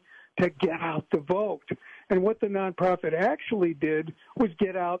money to get out the vote. And what the nonprofit actually did was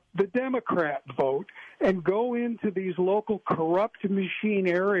get out the Democrat vote and go into these local corrupt machine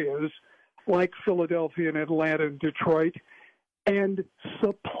areas like Philadelphia and Atlanta and Detroit and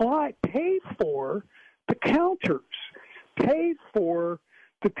pay for the counters, pay for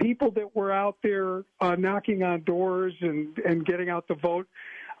the people that were out there knocking on doors and getting out the vote,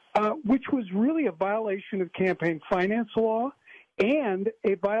 which was really a violation of campaign finance law and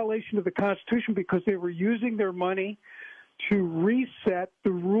a violation of the Constitution because they were using their money to reset the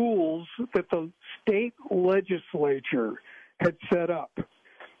rules that the state legislature had set up.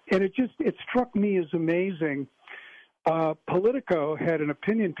 And it struck me as amazing. Politico had an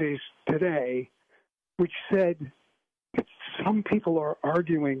opinion piece today which said some people are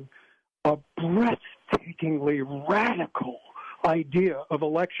arguing a breathtakingly radical idea of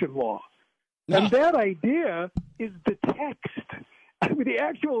election law. No. And that idea is the text, the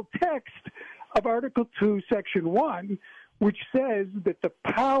actual text of Article 2, Section 1, which says that the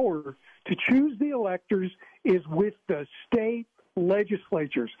power to choose the electors is with the state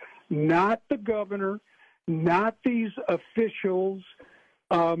legislatures, not the governor, not these officials,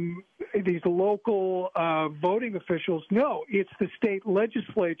 these local voting officials. No, it's the state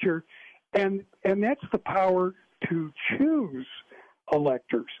legislature, and that's the power to choose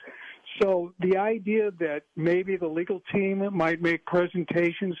electors. So the idea that maybe the legal team might make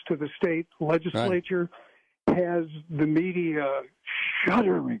presentations to the state legislature has the media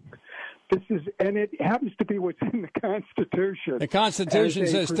shuddering. And it happens to be what's in the Constitution. The Constitution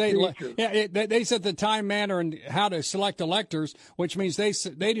says they set the time, manner, and how to select electors, which means they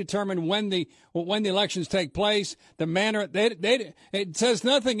determine when the elections take place, the manner. It says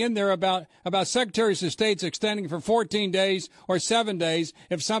nothing in there about secretaries of states extending for 14 days or 7 days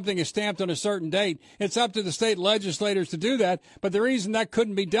if something is stamped on a certain date. It's up to the state legislators to do that. But the reason that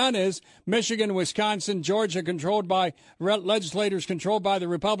couldn't be done is Michigan, Wisconsin, Georgia, controlled by legislators controlled by the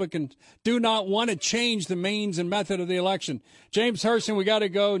Republicans, do not want to change the means and method of the election. James Hurston, we got to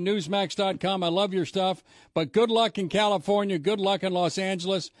go. Newsmax.com. I love your stuff, but good luck in California. Good luck in Los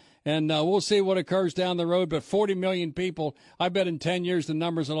Angeles, and we'll see what occurs down the road. But 40 million people, I bet in 10 years the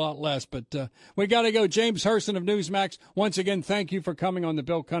number's a lot less. But we got to go. James Hurston of Newsmax, once again, thank you for coming on the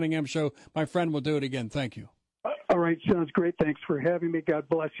Bill Cunningham Show. My friend will do it again. Thank you. All right, sounds great. Thanks for having me. God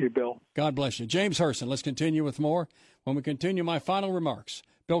bless you, Bill. God bless you. James Hurston, let's continue with more. When we continue, my final remarks.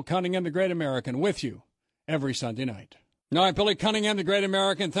 Bill Cunningham, the Great American, with you every Sunday night. All right, Billy Cunningham, the Great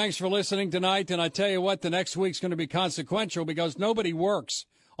American, thanks for listening tonight. And I tell you what, the next week's going to be consequential because nobody works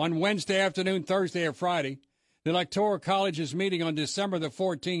on Wednesday afternoon, Thursday, or Friday. The Electoral College is meeting on December the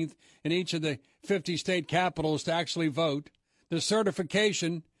 14th in each of the 50 state capitals to actually vote. The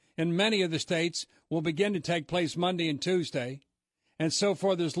certification in many of the states will begin to take place Monday and Tuesday. And so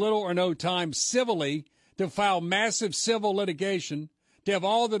far, there's little or no time civilly to file massive civil litigation to have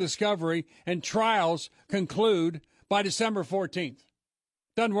all the discovery and trials conclude by December 14th.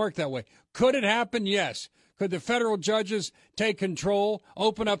 Doesn't work that way. Could it happen? Yes. Could the federal judges take control,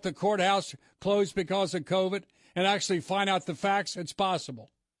 open up the courthouse closed because of COVID, and actually find out the facts? It's possible.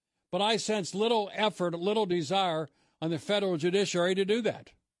 But I sense little effort, little desire on the federal judiciary to do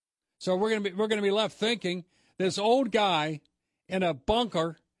that. So we're going to be left thinking this old guy in a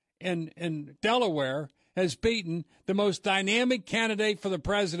bunker in Delaware has beaten the most dynamic candidate for the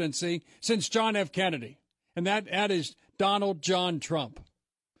presidency since John F. Kennedy, and that is Donald John Trump.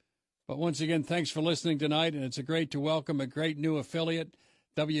 But once again, thanks for listening tonight, and it's great to welcome a great new affiliate,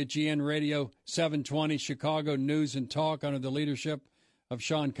 WGN Radio 720, Chicago News and Talk, under the leadership of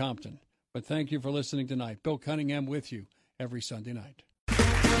Sean Compton. But thank you for listening tonight. Bill Cunningham with you every Sunday night.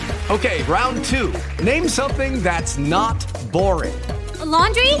 Okay, round two. Name something that's not boring. A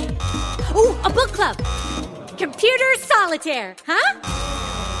laundry? Ooh, a book club. Computer solitaire, huh?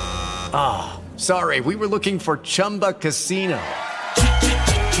 Ah, sorry, we were looking for Chumba Casino.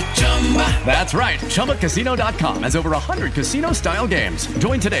 That's right. ChumbaCasino.com has over 100 casino-style games.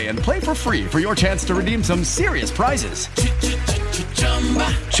 Join today and play for free for your chance to redeem some serious prizes.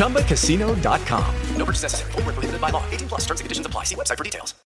 ChumbaCasino.com. No purchase necessary. Void where prohibited by law. 18+ terms and conditions apply. See website for details.